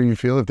 Whatever you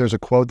feel. If there's a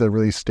quote that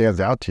really stands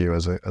out to you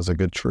as a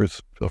good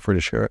truth, feel free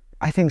to share it.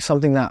 I think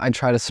something that I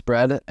try to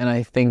spread, and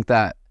I think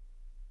that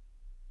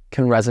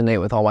can resonate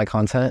with all my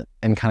content,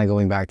 and kind of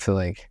going back to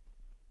like,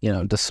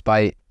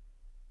 despite,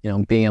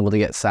 being able to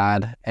get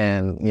sad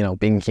and,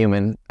 being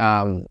human,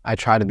 I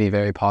try to be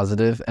very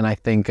positive. And I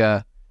think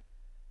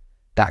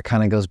that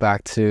kind of goes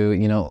back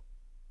to,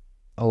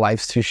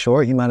 life's too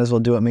short. You might as well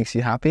do what makes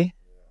you happy.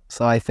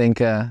 So I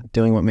think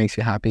doing what makes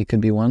you happy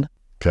could be one.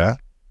 Okay.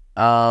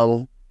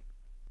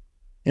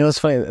 It's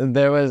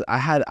funny. I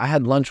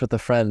had lunch with a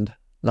friend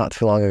not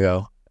too long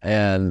ago,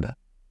 and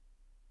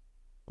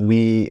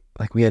we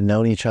had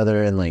known each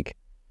other and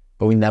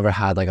but we never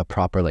had like a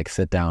proper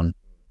sit down.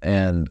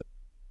 And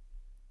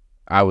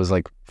I was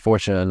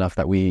fortunate enough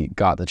that we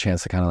got the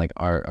chance to kind of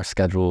our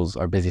schedules,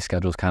 our busy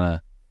schedules kind of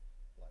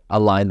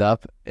aligned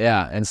up.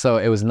 Yeah. And so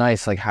it was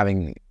nice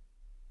having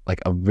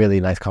a really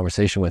nice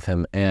conversation with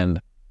him. And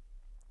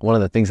one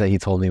of the things that he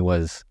told me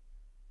was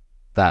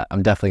that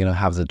I'm definitely going to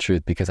have the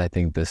truth, because I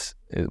think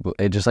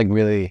it just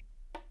really,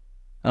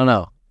 I don't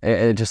know.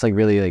 It just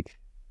really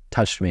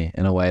touched me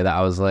in a way that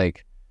I was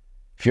like,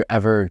 if you're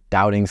ever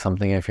doubting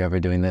something, if you're ever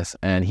doing this,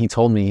 and he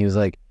told me, he was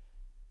like,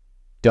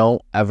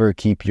 don't ever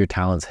keep your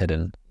talents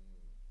hidden.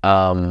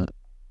 Because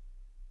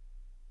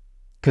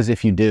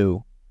if you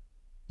do,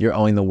 you're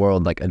owing the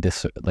world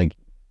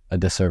a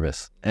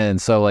disservice. And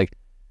so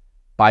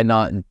by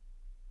not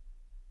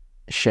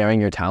sharing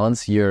your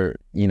talents, you're,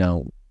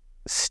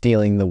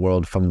 stealing the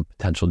world from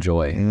potential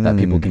joy that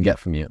people can get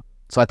from you.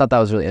 So I thought that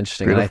was really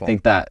interesting. Beautiful. And I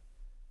think that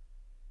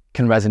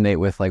can resonate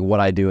with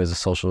what I do as a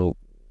social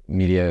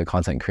media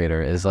content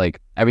creator is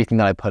everything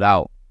that I put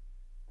out,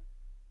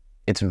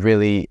 it's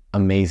really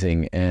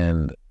amazing.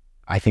 And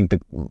I think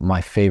my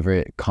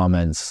favorite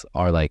comments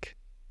are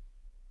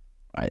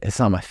it's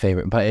not my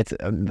favorite, but it's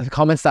the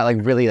comments that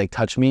really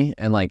touch me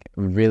and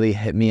really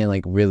hit me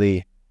and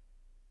really,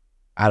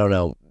 I don't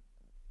know,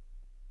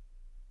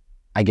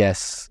 I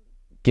guess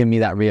give me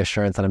that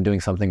reassurance that I'm doing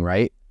something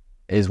right,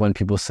 is when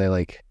people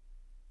say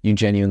you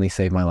genuinely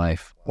saved my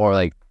life,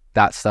 or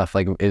that stuff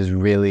is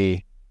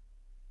really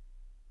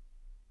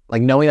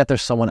knowing that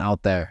there's someone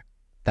out there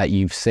that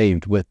you've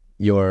saved with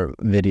your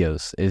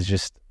videos is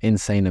just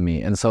insane to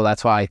me. And so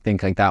that's why I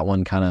think that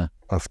one kind of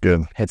that's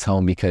good hits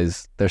home,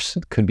 because there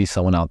could be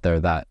someone out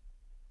there that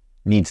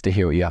needs to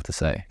hear what you have to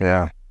say.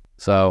 Yeah.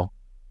 So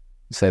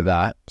say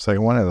that.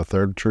 Second one, and the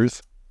third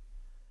truth.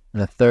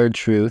 And the third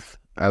truth,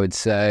 I would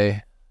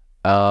say,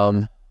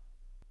 I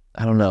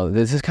don't know.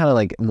 This is kind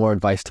of more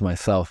advice to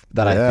myself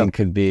that I think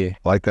could be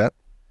like that.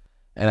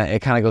 And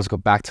it kind of go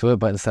back to it,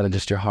 but instead of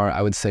just your heart,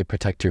 I would say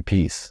protect your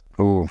peace.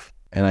 Ooh.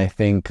 And I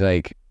think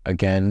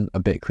again, a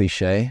bit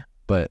cliche,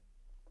 but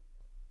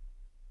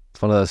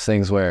It's one of those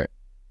things where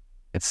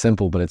it's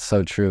simple, but it's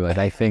so true. And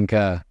I think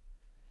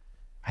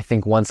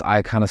once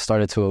I kind of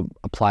started to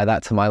apply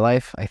that to my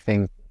life, I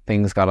think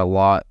things got a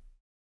lot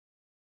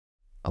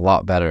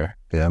better.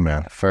 Yeah,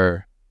 man.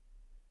 For,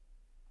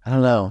 I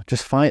don't know,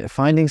 just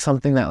finding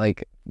something that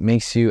like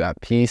makes you at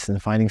peace,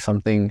 and finding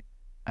something,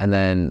 and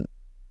then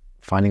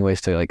finding ways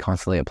to like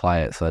constantly apply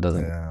it so that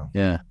doesn't.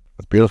 Yeah.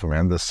 It's beautiful,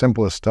 man. The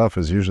simplest stuff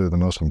is usually the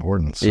most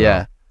important. So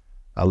yeah.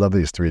 I love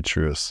these 3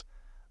 truths.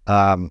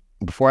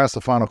 Before I ask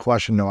the final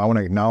question, I want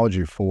to acknowledge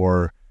you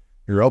for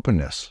your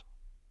openness.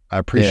 I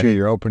appreciate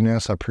your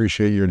openness. I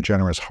appreciate your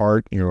generous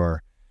heart,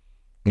 your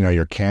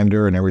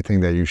candor, and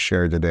everything that you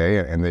shared today,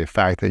 and the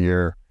fact that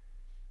you're,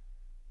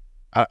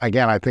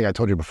 again, I think I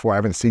told you before, I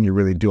haven't seen you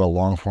really do a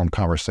long-form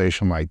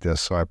conversation like this,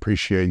 so I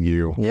appreciate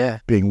you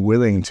being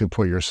willing to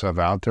put yourself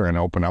out there and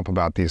open up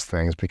about these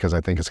things, because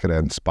I think it's going to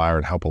inspire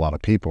and help a lot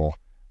of people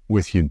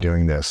with you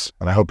doing this,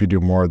 and I hope you do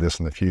more of this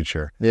in the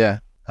future. Yeah.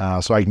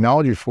 So I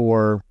acknowledge you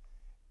for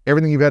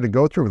everything you've had to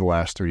go through the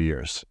last 3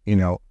 years.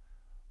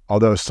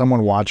 Although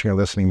someone watching or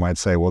listening might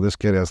say, well, this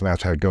kid doesn't have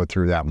to go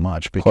through that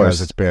much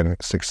because it's been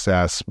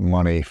success,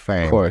 money,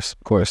 fame. Of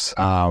course.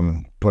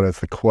 But it's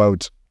the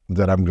quote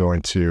that I'm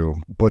going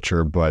to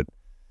butcher, but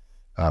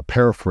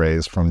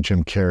paraphrase from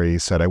Jim Carrey. He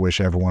said, I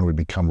wish everyone would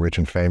become rich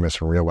and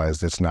famous and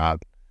realize it's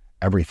not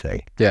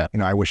everything. Yeah.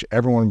 I wish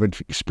everyone would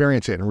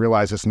experience it and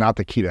realize it's not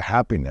the key to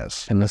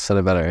happiness. And this said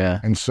it better, yeah.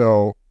 And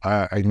so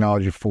I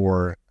acknowledge you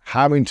for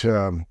having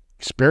to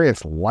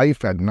experience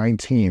life at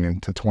 19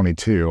 into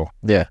 22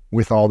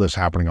 with all this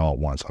happening all at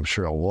once. I'm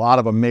sure a lot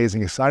of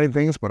amazing, exciting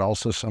things, but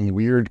also some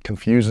weird,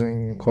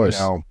 confusing,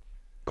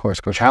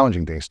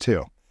 challenging things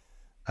too.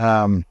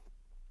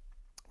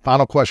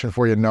 Final question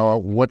for you, Noah.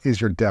 What is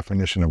your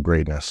definition of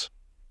greatness?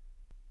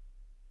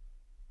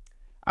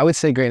 I would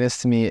say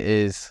greatness to me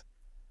is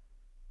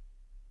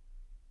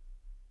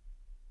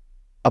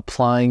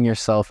applying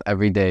yourself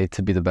every day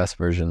to be the best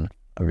version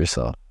of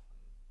yourself,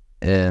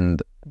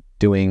 and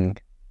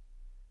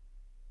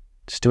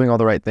just doing all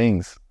the right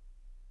things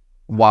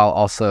while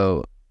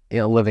also,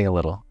 living a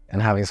little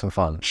and having some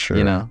fun,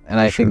 and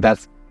I think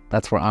that's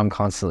where I'm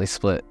constantly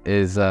split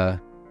is,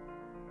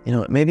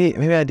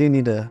 maybe I do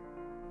need to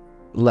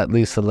let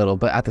loose a little,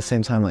 but at the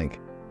same time, I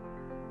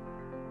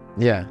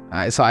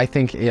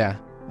think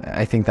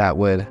that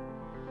would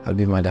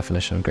be my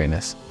definition of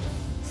greatness.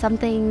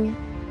 Something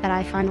that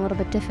I find a little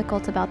bit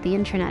difficult about the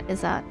internet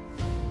is that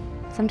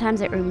sometimes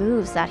it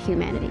removes that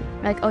humanity.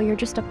 Like, oh, you're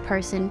just a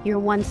person, you're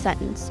one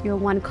sentence, you're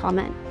one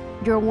comment,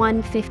 you're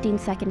one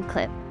 15-second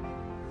clip.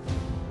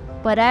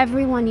 But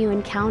everyone you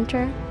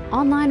encounter,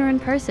 online or in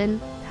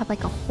person, have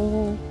like a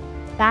whole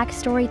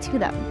backstory to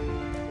them.